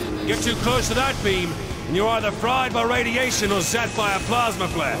 Get too close to that beam, and you're either fried by radiation or zapped by a plasma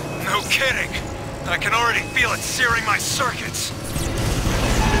flare. No kidding. I can already feel it searing my circuits.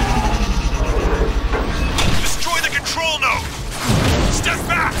 control node! Step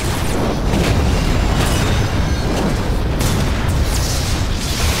back!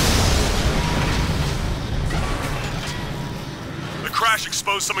 The crash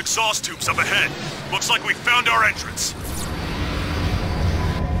exposed some exhaust tubes up ahead. Looks like we found our entrance.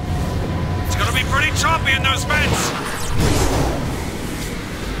 It's gonna be pretty choppy in those vents!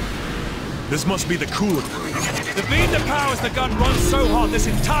 This must be the coolant. The beam that powers the gun runs so hot, this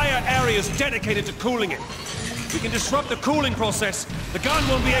entire area is dedicated to cooling it. We can disrupt the cooling process. The gun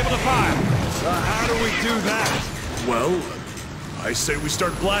won't be able to fire. So how do we do that? Well, I say we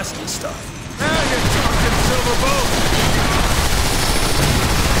start blasting stuff. Now you're talking, Silver Bolt!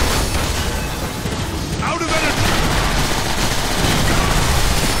 Out of energy!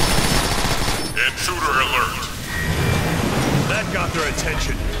 Intruder alert! That got their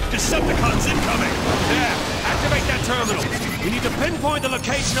attention. Decepticons incoming! There! Activate that terminal! We need to pinpoint the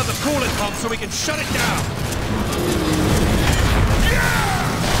location of the coolant pump so we can shut it down!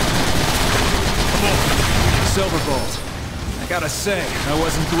 Come on! Silverbolt. I gotta say, I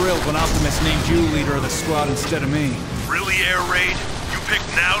wasn't thrilled when Optimus named you leader of the squad instead of me. Really, Air Raid? You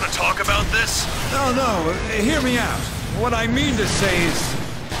picked now to talk about this? No, hear me out. What I mean to say is,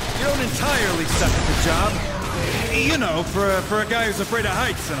 you don't entirely suck at the job. You know, for a guy who's afraid of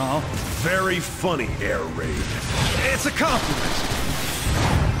heights and all. Very funny, Air Raid. It's a compliment.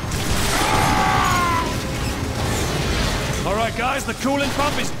 All right, guys, the coolant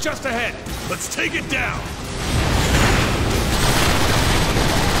pump is just ahead. Let's take it down!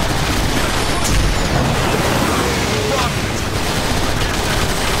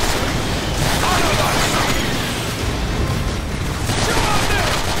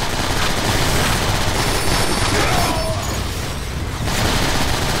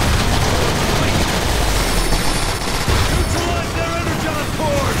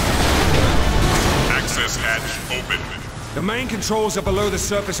 The main controls are below the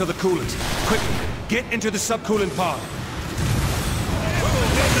surface of the coolant. Quickly, get into the subcoolant pod.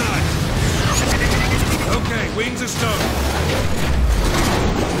 Okay, wings are stowed.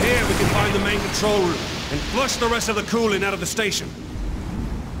 Here we can find the main control room and flush the rest of the coolant out of the station.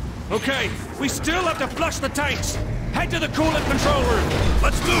 Okay, we still have to flush the tanks. Head to the coolant control room.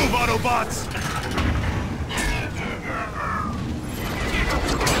 Let's move, Autobots!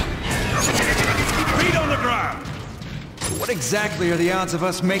 Feet on the ground! What exactly are the odds of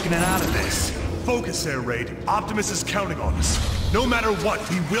us making it out of this? Focus, Air Raid. Optimus is counting on us. No matter what,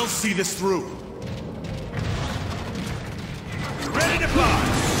 he will see this through. Ready to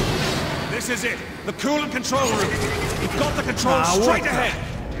fly! This is it. The coolant control room. We've got the controls straight ahead.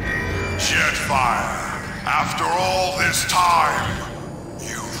 Jetfire, after all this time,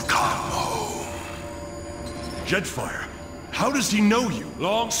 you've come home. Jetfire? How does he know you?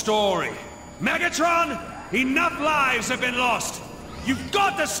 Long story. Megatron, enough lives have been lost. You've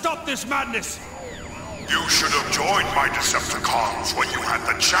got to stop this madness. You should have joined my Decepticons when you had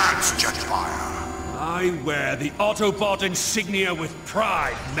the chance, Jetfire. I wear the Autobot insignia with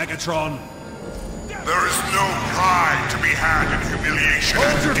pride, Megatron. There is no pride to be had in humiliation.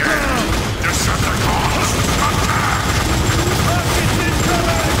 Hold your ground! Decepticons, attack! Rockets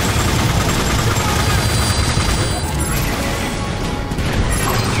incoming!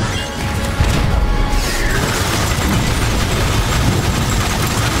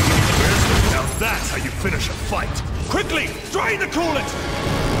 Now that's how you finish a fight. Quickly, drain the coolant!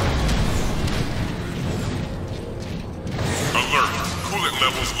 Alert! Coolant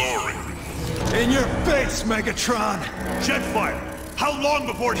levels lowering. In your face, Megatron! Jetfire! How long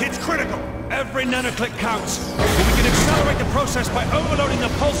before it hits critical? Every nanoclick counts. But we can accelerate the process by overloading the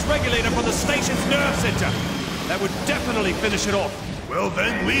pulse regulator from the station's nerve center. That would definitely finish it off. Well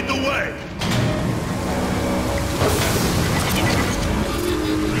then, lead the way.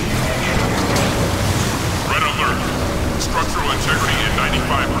 Red alert! Structural integrity at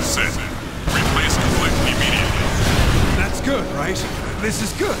 95%. Replace conflict immediately. That's good, right? This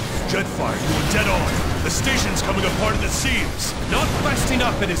is good. Jetfire, you were dead on. The station's coming apart at the seams. Not fast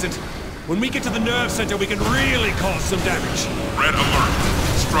enough, it isn't. When we get to the nerve center, we can really cause some damage. Red alert!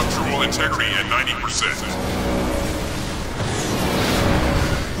 Structural integrity at 90%.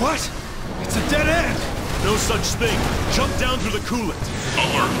 What? It's a dead end! No such thing. Jump down through the coolant.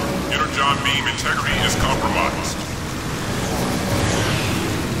 Alert! Energon beam integrity is compromised.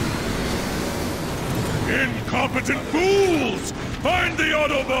 Incompetent fools! Find the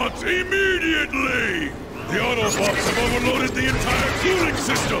Autobots immediately! The Autobots have overloaded the entire cooling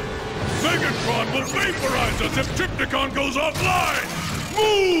system! Megatron will vaporize us if Tripticon goes offline!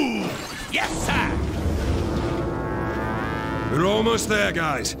 Move! Yes, sir! We're almost there,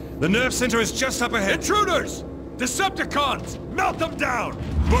 guys. The nerve center is just up ahead. Intruders! Decepticons! Melt them down!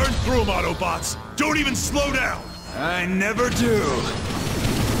 Burn through them, Autobots! Don't even slow down! I never do.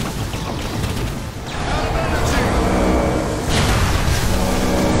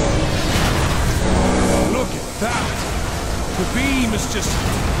 Look at that! The beam is just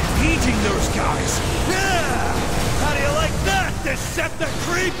eating those guys! Yeah! How do you like that,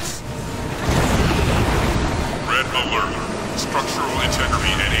 Decepticreeps? Red alert. Structural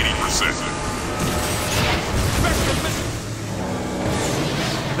integrity at 80%.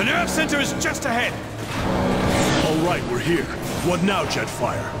 The nerve center is just ahead! All right, we're here. What now,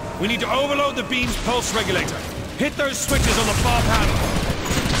 Jetfire? We need to overload the beam's pulse regulator. Hit those switches on the far panel.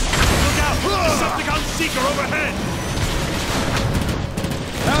 Look out! Decepticon Seeker overhead!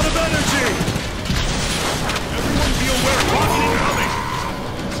 Out of energy! Everyone be aware of rocket incoming!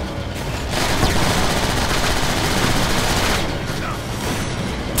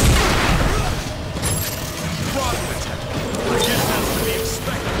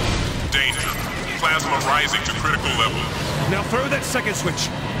 Danger. Plasma rising to critical level. Now throw that second switch.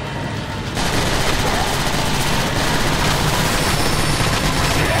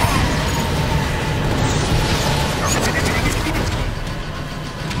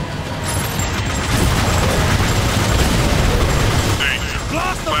 Danger.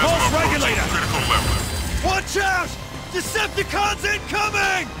 Blast the Plasma pulse approaching regulator! critical level. Watch out! Decepticons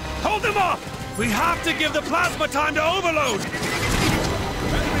incoming! Hold them off! We have to give the plasma time to overload!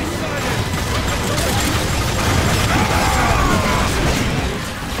 Enemy sighted!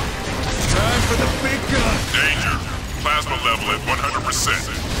 Time for the big gun! Danger. Plasma level at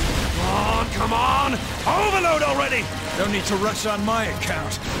 100%. Come on! Overload already! No need to rush on my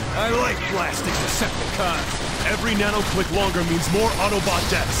account. I like blasting Decepticons. Every nanoclick longer means more Autobot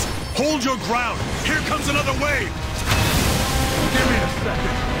deaths. Hold your ground! Here comes another wave! Give me a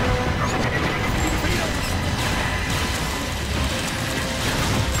second.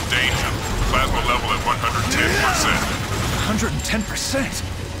 Danger. Plasma level at 110%.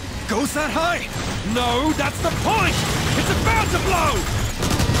 110%? Goes that high? No, that's the point! It's about to blow!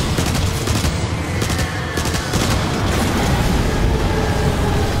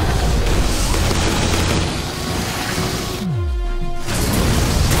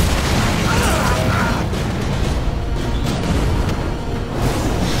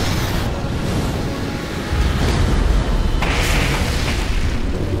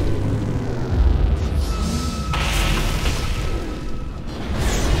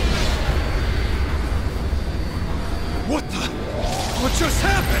 What just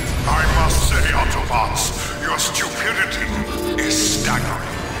happened? I must say, Autobots, your stupidity is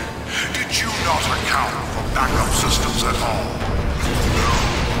staggering. Did you not account for backup systems at all? No.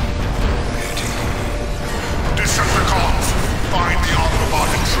 Pity. Decepticons, find the Autobot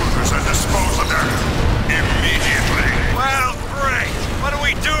intruders and dispose of them immediately. Well, great. What do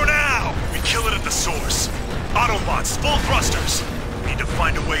we do now? We kill it at the source. Autobots, full thrusters. We need to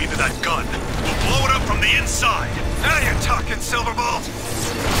find a way into that gun. We'll blow it up from the inside. Now you're talking, Silverbolt!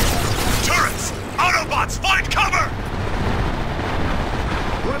 Turrets! Autobots, find cover!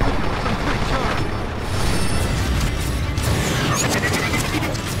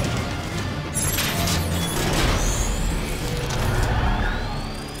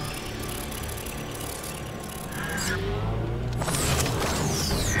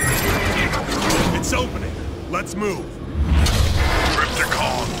 It's opening. Let's move.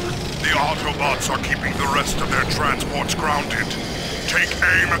 Tripticon, the Autobots are keeping the rest of their transports grounded. Take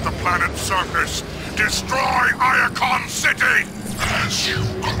aim at the planet's surface. Destroy Iacon City! As you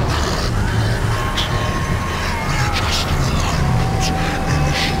command, readjusting alignment,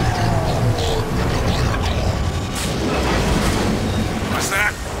 initiating bombardment of Iacon. What's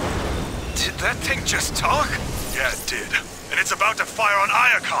that? Did that thing just talk? Yeah, it did. And it's about to fire on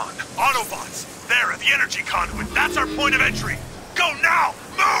Iacon. Autobots, there at the energy conduit. That's our point of entry. Go now!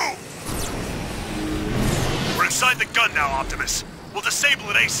 Move! We're inside the gun now, Optimus. We'll disable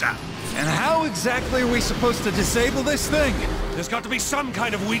it ASAP. And how exactly are we supposed to disable this thing? There's got to be some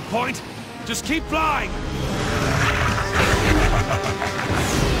kind of weak point. Just keep flying!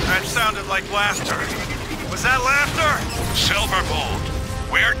 That sounded like laughter. Was that laughter? Silverbolt,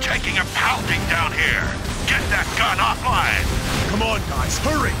 we're taking a pounding down here. Get that gun offline! Come on, guys,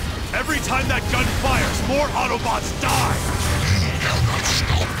 hurry! Every time that gun fires, more Autobots die! You cannot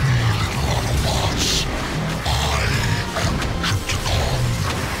stop me, little Autobots. I am Tripticon.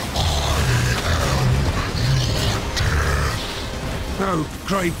 Oh,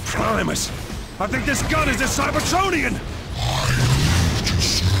 great Primus! I think this gun is a Cybertronian! I live to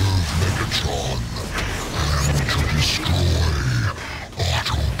serve Megatron and to destroy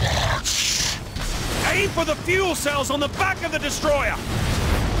Autobots. Aim for for the fuel cells on the back of the destroyer!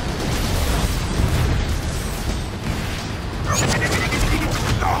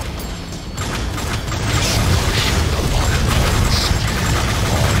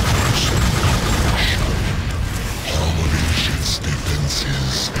 Nation's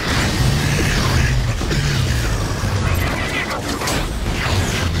defenses nearing failure.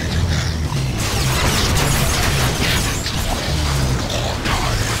 Calculating angle.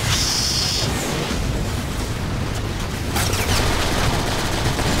 Archives.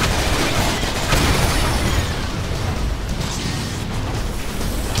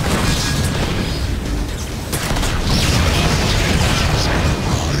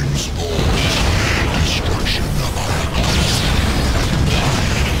 Prime's fall. Destruction of icons.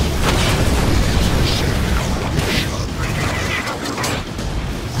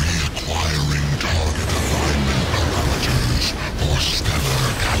 Reacquiring target alignment parameters for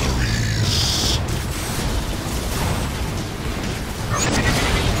stellar calories. Enter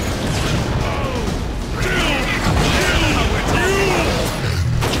freely,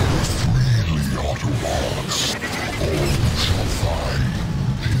 Autobots. All you shall find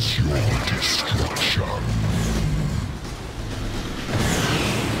is your destruction.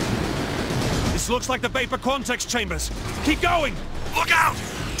 This looks like the Vapor Quantex chambers. Keep going! Look out!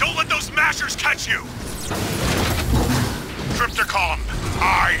 Don't let those mashers catch you! Trypticon,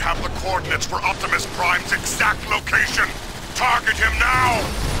 I have the coordinates for Optimus Prime's exact location. Target him now!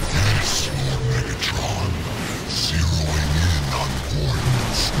 Yes, Lord Megatron. Zeroing in on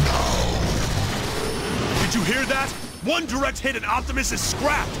coordinates now. Did you hear that? One direct hit and Optimus is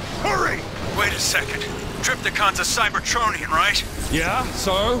scrapped! Hurry! Wait a second. Trypticon's a Cybertronian, right? Yeah,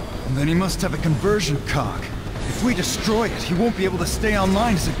 so? Then he must have a conversion cog. If we destroy it, he won't be able to stay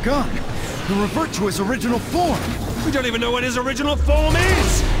online as a gun. He'll revert to his original form. We don't even know what his original form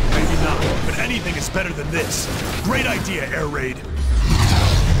is! Maybe not, but anything is better than this. Great idea, Air Raid.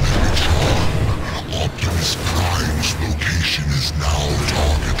 Optimus Prime's location is now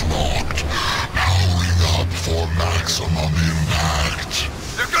target locked. Powering up for maximum impact.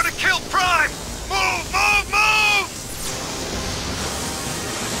 They're gonna kill Prime! Move, move, move!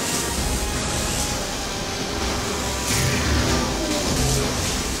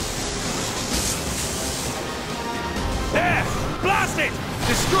 There! Blast it!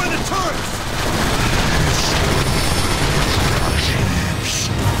 Destroy the turrets!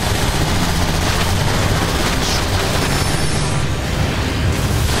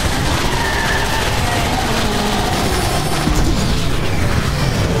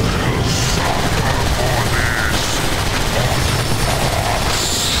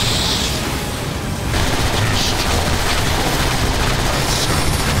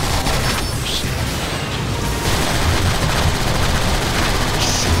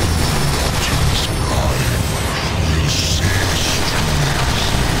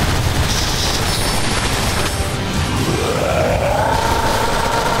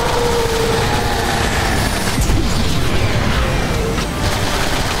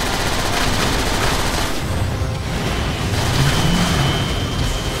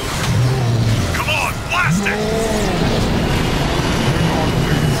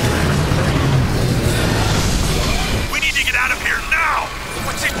 We need to get out of here now!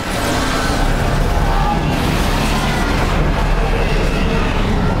 What's it?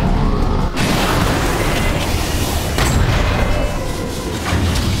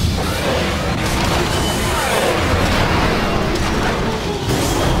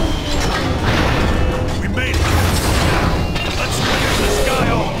 We made it! Let's finish this guy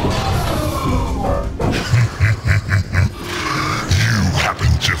off!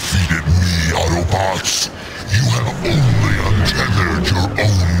 Defeated me, Autobots. You have only untethered your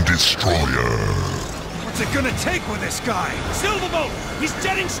own destroyer. What's it gonna take with this guy? Silverbolt! He's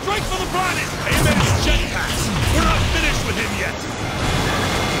jetting straight for the planet! Aim at his jetpacks! We're not finished with him yet!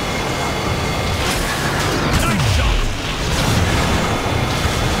 Nice shot!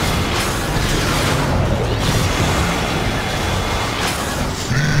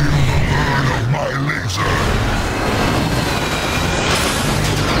 Feel the burn of my laser.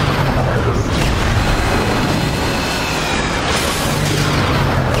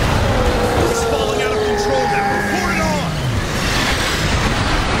 He's falling out of control now! Pour it on!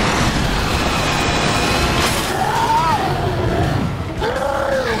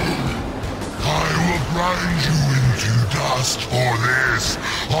 I will grind you into dust for this,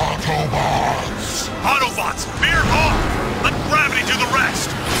 Autobots! Autobots, veer off! Let gravity do the rest!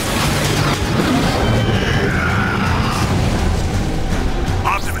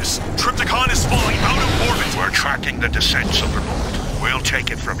 Optimus, Trypticon is falling out of orbit! We're tracking the descent, Silverbolt. We'll take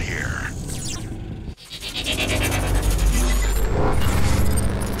it from here.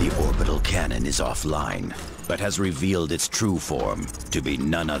 orbital cannon is offline, but has revealed its true form to be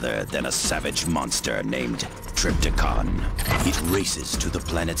none other than a savage monster named Trypticon. It races to the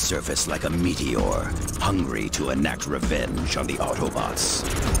planet's surface like a meteor, hungry to enact revenge on the Autobots.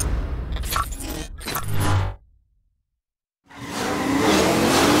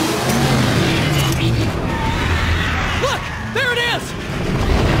 Look! There it is!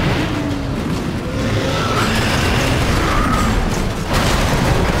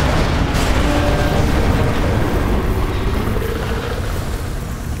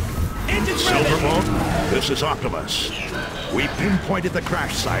 Silverbolt, this is Optimus. We pinpointed the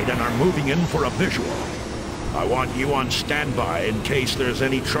crash site and are moving in for a visual. I want you on standby in case there's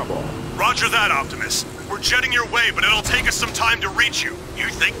any trouble. Roger that, Optimus. We're jetting your way, but it'll take us some time to reach you. You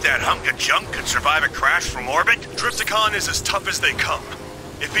think that hunk of junk could survive a crash from orbit? Trypticon is as tough as they come.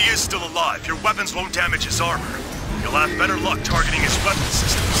 If he is still alive, your weapons won't damage his armor. You'll have better luck targeting his weapon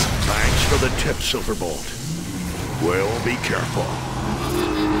systems. Thanks for the tip, Silverbolt. We'll be careful.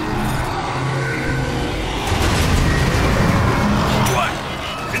 What?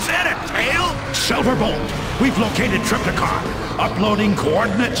 Is that a tail? Silverbolt, we've located Trypticon. Uploading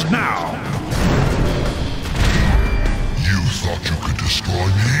coordinates now. You thought you could destroy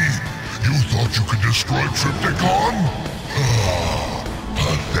me? You thought you could destroy Trypticon? Ah,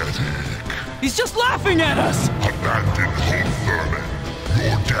 pathetic. He's just laughing at us! Abandon hope, vermin.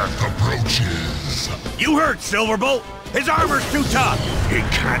 Your death approaches. You heard, Silverbolt. His armor's too tough. He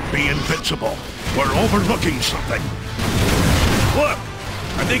can't be invincible. We're overlooking something. Look,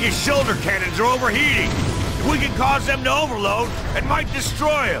 I think his shoulder cannons are overheating. If we can cause them to overload, it might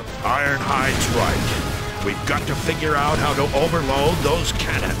destroy him. Ironhide's right. We've got to figure out how to overload those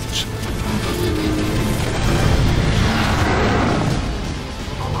cannons.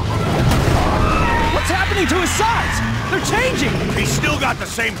 What's happening to his sides? They're changing! He's still got the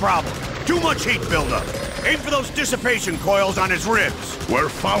same problem. Too much heat buildup. Aim for those dissipation coils on his ribs. We're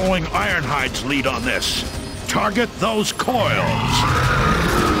following Ironhide's lead on this. Target those coils.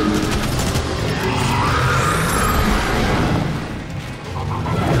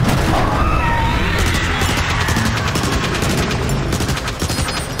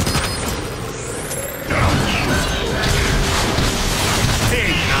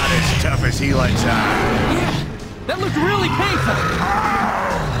 He's not as tough as he lets on. Yeah, that looked really painful.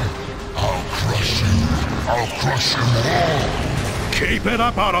 I'll crush you. I'll crush them all. Keep it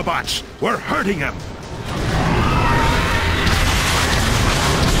up, Autobots. We're hurting him.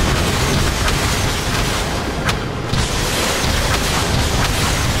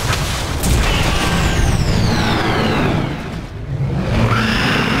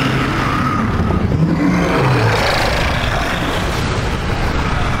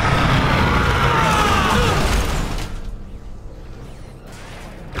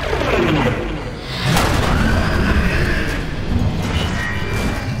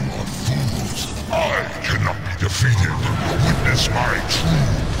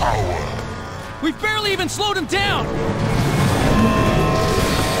 We've barely even slowed him down!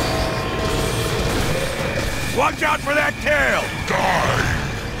 Watch out for that tail! Die!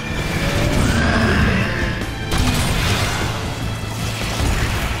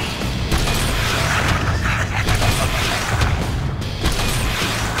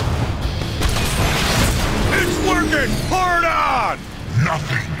 It's working! Pour it on!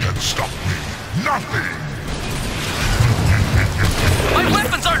 Nothing can stop me! Nothing! My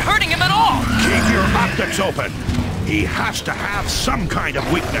weapons aren't hurting him at all! Keep your optics open. He has to have some kind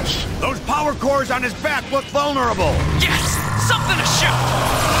of weakness. Those power cores on his back look vulnerable. Yes! Something to shoot!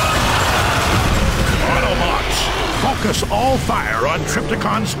 Autobots, focus all fire on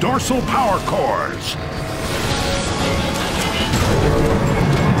Trypticon's dorsal power cores.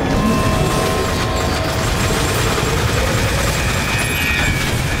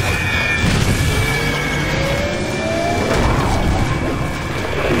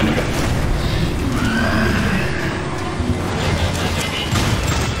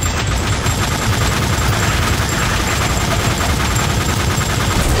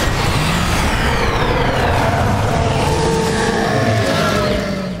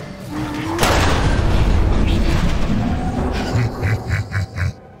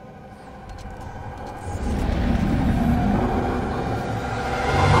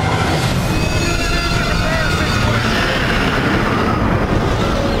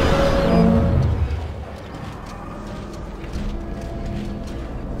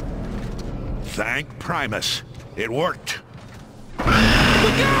 Thank Primus. It worked. You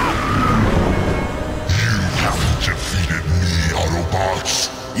haven't defeated me, Autobots.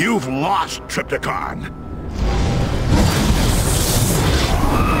 You've lost, Trypticon.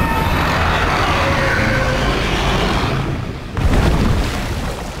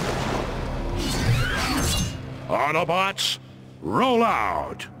 Autobots, roll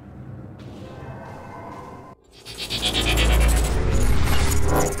out!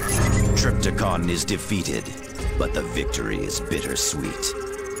 Trypticon is defeated, but the victory is bittersweet.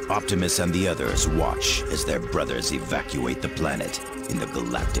 Optimus and the others watch as their brothers evacuate the planet in the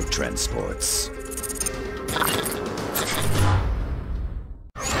galactic transports.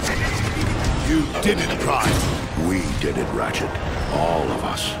 You did it, Prime. We did it, Ratchet. All of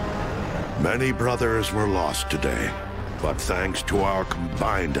us. Many brothers were lost today, but thanks to our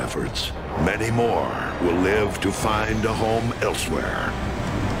combined efforts, many more will live to find a home elsewhere.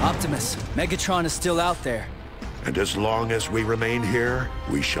 Optimus, Megatron is still out there. And as long as we remain here,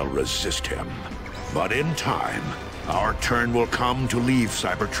 we shall resist him. But in time, our turn will come to leave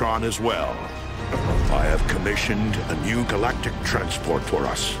Cybertron as well. I have commissioned a new galactic transport for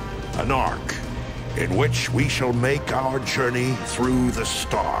us, an Ark, in which we shall make our journey through the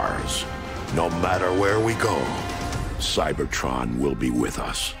stars. No matter where we go, Cybertron will be with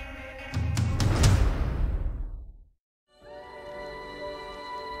us.